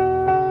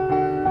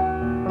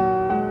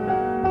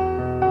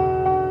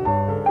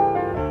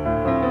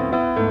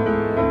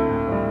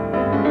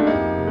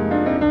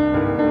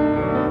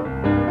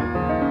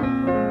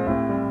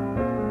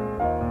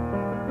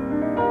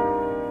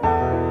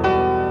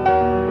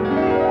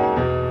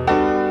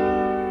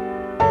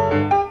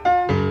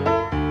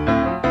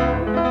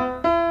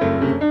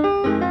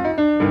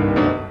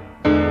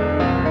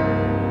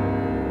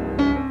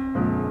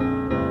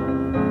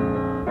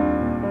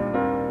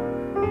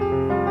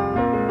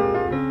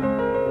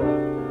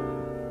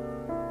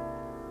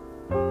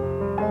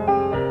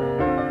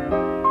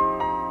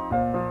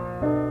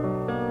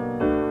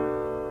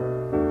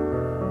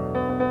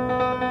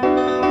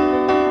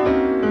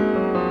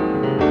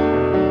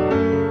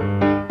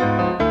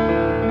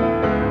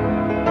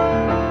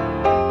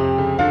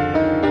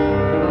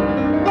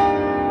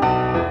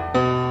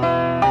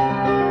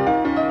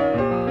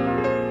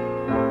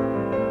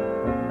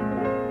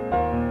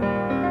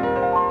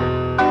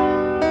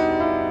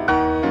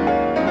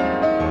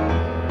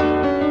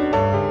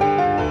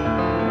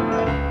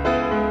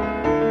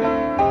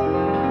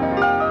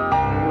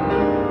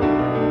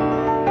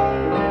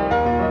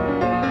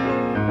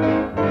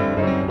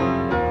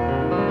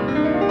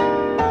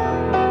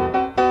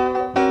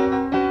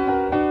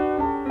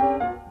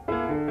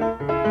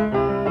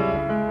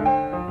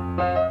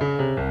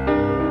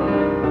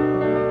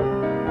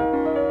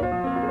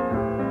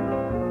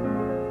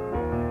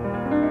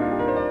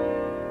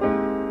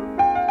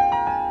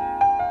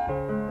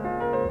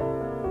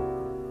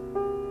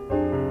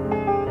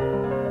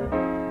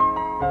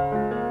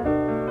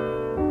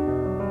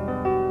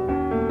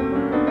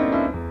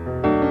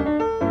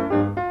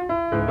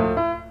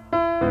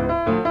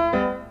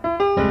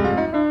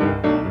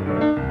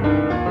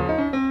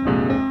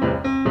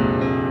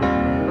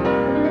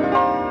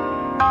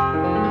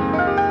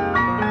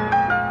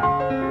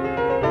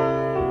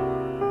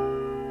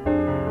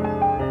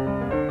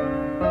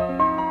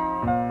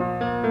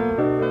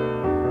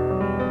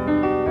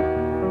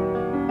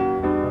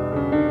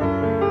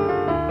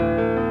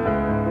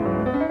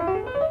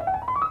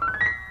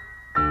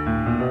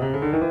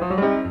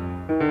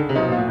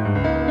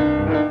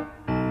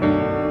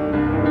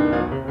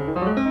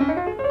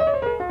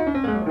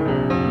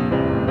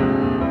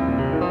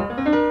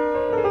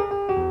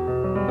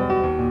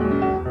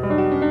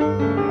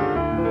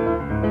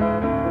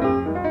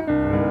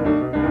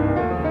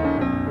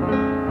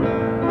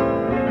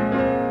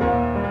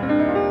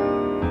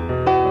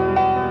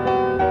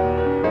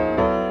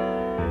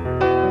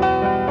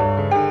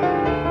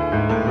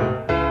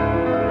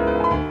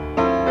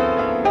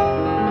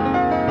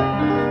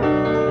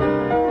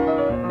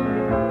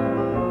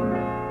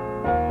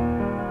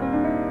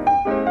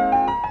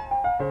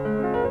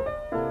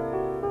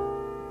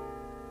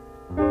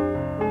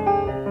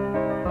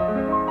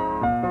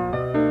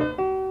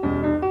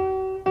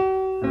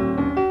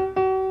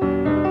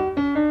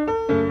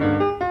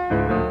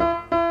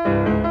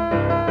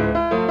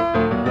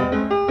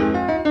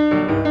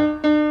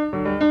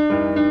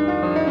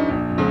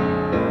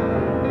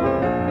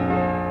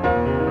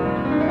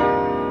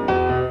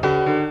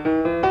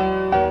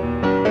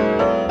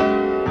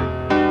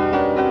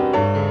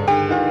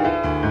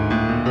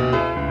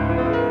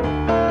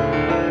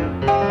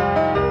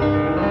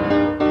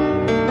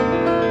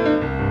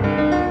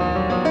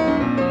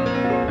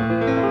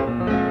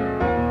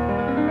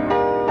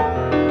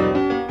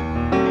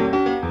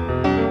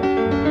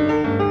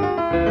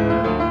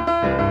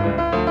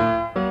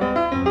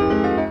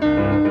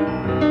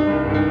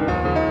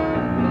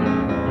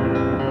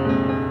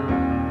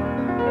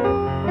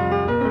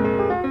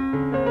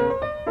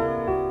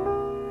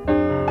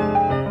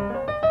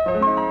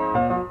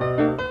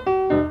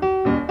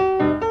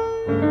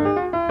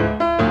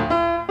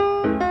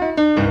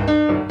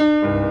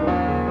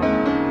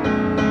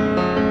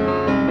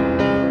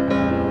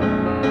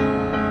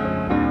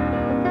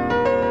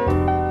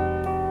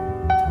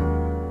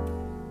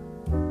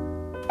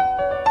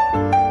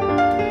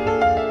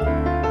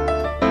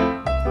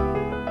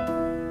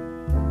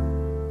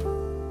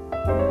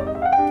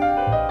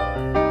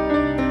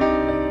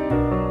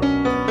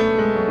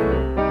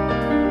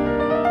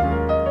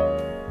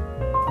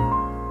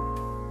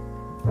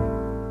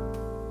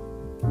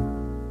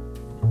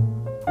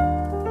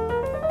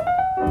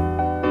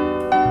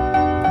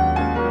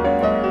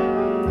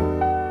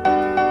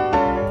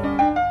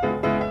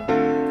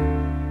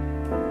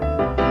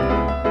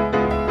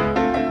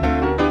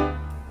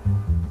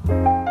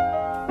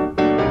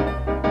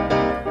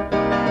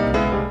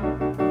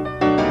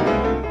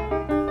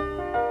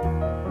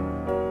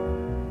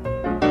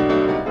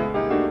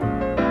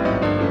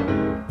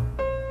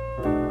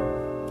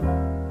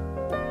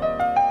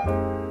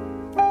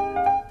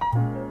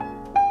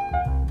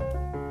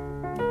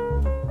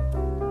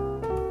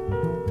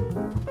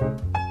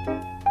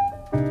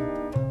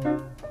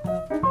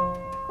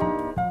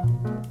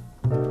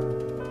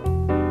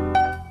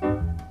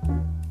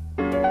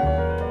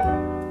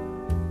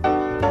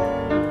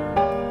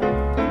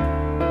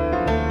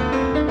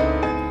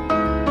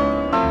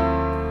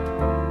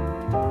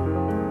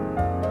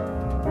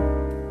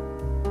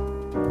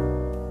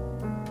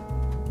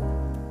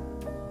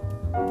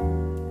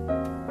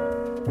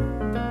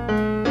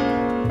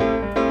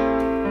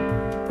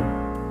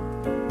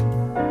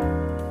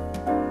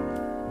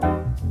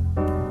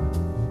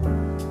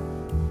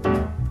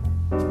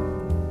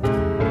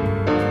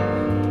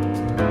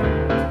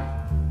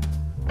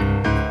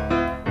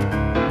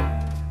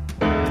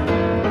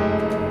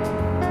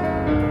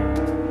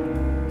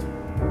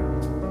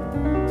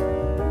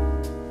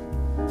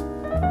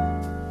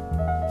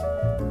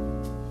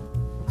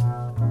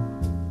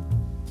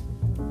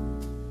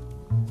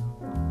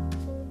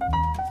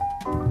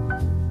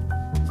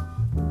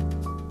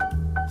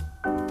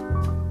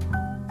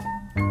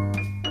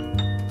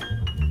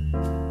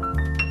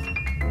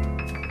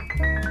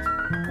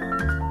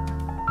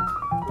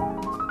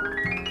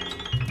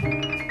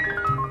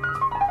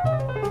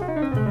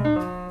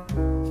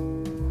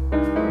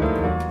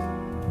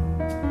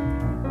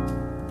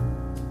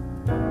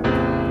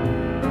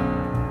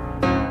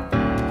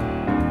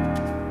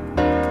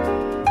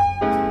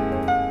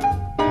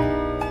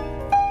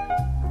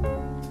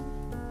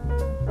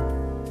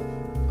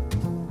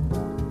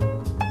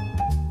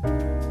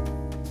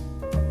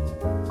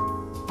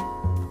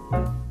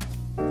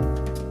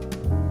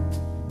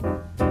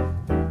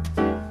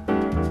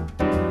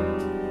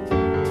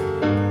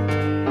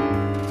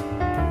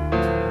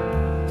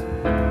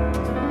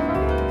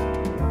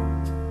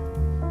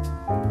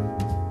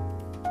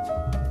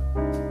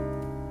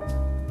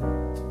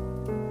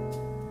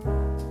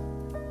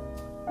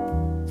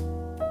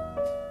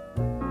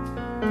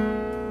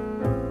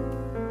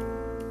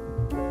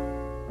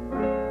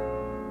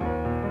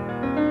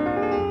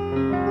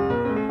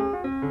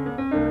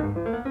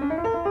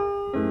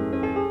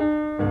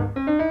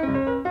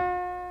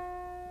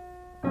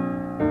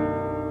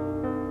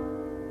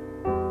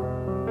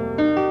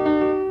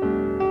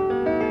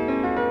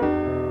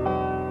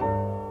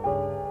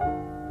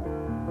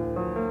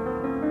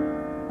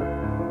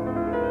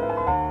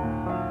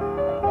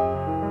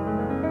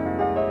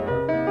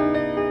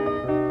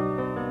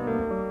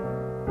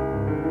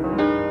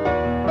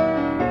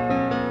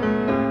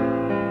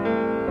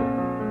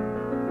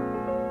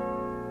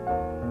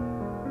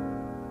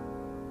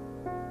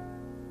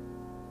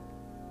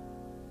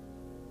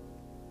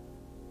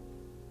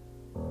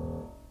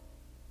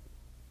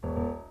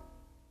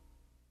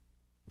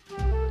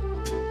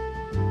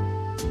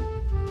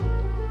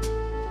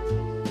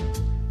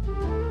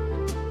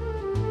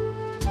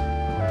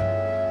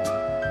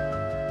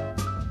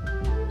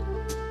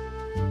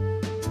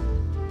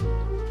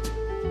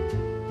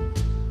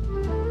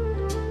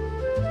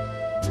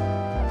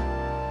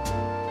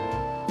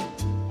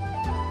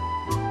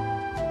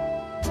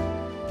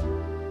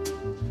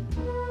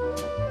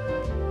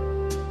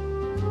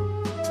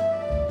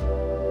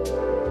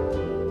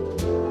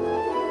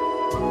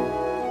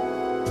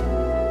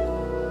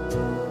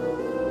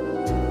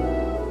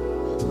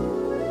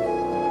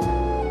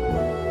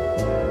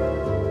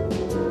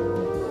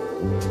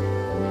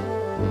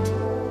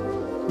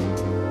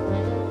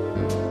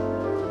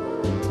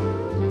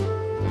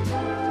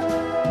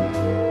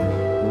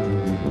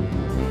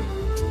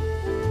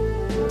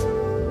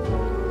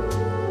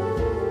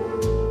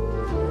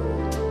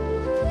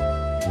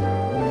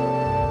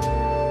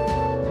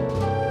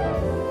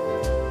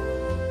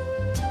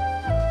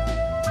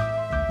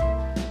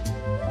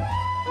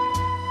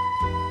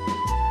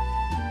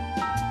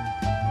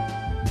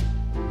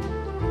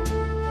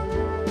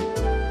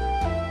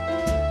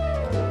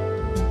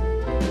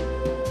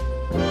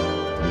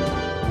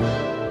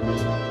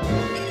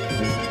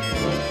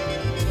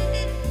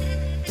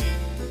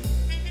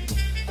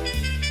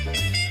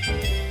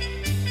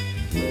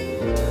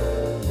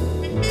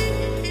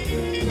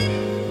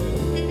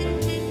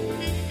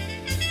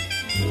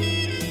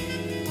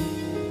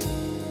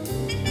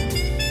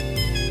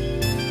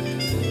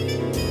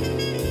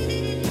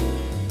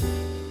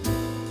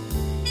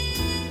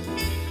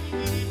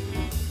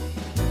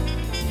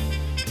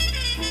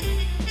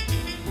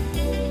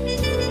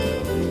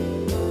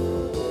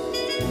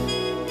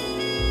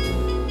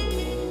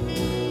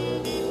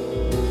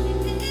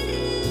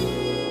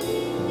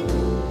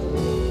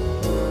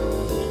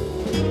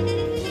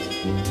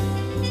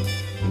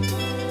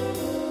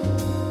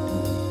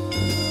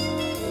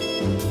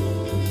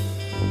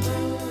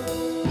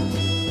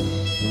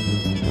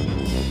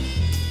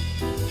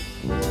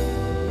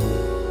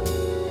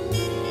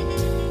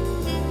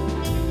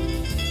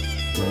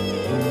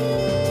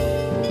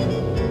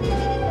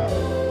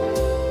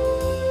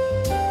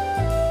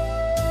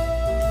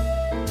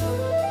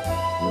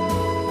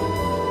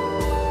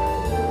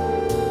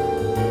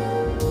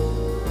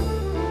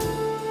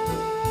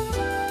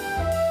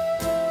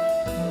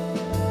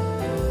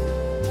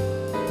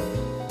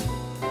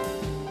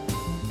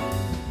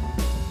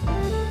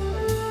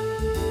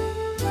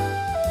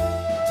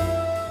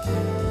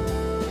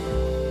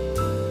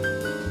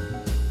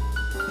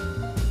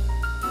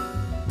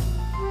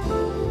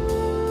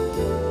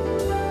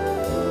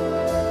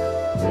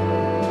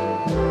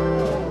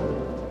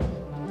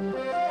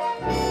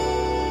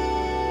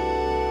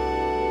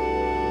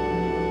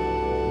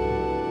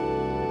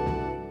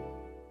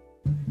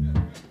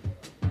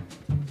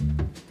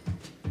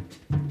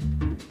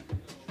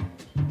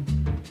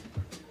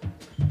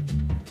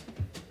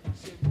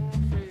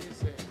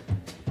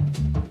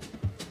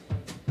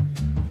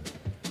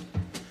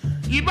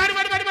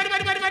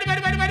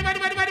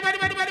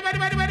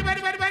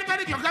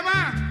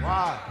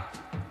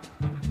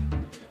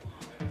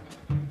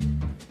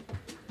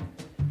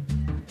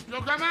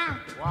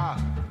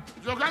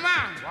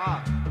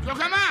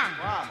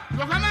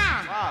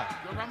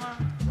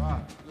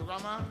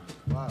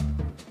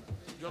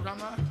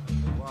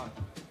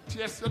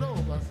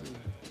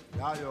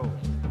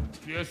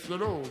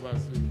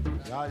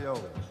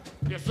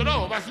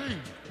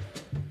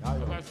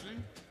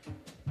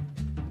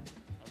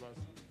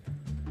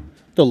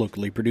 The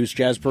locally produced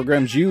jazz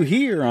programs you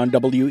hear on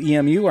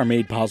WEMU are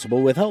made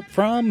possible with help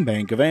from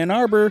Bank of Ann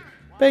Arbor.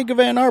 Bank of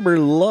Ann Arbor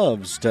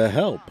loves to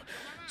help.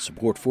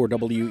 Support for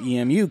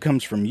WEMU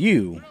comes from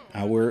you,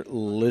 our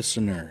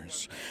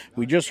listeners.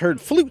 We just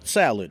heard Flute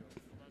Salad.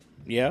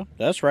 Yeah,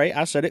 that's right,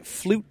 I said it,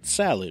 Flute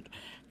Salad,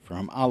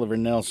 from Oliver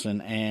Nelson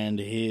and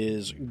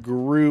his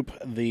group,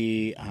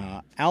 the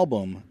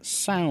album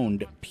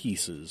Sound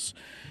Pieces.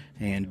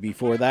 And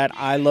before that,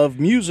 I Love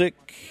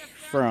Music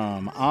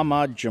from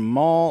Ahmad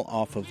Jamal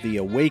off of The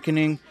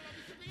Awakening.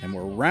 And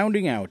we're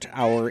rounding out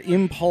our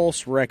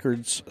Impulse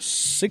Records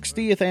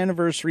 60th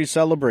anniversary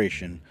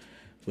celebration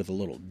with a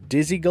little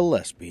Dizzy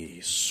Gillespie,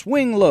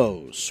 Swing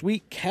Low,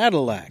 Sweet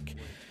Cadillac,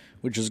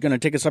 which is going to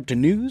take us up to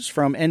news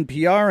from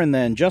NPR, and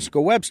then Jessica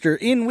Webster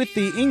in with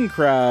the In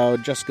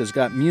Crowd. Jessica's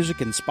got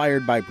music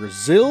inspired by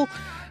Brazil,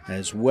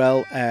 as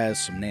well as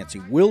some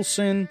Nancy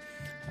Wilson,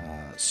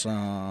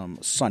 some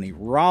Sonny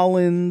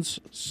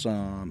Rollins,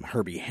 some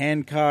Herbie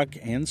Hancock,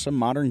 and some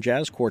modern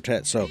jazz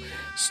quartet. So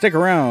stick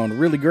around.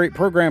 Really great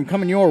program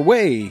coming your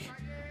way.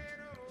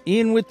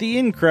 In with the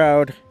In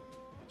Crowd,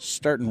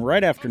 starting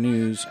right after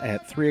news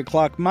at 3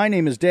 o'clock. My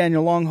name is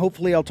Daniel Long.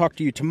 Hopefully I'll talk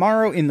to you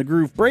tomorrow in the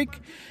Groove Break.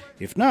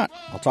 If not,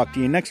 I'll talk to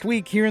you next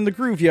week here in the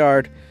Groove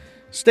Yard.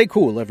 Stay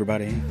cool,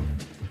 everybody.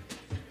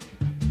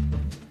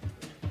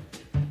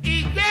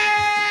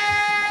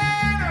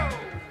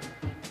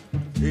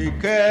 Y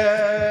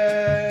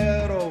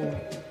quiero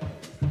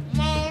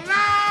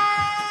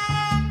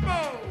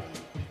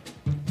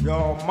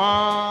your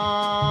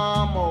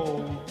mamo.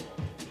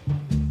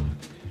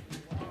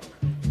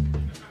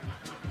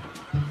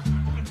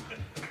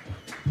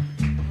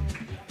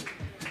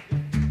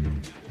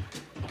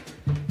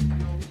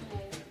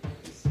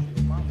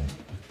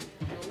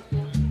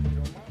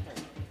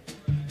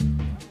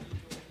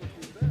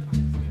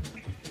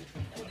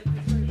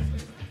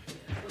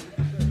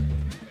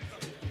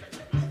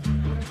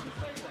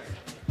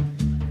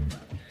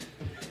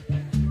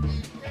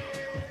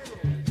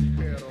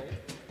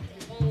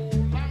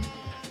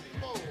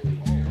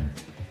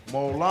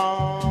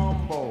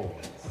 Molambo.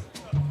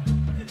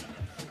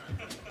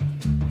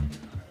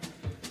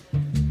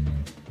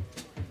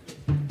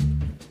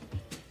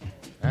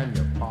 And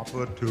your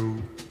papa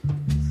too.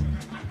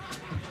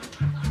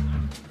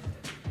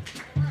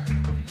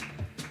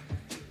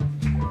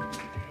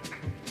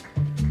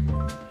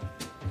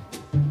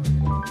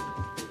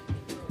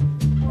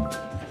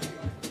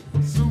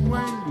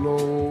 Swing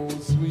low,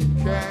 sweet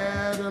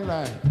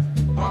Cadillac,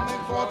 coming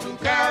for to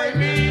carry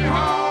me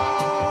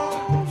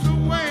home.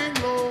 Swing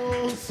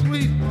low,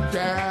 sweet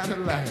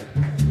Cadillac,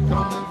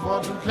 coming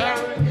for to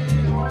carry me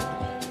home.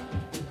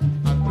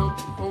 I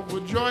looked over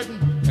Jordan,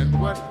 and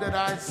what did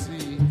I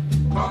see?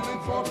 Coming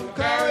for to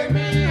carry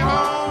me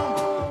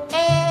home.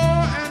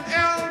 Oh, an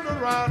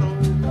Eldorado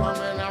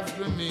coming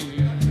after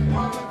me,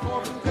 coming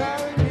for to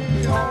carry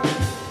me home.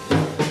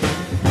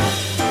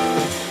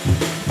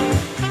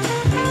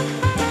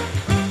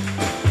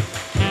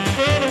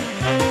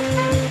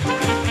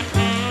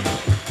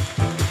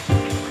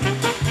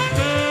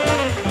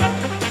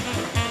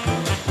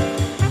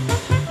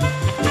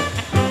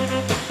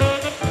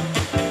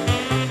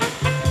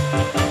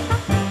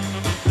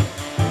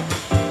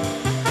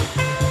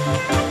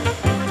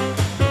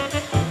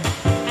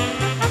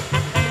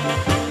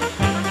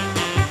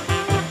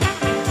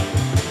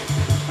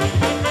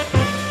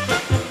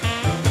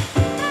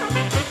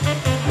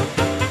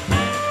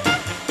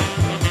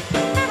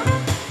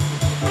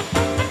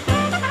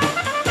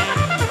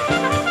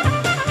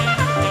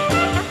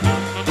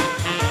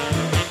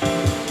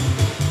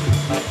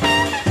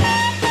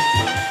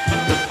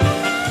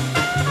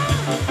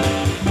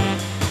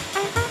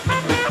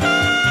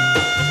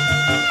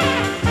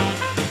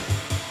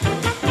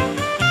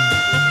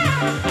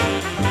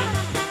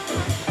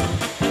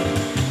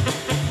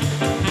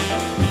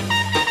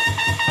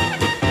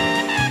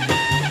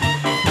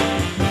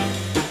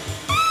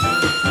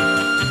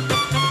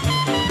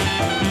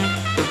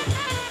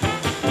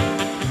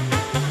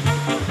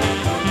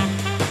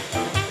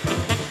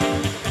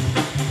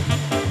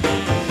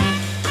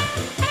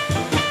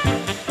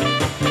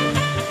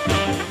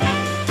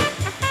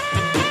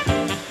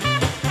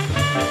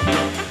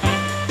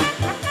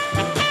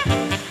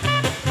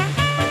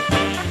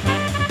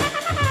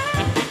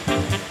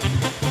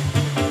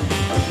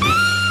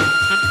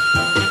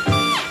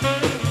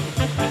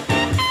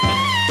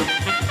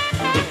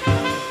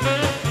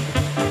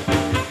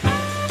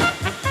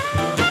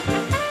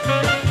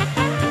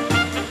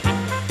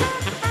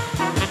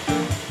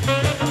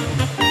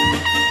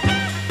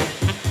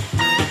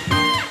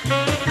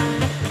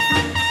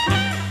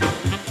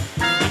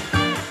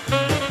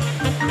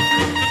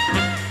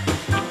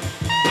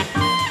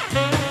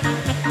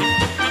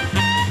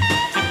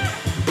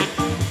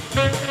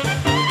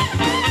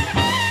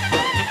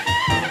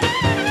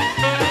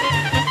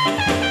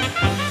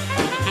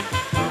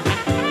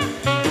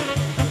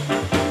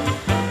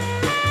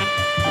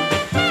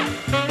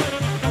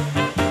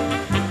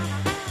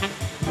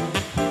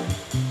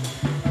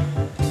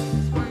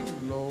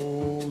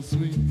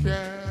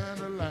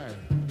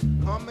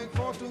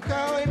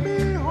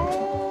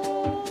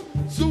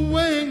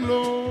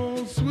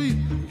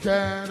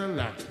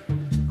 Cadillac.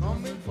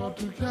 Coming for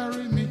to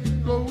carry me,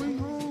 going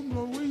home,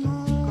 going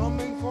home.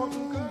 Coming for to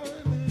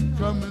carry me,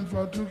 coming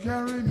for to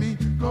carry me,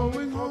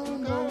 going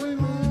home, going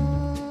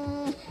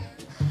home.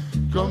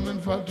 Coming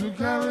for to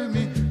carry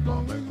me,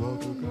 coming for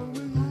to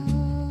carry me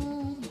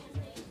home.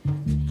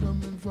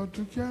 Coming for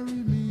to carry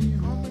me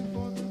home.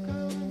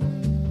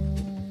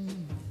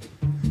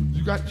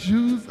 You got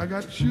shoes, I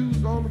got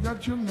shoes, all I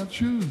got children got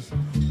shoes.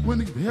 When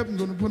they get to heaven,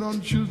 gonna put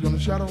on shoes, gonna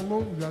shout all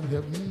over, got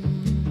heaven,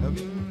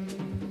 heaven,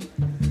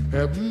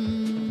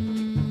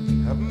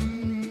 heaven,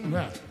 heaven,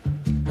 right.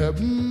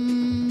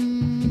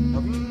 Heaven,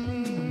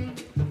 heaven.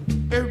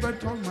 Everybody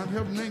talking about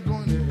heaven, ain't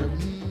going to heaven,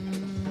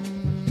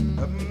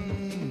 heaven,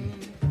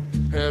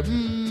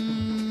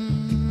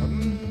 heaven,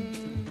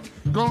 heaven.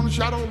 Gonna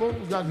shout all over,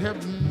 got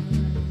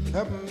heaven,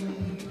 heaven.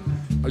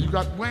 You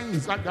got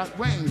wings, I got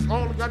wings.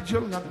 All I got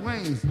children got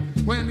wings.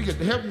 When they get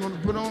to heaven, gonna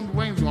put on the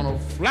wings, gonna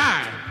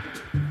fly.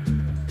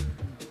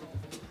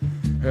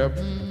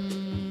 Heaven,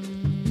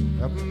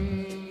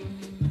 heaven,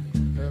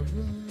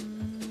 heaven,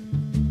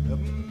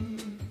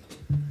 heaven,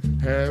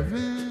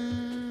 heaven,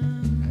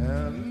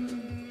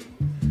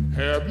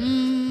 heaven,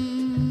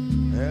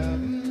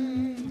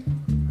 heaven,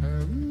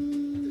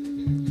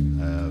 heaven,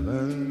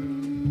 heaven.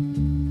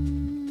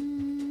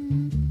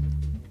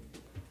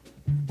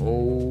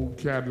 Old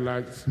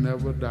Cadillacs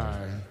never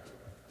die.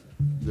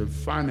 The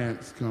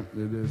finance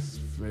company just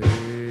fade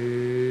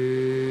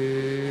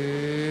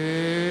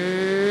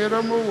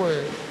them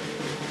away.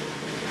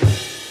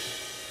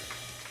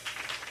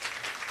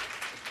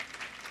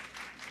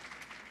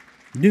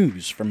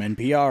 News from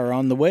NPR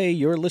on the way.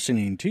 You're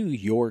listening to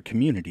Your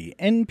Community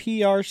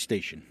NPR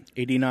station,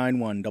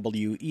 89.1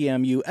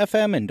 WEMU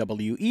FM and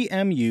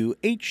WEMU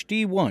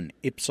HD1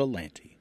 Ypsilanti.